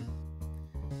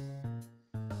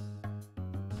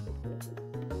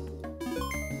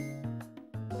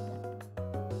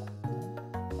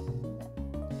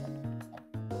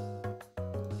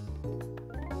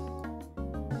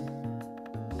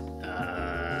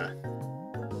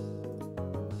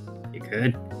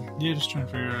 Good. Yeah, just trying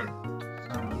to figure out.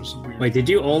 I don't know, there's some weird. Wait, did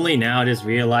you only now just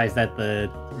realize that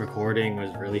the recording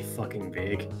was really fucking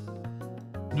big?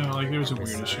 No, like there was a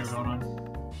weird issue going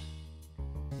on.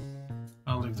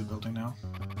 I'll leave the building now.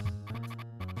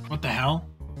 What the hell?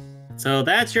 So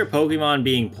that's your Pokemon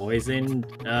being poisoned.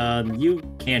 You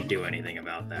can't do anything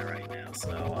about that right now, so,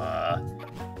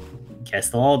 guess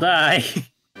they'll all die.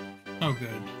 Oh,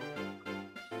 good.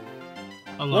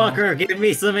 Hello. Walker, give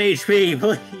me some HP,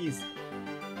 please!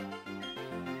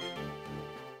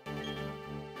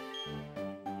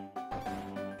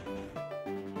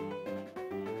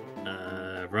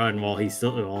 Run while he's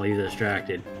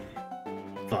distracted.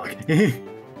 Fuck.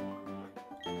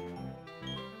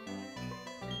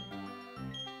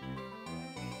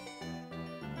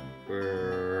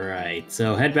 Right,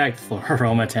 so head back to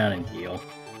Floaroma Town and heal.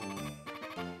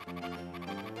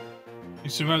 You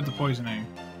survived the poisoning.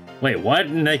 Wait,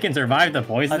 what? They can survive the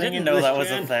poisoning? I didn't know that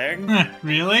was a thing.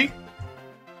 Really?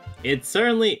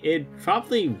 It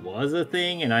probably was a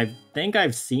thing, and I think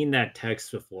I've seen that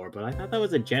text before, but I thought that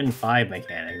was a Gen 5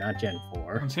 mechanic, not Gen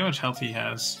 4. Let's see how much health he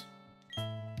has.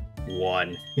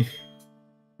 1.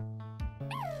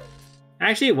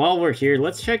 Actually, while we're here,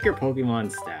 let's check your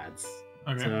Pokemon stats.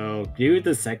 Okay. So, do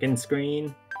the second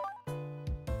screen.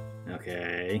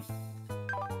 Okay.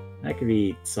 That could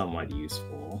be somewhat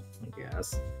useful, I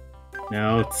guess.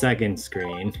 No, second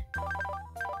screen.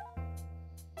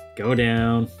 Go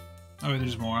down. Oh,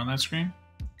 there's more on that screen?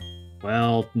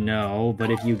 Well, no, but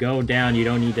if you go down, you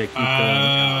don't need to keep going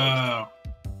out.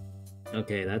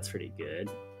 Okay, that's pretty good.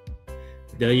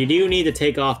 Though you do need to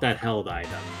take off that held item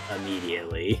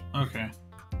immediately. Okay.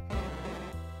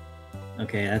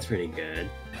 Okay, that's pretty good.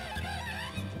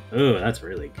 Ooh, that's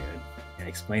really good. It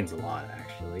explains a lot,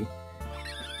 actually.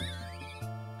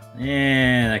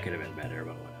 That could have been better,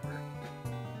 but whatever.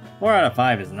 4 out of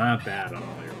 5 is not bad on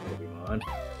all your Pokemon.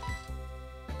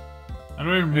 How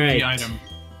do I remove the item?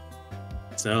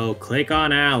 So, click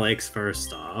on Alex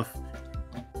first off.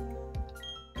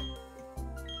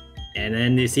 And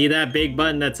then you see that big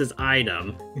button that says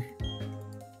item.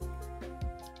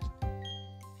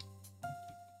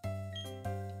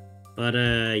 But,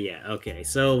 yeah, okay.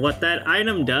 So what that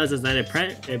item does is that it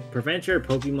prevents your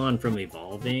Pokemon from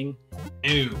evolving.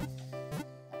 Ew.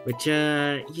 Which,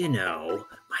 you know,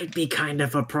 might be kind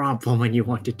of a problem when you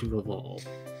want it to evolve.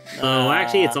 So,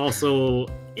 actually, it's also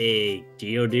a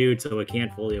Geodude, so it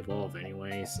can't fully evolve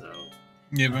anyway, so...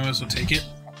 Yeah, but I might as well take it.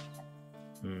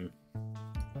 Hmm.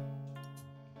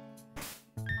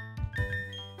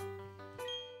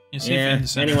 Yeah,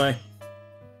 anyway.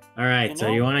 Alright, so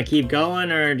you want to keep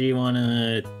going, or do you want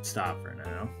to stop for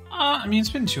now? I mean, it's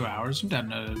been 2 hours. I'm done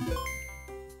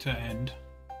to end.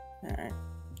 Alright.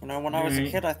 You know, when I was a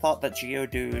kid, I thought that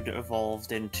Geodude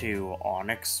evolved into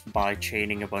Onyx by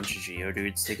chaining a bunch of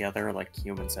Geodudes together like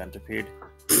Human Centipede.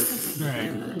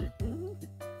 Right.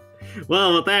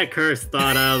 Well, with that cursed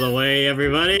thought out of the way,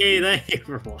 everybody, thank you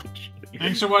for watching.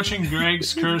 Thanks for watching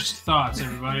Greg's Cursed Thoughts,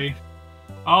 everybody.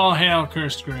 All hail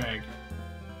Cursed Greg.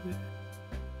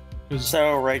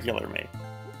 So, regular me.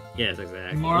 Yes,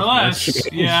 exactly. More or less,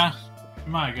 yeah.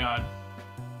 My god.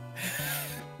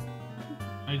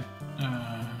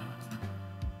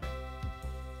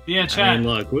 Yeah, chat. I mean,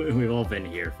 look, we've all been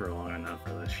here for long enough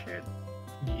for this shit.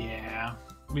 Yeah,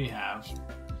 we have.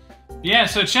 Yeah,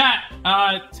 so chat,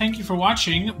 thank you for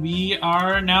watching. We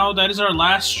are now, that is our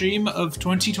last stream of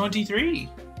 2023.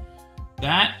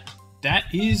 That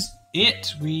is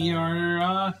it. We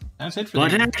are, that's it for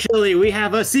But actually, we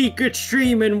have a secret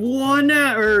stream in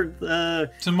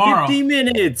tomorrow. 50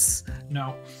 minutes.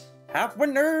 No. Happy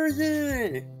New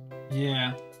Year!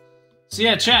 Yeah. So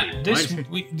yeah, chat,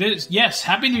 yes,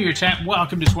 Happy New Year, chat.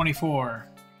 Welcome to 24,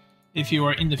 if you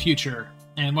are in the future.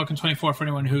 And welcome to 24 for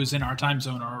anyone who's in our time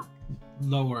zone or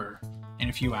lower in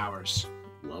a few hours.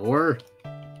 Lower?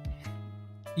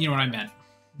 You know what I meant.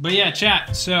 But yeah,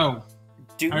 chat, so...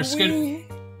 Do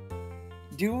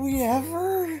we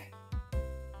ever?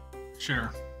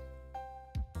 Sure.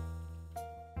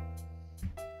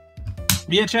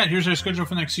 Yeah, chat, here's our schedule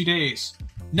for the next few days.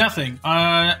 Nothing.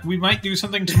 We might do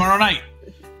something tomorrow night.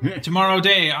 Tomorrow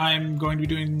day, I'm going to be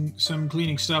doing some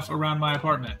cleaning stuff around my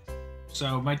apartment.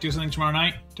 So, might do something tomorrow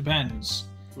night. Depends.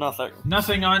 Nothing.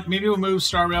 Nothing on... Maybe we'll move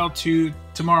Star Rail to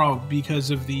tomorrow because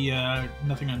of the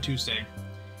nothing on Tuesday.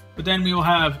 But then we will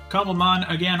have Cobblemon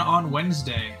again on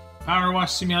Wednesday. Power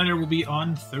Wash Simulator will be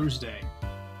on Thursday.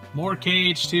 More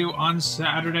KH2 on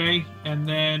Saturday. And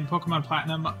then Pokemon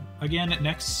Platinum again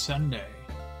next Sunday.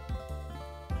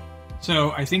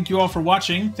 So, I thank you all for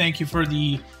watching. Thank you for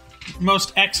the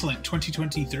most excellent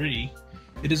 2023.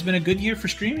 It has been a good year for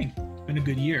streaming. It's been a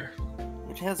good year.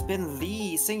 It has been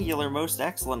the singular most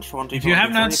excellent 2023. If you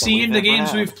have not seen the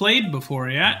games we've played before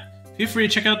yet, feel free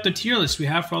to check out the tier list we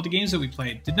have for all the games that we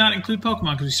played. Did not include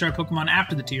Pokemon because we started Pokemon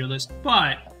after the tier list,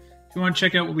 but if you want to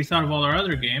check out what we thought of all our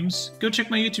other games, go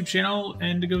check my YouTube channel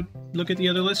and go look at the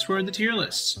other lists for the tier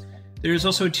lists. There is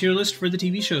also a tier list for the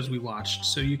TV shows we watched,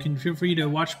 so you can feel free to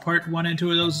watch part 1 and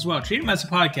 2 of those as well. Treat them as a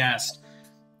podcast,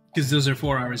 because those are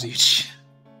 4 hours each.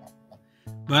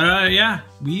 But yeah,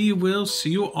 we will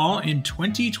see you all in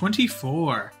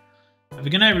 2024. Have a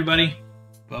good night, everybody.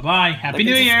 Bye-bye. Happy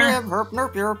New Year! Herp,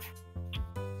 nerp, yerp.